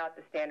regs, lay out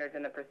the standards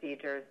and the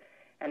procedures,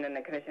 and then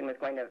the commission was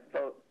going to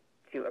vote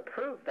to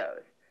approve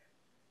those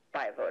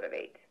by a vote of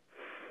 8.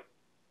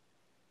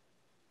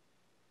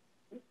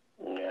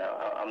 Yeah,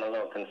 I'm a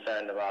little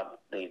concerned about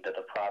the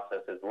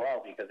process as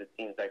well, because it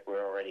seems like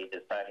we're already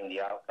deciding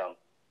the outcome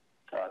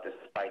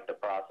despite the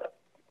process.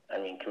 I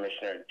mean,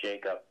 Commissioner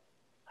Jacob,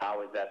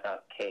 how is that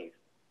not the case?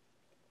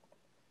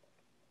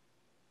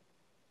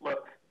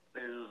 Look,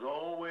 there's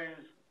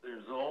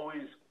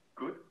always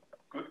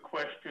good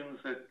questions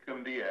that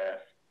can be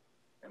asked,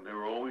 and there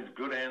are always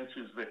good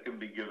answers that can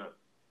be given.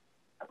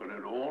 But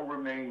it all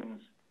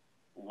remains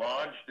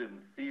lodged in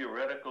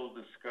theoretical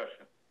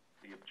discussion.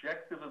 The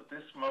objective of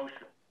this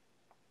motion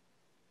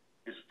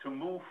is to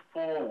move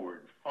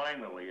forward,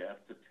 finally,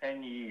 after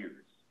 10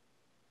 years.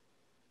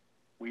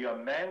 We are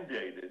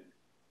mandated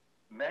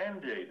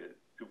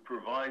to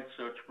provide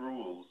such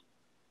rules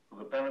for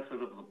the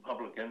benefit of the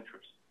public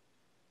interest.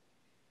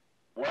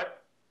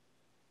 What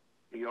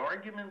the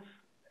arguments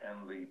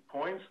and the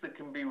points that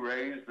can be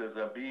raised as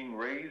are being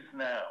raised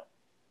now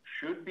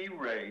should be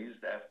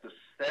raised after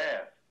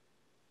staff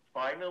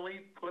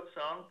finally puts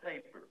on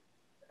paper.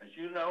 As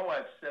you know,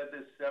 I've said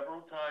this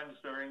several times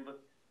during the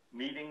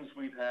meetings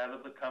we've had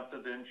of the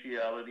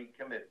Confidentiality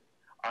Committee.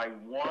 I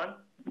want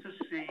to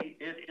see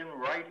it in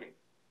writing,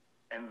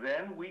 and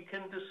then we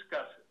can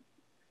discuss it.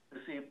 You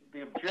see,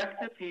 the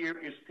objective here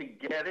is to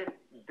get it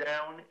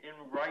down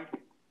in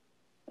writing.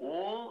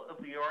 All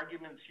of the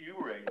arguments you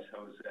raise,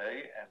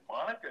 Jose, and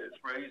Monica is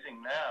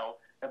raising now,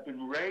 have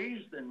been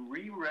raised and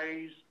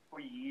re-raised for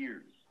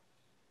years.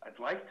 I'd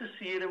like to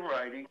see it in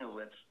writing, and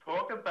let's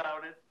talk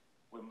about it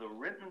when the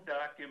written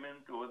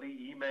document or the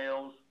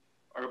emails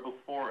are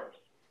before us.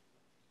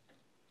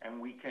 And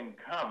we can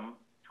come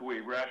to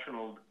a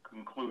rational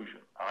conclusion.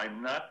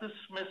 I'm not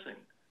dismissing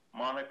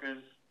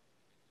Monica's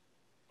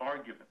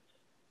arguments.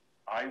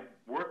 I've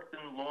worked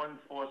in law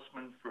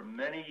enforcement for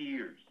many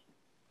years.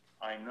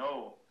 I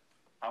know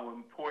how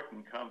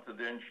important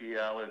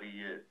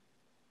confidentiality is.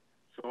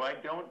 So I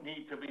don't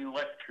need to be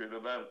lectured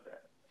about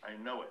that. I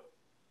know it.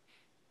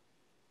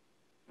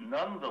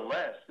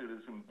 Nonetheless, it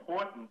is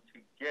important to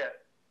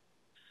get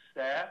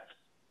staff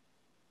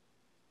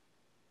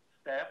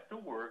to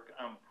work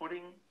on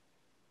putting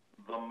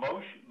the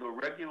motion, the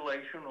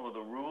regulation or the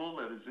rule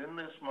that is in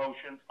this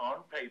motion on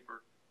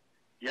paper,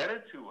 get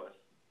it to us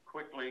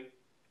quickly,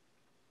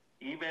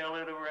 email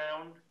it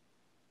around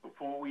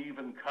before we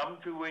even come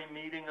to a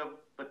meeting of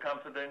the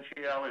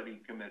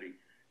Confidentiality Committee.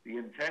 The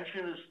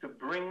intention is to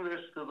bring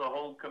this to the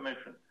whole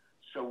commission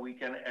so we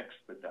can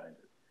expedite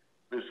it.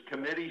 This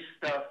committee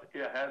stuff,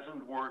 it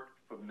hasn't worked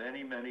for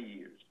many, many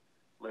years.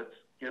 Let's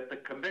get the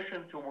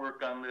commission to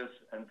work on this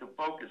and to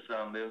focus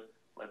on this.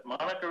 Let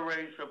Monica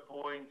raise her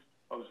points.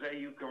 Jose,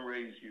 you can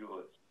raise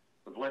yours.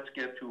 But let's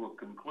get to a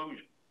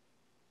conclusion.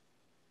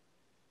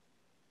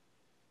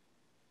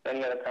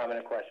 Any other comment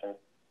or questions?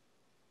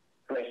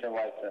 Commissioner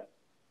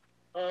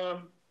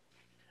Weiser.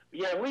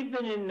 Yeah, we've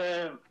been in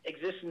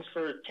existence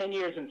for 10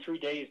 years and 3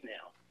 days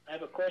now. I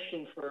have a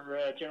question for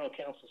General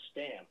Counsel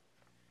Stam.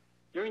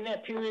 During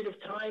that period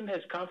of time,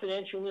 has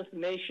confidential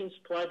information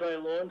supplied by a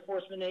law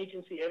enforcement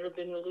agency ever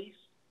been released?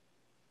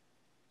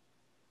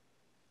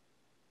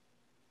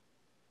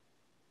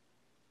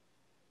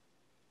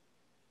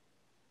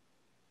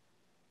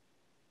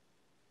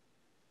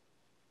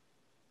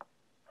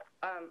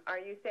 Are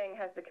you saying,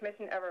 has the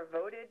commission ever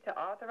voted to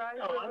authorize?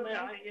 No, I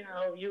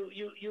mean,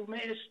 you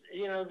made us,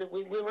 that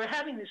we were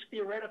having this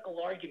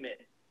theoretical argument,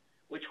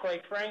 which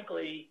quite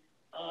frankly,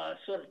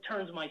 sort of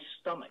turns my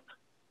stomach,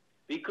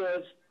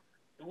 because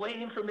the way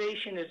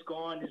information has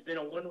gone has been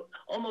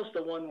almost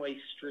a one-way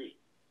street.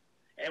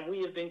 And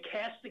we have been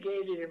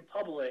castigated in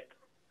public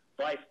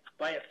by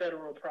a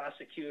federal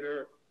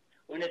prosecutor,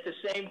 when at the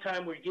same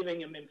time we're giving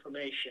him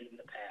information in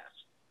the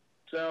past.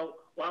 So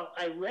while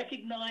I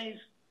recognize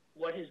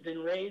what has been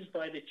raised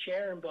by the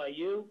chair and by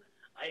you,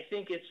 I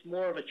think it's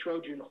more of a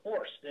Trojan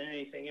horse than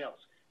anything else.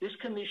 This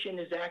commission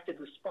has acted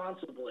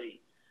responsibly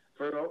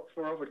for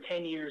over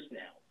 10 years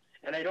now.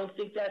 And I don't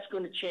think that's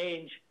going to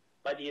change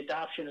by the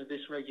adoption of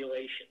this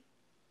regulation.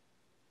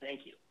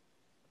 Thank you.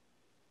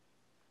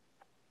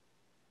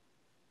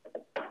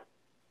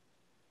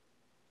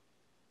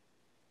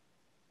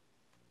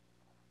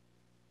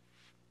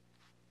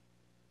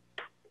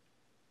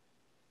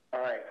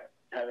 All right.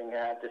 Having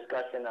had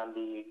discussion on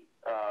the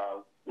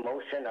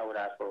motion, I would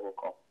ask for a roll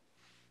call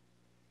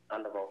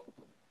on the vote.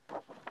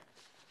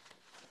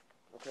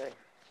 Okay.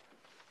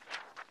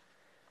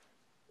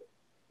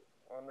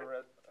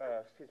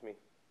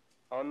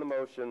 On the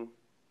motion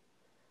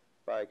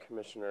by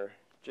Commissioner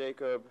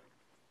Jacob,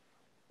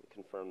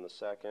 confirm the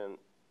second.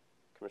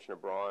 Commissioner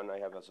Braun, I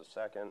have as a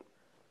second.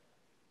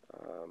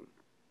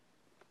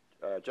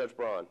 Judge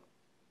Braun.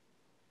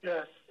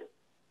 Yes.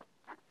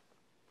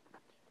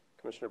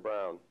 Commissioner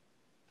Brown.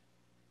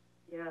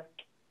 Yes.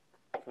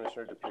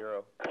 Commissioner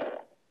DePiero.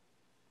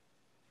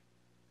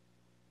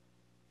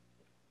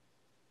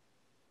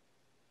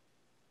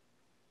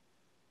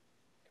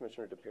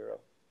 Commissioner DePiero.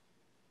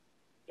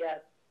 Yes.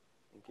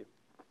 Thank you.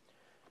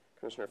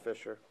 Commissioner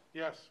Fisher.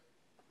 Yes.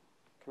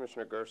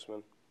 Commissioner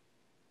Gersman.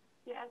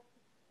 Yes.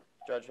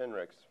 Judge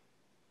Henricks.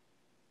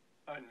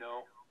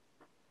 No.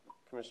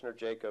 Commissioner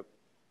Jacob.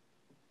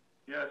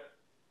 Yes.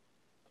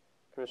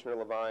 Commissioner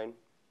Levine.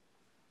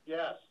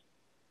 Yes.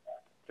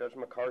 Judge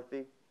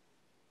McCarthy.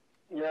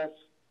 Yes.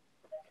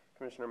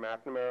 Commissioner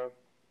McNamara.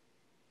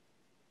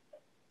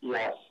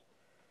 Yes.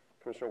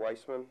 Commissioner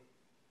Weissman.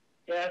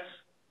 Yes.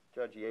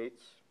 Judge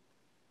Yates.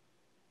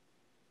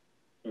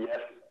 Yes.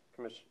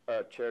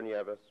 Chair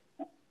Nieves.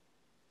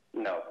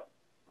 No.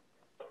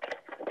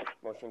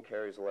 Motion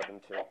carries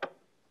 11-2.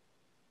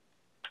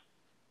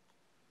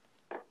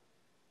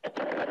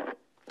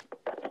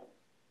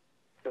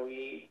 Do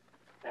we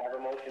I have a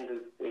motion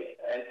to,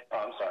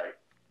 I'm sorry.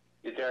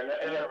 Is there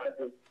any other?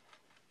 Mr.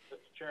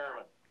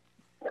 Chairman.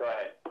 Go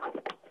ahead.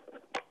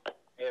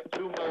 I have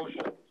two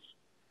motions.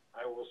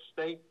 I will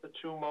state the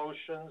two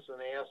motions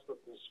and ask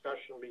that the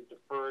discussion be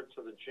deferred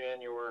to the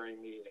January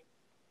meeting,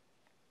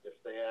 if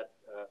that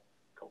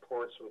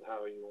comports with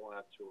how you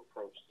want to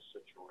approach the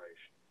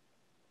situation.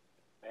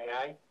 May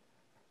I?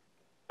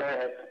 Go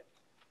ahead.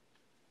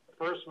 The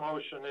first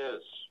motion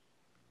is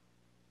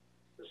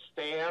the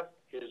staff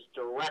is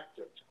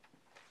directed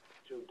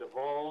to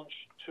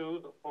divulge to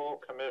the full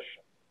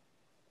commission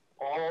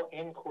all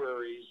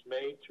inquiries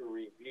made to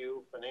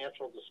review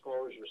financial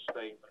disclosure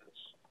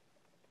statements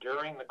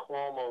during the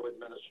Cuomo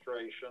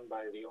administration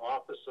by the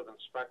Office of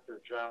Inspector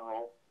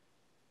General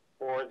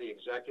or the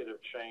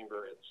Executive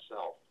Chamber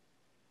itself.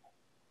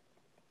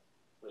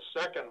 The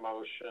second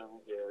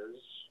motion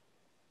is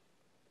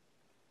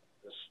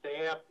the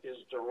staff is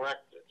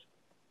directed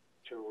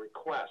to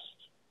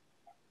request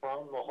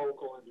from the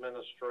Hochul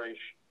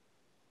administration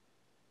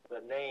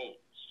the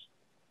names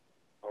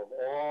of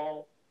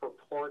all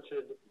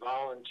purported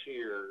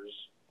volunteers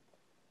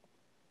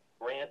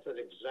granted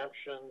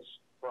exemptions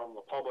from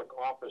the Public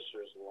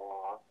Officers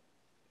Law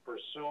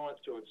pursuant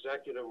to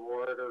Executive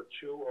Order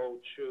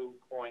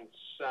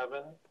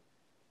 202.7,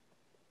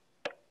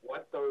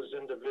 what those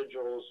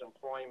individuals'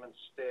 employment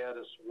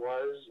status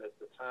was at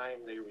the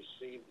time they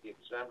received the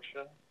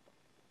exemption,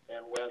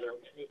 and whether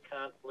any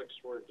conflicts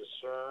were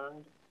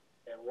discerned,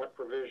 and what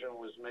provision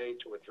was made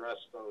to address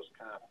those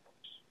conflicts.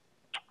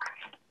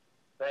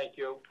 Thank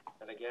you.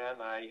 And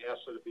again, I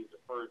ask that it be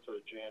deferred to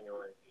the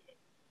January meeting.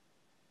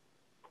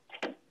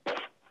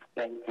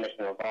 Thank you,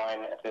 Commissioner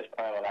Vine. At this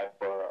time, I'd like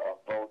for a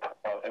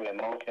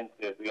motion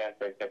to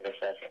re-enter executive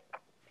session.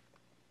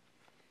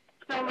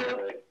 So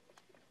moved.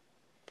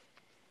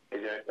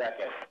 Is there a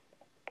second?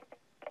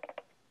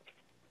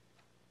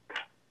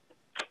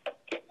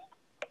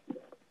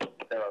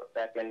 Is there a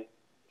second?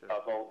 A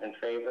vote in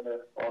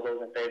favor? All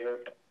those in favor?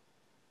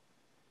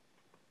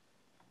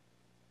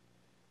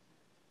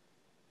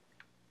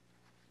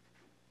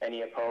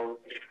 Any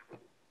opposed?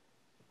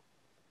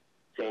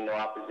 Seeing no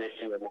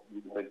opposition, we'll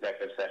move to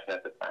executive session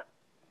at this time.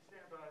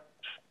 Stand by.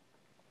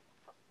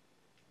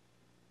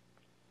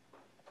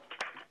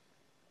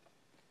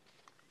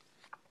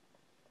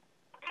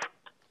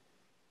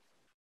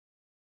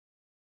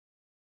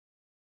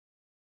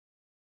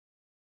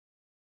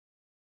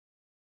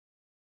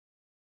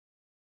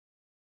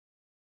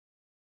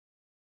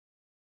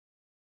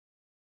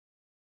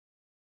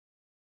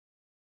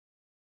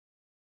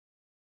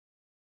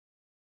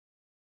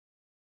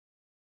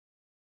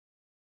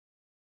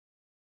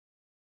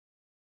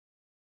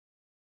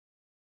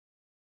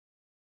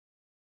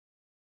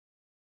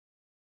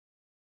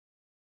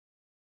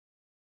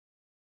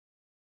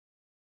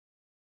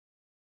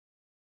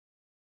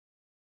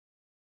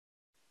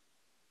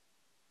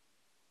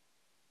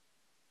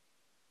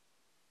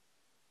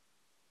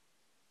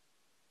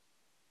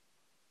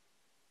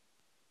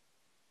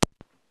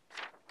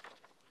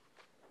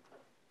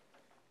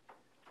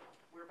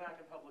 We're back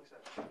in public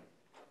session.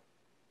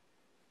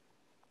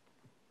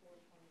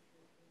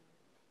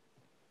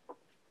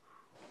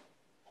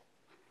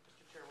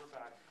 Mr. Chair, we're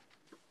back.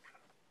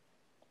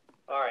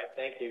 All right,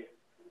 thank you.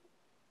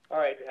 All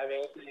right,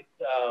 having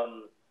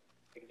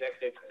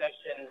executive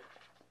session,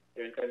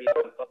 there's going to be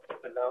some public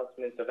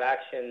announcements of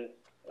actions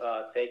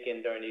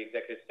taken during the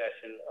executive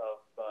session of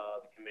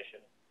the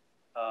commission.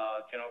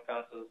 General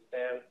Counsel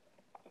Sam.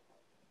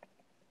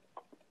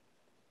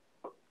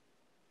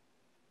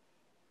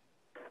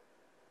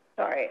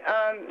 Sorry.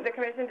 The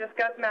commission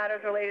discussed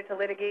matters related to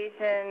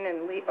litigation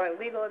and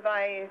legal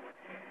advice.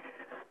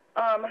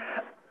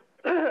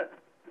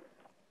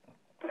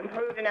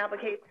 Approved an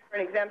application for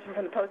an exemption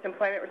from the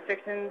post-employment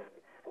restrictions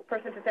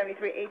pursuant to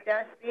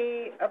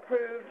 73(8)(b).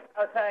 Approved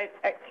outside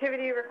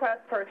activity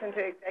request pursuant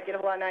to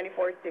Executive Law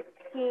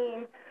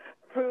 9416.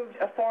 Approved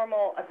a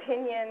formal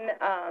opinion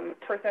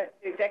pursuant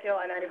to Executive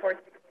Law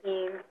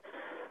 9416.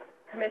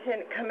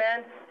 Commission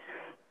commenced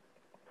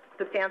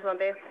substantial and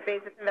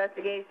basic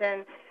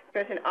investigation.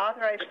 Commission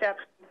authorized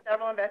steps in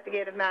several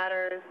investigative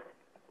matters.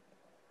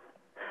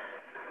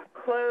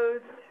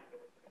 Closed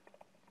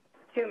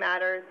 2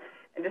 matters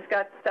and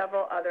discussed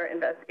several other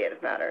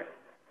investigative matters.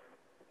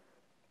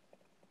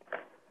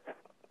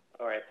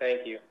 All right,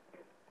 thank you.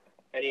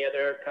 Any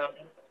other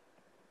comments?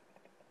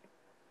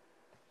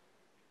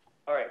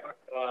 All right, do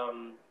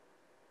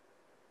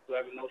I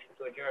have a motion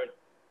to adjourn?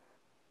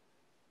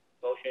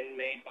 Motion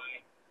made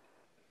by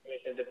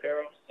Commissioner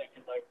DePiero,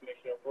 second by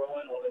Commissioner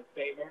Braun. All in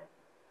favor?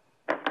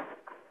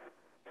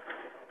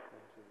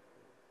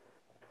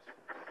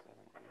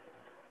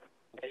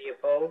 Any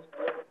opposed?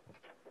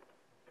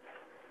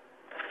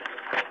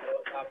 No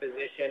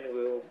opposition.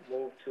 We'll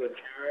move to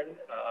adjourn.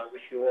 I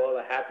wish you all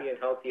a happy and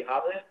healthy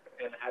holiday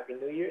and a happy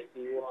New Year.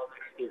 See you all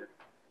next year.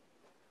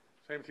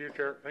 Same to you,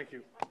 Chair. Thank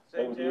you.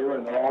 Same to you,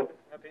 and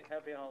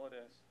happy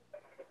holidays.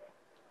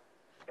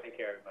 Take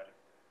care, everybody.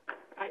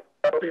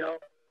 Happy holidays.